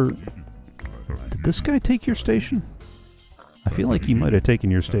 I wonder, did this guy take your station? I feel like he might have taken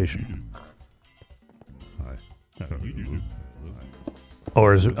your station.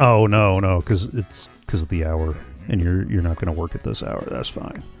 Or is it? Oh no, because it's because of the hour, and you're not going to work at this hour. That's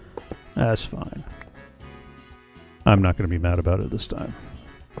fine. That's fine. I'm not going to be mad about it this time.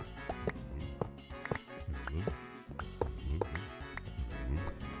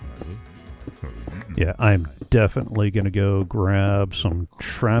 Yeah, I'm definitely going to go grab some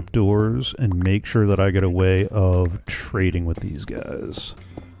trapdoors and make sure that I get a way of trading with these guys.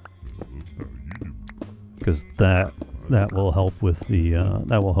 Because that will help with the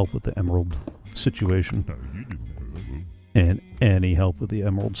emerald situation. And any help with the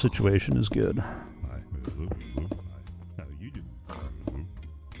emerald situation is good.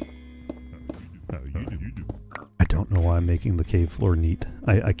 I don't know why I'm making the cave floor neat.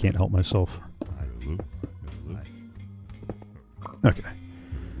 I can't help myself. Okay.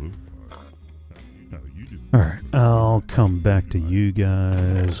 Alright, I'll come back to you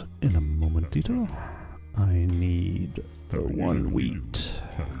guys in a momentito. I need the one wheat.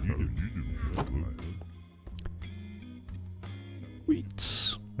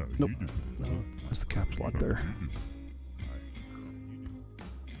 Wheats. Nope. There's the caps lock there.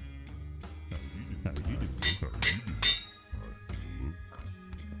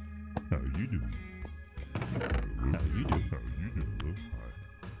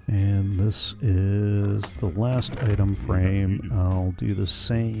 And this this is the last item frame. I'll do the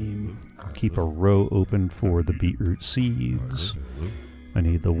same. Keep a row open for the beetroot seeds. I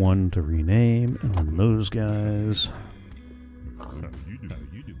need the one to rename, and then those guys.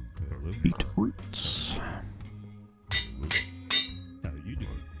 Beetroots.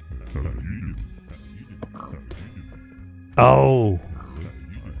 Oh!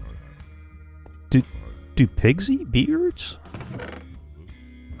 Do pigs eat beetroots?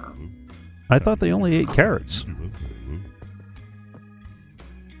 I thought they only ate carrots.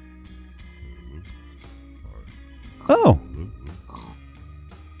 Oh!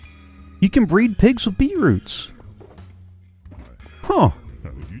 You can breed pigs with beetroots. Huh.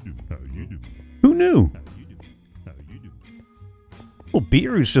 Who knew? Well,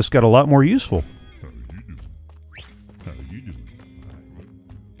 beetroots just got a lot more useful.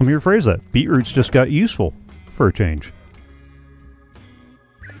 Let me rephrase that. Beetroots just got useful for a change.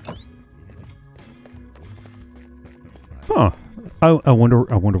 Huh. I wonder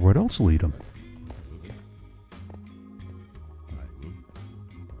what else will eat them.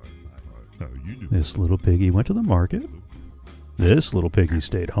 This little piggy went to the market. This little piggy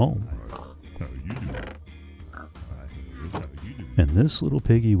stayed home. And this little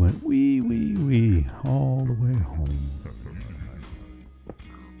piggy went wee, wee, wee all the way home.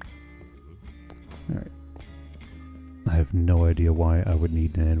 Alright. I have no idea why I would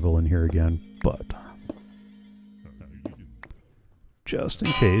need an anvil in here again, but just in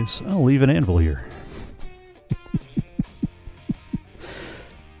case, I'll leave an anvil here.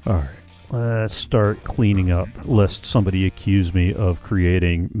 Alright, let's start cleaning up, lest somebody accuse me of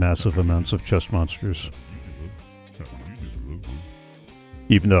creating massive amounts of chest monsters.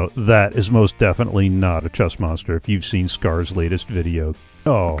 Even though that is most definitely not a chest monster. If you've seen Scar's latest video,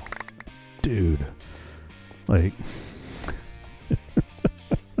 oh, dude. Like...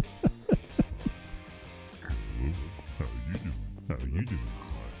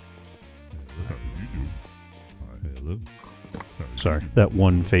 Sorry, that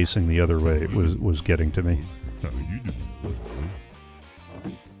one facing the other way was getting to me.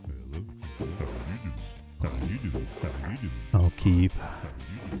 I'll keep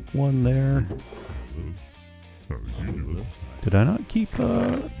one there. Did I not keep,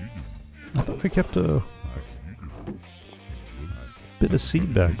 I thought I kept a bit of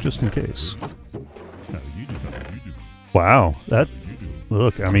seed back just in case. Wow, that...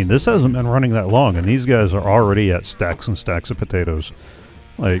 Look, I mean, this hasn't been running that long, and these guys are already at stacks and stacks of potatoes.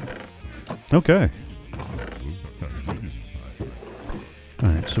 Like, okay.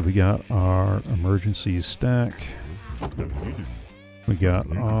 Alright, so we got our emergency stack. We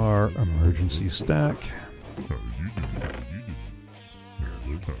got our emergency stack.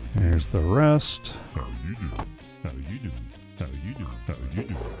 There's the rest.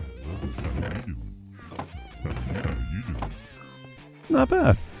 Not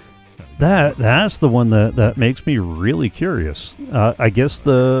bad. That's the one that makes me really curious. I guess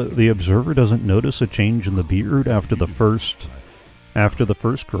the observer doesn't notice a change in the beetroot after the first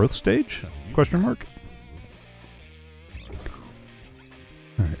growth stage? Question mark.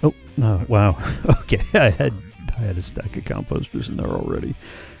 All right. Oh no! Wow. Okay, I had a stack of composters in there already.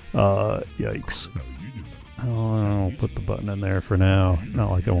 Yikes. I'll put the button in there for now.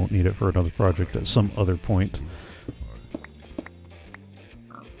 Not like I won't need it for another project at some other point.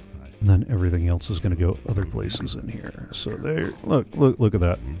 And then everything else is going to go other places in here. So there, look at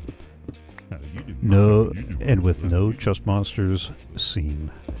that. No, and with no chest monsters seen.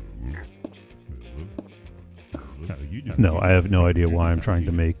 No, I have no idea why I'm trying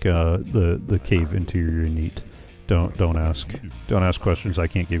to make the cave interior neat. Don't ask. Don't ask questions I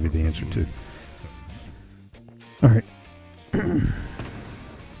can't give you the answer to. All right.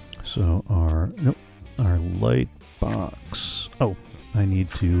 So our light box. Oh. I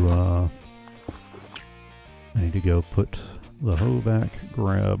need to go put the hoe back,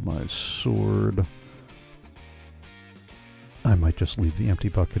 grab my sword. I might just leave the empty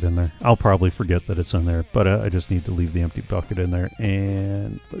bucket in there. I'll probably forget that it's in there, but I just need to leave the empty bucket in there,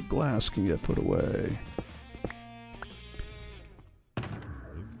 and the glass can get put away. So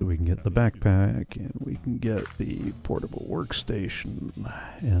we can get the backpack, and we can get the portable workstation,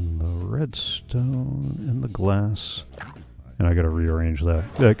 and the redstone, and the glass. And I gotta rearrange that,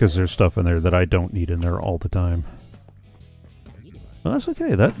 because there's stuff in there that I don't need in there all the time. Well, that's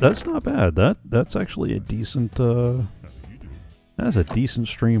okay. That's not bad. That's actually a decent. That's a decent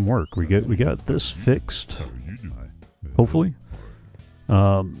stream work. We got this fixed. Hopefully.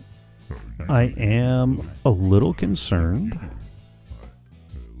 I am a little concerned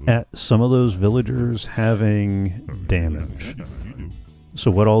at some of those villagers having damage. So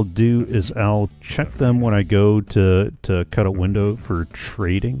what I'll do is I'll check them when I go to cut a window for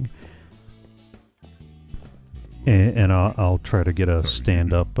trading. And I'll try to get a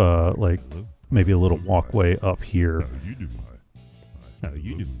stand-up, like maybe a little walkway up here.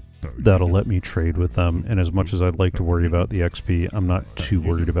 That'll let me trade with them. And as much as I'd like to worry about the XP, I'm not too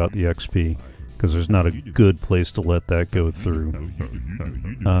worried about the XP. Because there's not a good place to let that go through.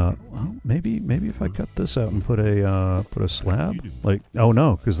 Well, maybe if I cut this out and put a slab, like, oh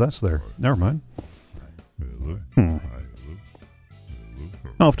no, because that's there. Never mind.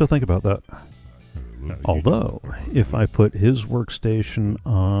 I'll have to think about that. Although, if I put his workstation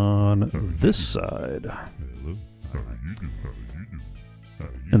on this side,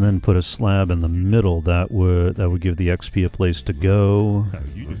 and then put a slab in the middle, that would give the XP a place to go.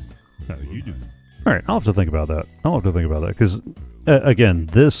 All right, I'll have to think about that. Because again,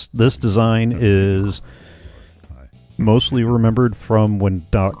 this design is mostly remembered from when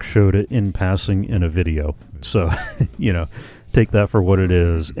Doc showed it in passing in a video. So, you know, take that for what it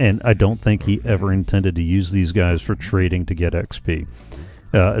is. And I don't think he ever intended to use these guys for trading to get XP,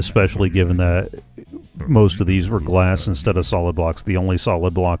 especially given that most of these were glass instead of solid blocks. The only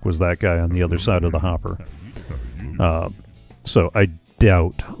solid block was that guy on the other side of the hopper. So I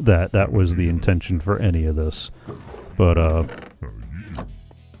doubt that was the intention for any of this, but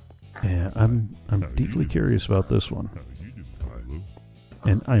yeah, I'm deeply curious about this one,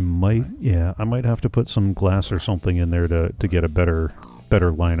 and I might have to put some glass or something in there to get a better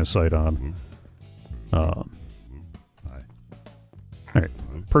line of sight on. All right,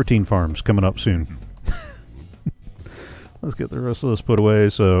 protein farms coming up soon. Let's get the rest of this put away.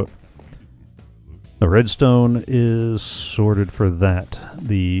 So the redstone is sorted for that.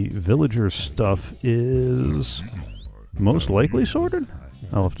 The villager stuff is most likely sorted.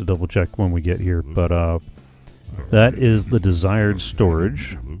 I'll have to double check when we get here, but that is the desired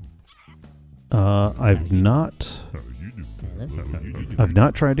storage. I've not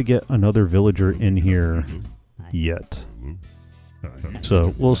tried to get another villager in here yet.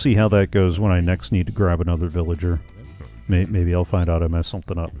 So we'll see how that goes when I next need to grab another villager. Maybe I'll find out I messed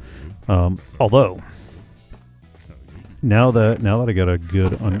something up. Although, now that I got a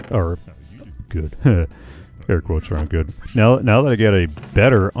good air quotes around good. Now that I get a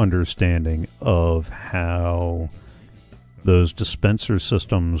better understanding of how those dispenser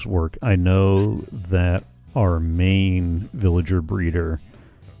systems work, I know that our main villager breeder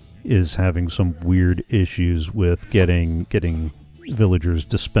is having some weird issues with getting villagers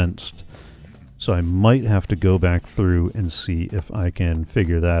dispensed. So I might have to go back through and see if I can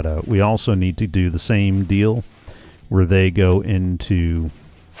figure that out. We also need to do the same deal where they go into...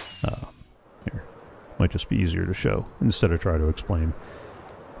 here, might just be easier to show instead of try to explain.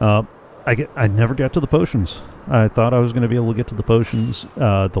 I never got to the potions. I thought I was going to be able to get to the potions.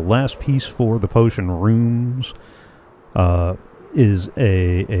 The last piece for the potion rooms is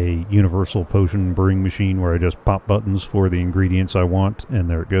a universal potion brewing machine where I just pop buttons for the ingredients I want, and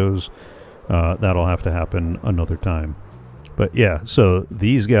there it goes. That'll have to happen another time. But yeah, so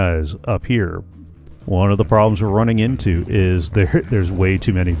these guys up here, one of the problems we're running into is there's way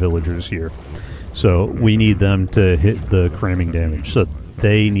too many villagers here. So we need them to hit the cramming damage. So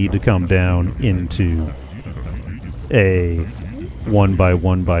they need to come down into a 1 by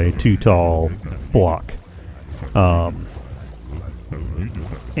 1 by 2 tall block.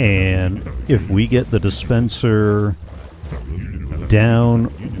 And if we get the dispenser down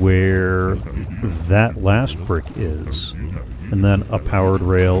where that last brick is, and then a powered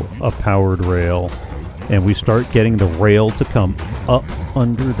rail, and we start getting the rail to come up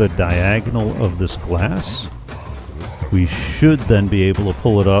under the diagonal of this glass, we should then be able to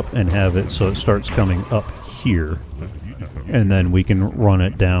pull it up and have it so it starts coming up here, and then we can run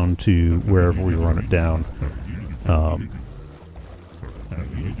it down to wherever we run it down.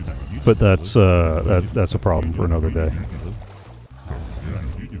 But that's a problem for another day.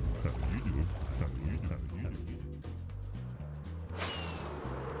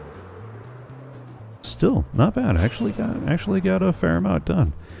 Still not bad. Actually got a fair amount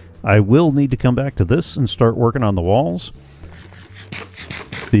done. I will need to come back to this and start working on the walls.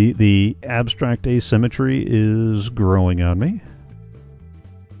 The abstract asymmetry is growing on me.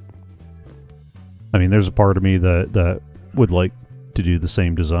 I mean, there's a part of me that would like to do the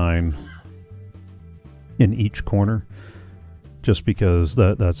same design in each corner, just because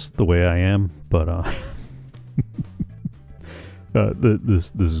that's the way I am. But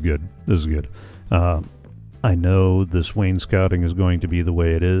this is good. This is good. I know this wainscoting is going to be the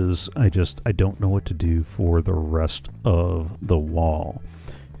way it is. I don't know what to do for the rest of the wall.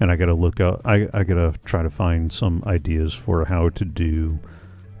 and I gotta look up. I gotta try to find some ideas for how to do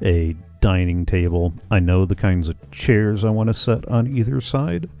a dining table. I know the kinds of chairs I want to set on either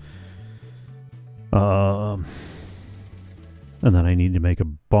side. And then I need to make a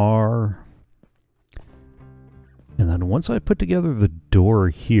bar. And then once I put together the door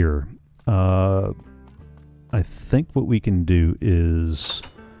here, I think what we can do is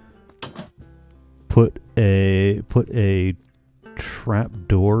put a trap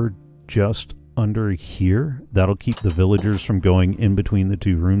door just under here. That'll keep the villagers from going in between the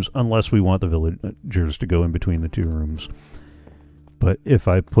two rooms, unless we want the villagers to go in between the two rooms. But if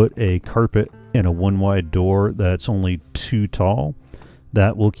I put a carpet and a one-wide door that's only 2 tall,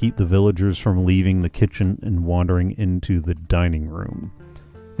 that will keep the villagers from leaving the kitchen and wandering into the dining room,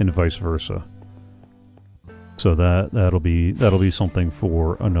 and vice versa. So that'll be something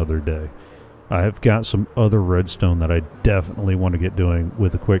for another day. I've got some other redstone that I definitely want to get doing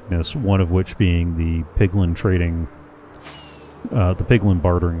with the quickness, one of which being the piglin trading, the piglin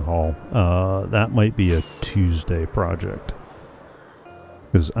bartering hall. That might be a Tuesday project,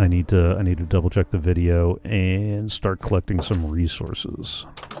 because I need to double check the video and start collecting some resources.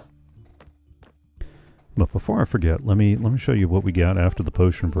 But before I forget, let me show you what we got after the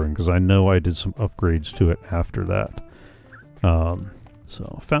potion brewing, because I know I did some upgrades to it after that.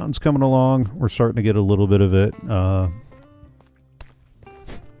 So fountain's coming along. We're starting to get a little bit of it. The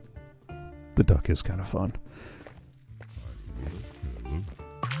duck is kind of fun.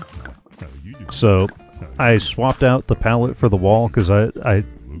 So I swapped out the palette for the wall because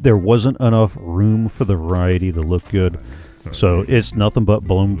there wasn't enough room for the variety to look good. So it's nothing but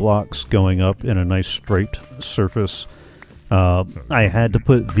bone blocks going up in a nice straight surface. I had to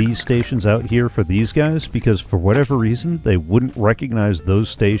put these stations out here for these guys because for whatever reason they wouldn't recognize those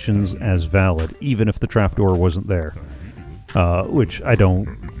stations as valid, even if the trapdoor wasn't there. Which I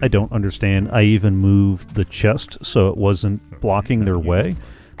don't understand. I even moved the chest so it wasn't blocking their way.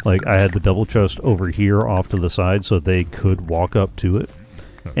 Like, I had the double chest over here off to the side so they could walk up to it.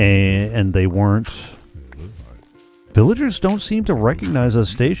 And they weren't... Villagers don't seem to recognize a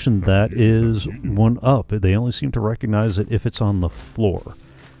station that is one up. They only seem to recognize it if it's on the floor.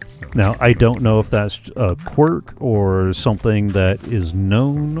 Now, I don't know if that's a quirk or something that is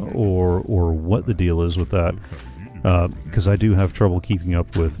known or what the deal is with that. Because I do have trouble keeping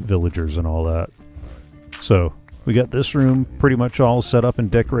up with villagers and all that. So, we got this room pretty much all set up and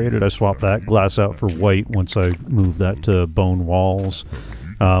decorated. I swapped that glass out for white once I moved that to bone walls.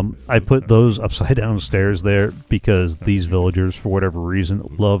 I put those upside down stairs there because these villagers, for whatever reason,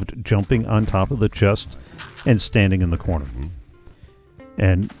 loved jumping on top of the chest and standing in the corner.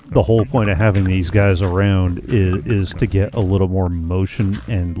 And the whole point of having these guys around is to get a little more motion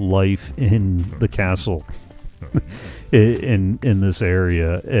and life in the castle in this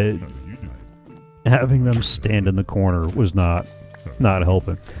area. Having them stand in the corner was not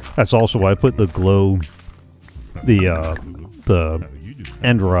helping. That's also why I put the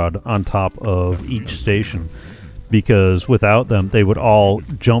end rod on top of each station, because without them they would all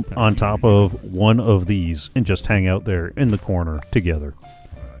jump on top of one of these and just hang out there in the corner together.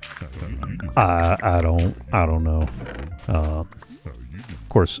 I don't know. Of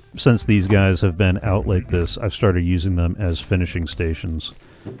course, since these guys have been out like this, I've started using them as finishing stations.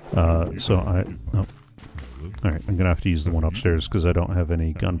 Alright, I'm gonna have to use the one upstairs because I don't have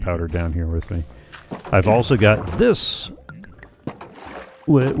any gunpowder down here with me. I've also got this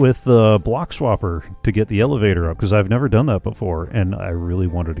with the block swapper to get the elevator up, because I've never done that before and I really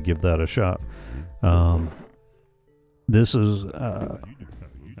wanted to give that a shot. This is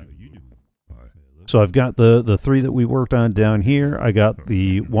so I've got the 3 that we worked on down here. I got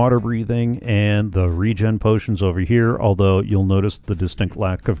the water breathing and the regen potions over here, although you'll notice the distinct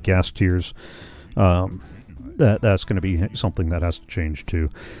lack of gas tiers. That's going to be something that has to change too.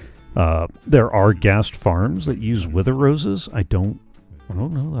 There are ghast farms that use wither roses. I don't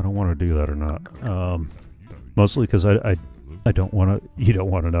know that I want to do that or not. Mostly because I don't want to. You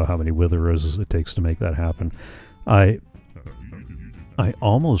don't want to know how many wither roses it takes to make that happen. I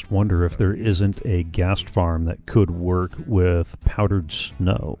almost wonder if there isn't a ghast farm that could work with powdered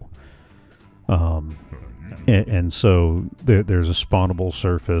snow. And so there's a spawnable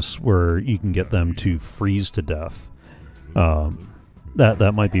surface where you can get them to freeze to death.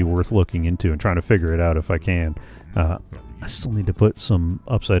 That might be worth looking into and trying to figure it out if I can. I still need to put some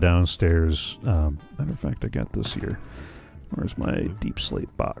upside down stairs. Matter of fact, I got this here. Where's my deep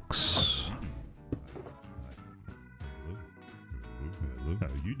slate box?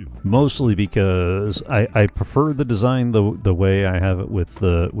 Mostly because I prefer the design the way I have it with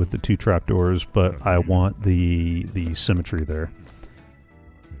the 2 trapdoors, but I want the symmetry there.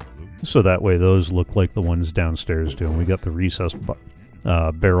 So that way those look like the ones downstairs do. And we got the recessed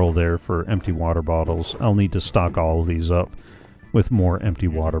barrel there for empty water bottles. I'll need to stock all of these up with more empty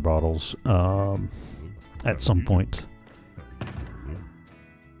water bottles at some point.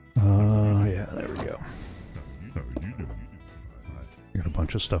 Yeah, there we go. Got a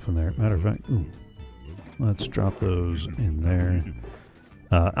bunch of stuff in there. Matter of fact, ooh, let's drop those in there.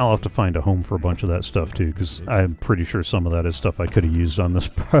 I'll have to find a home for a bunch of that stuff too, because I'm pretty sure some of that is stuff I could have used on this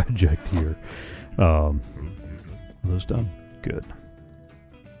project here. Are those done? Good.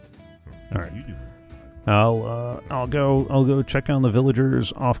 All right. I'll go check on the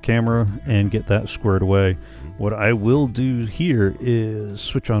villagers off camera and get that squared away. What I will do here is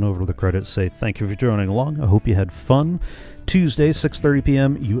switch on over to the credits, say thank you for joining along. I hope you had fun. Tuesday, 6:30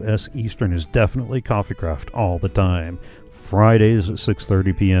 p.m. U.S. Eastern is definitely CoffeeCraft all the time. Fridays at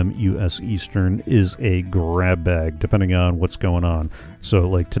 6:30 p.m. U.S. Eastern is a grab bag, depending on what's going on. So,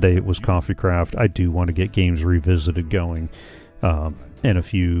 like today, it was CoffeeCraft. I do want to get Games Revisited going, and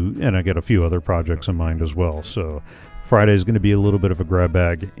I got a few other projects in mind as well. So, Friday is going to be a little bit of a grab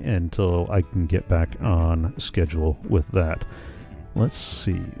bag until I can get back on schedule with that. Let's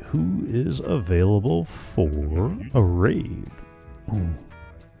see who is available for a raid. Ooh.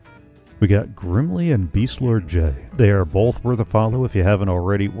 We got Grimly and Beastlord J. They are both worth a follow if you haven't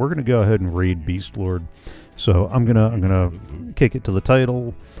already. We're gonna go ahead and raid Beastlord. So I'm gonna kick it to the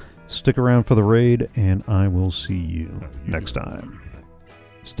title. Stick around for the raid, and I will see you next time.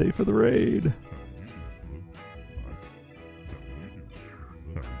 Stay for the raid.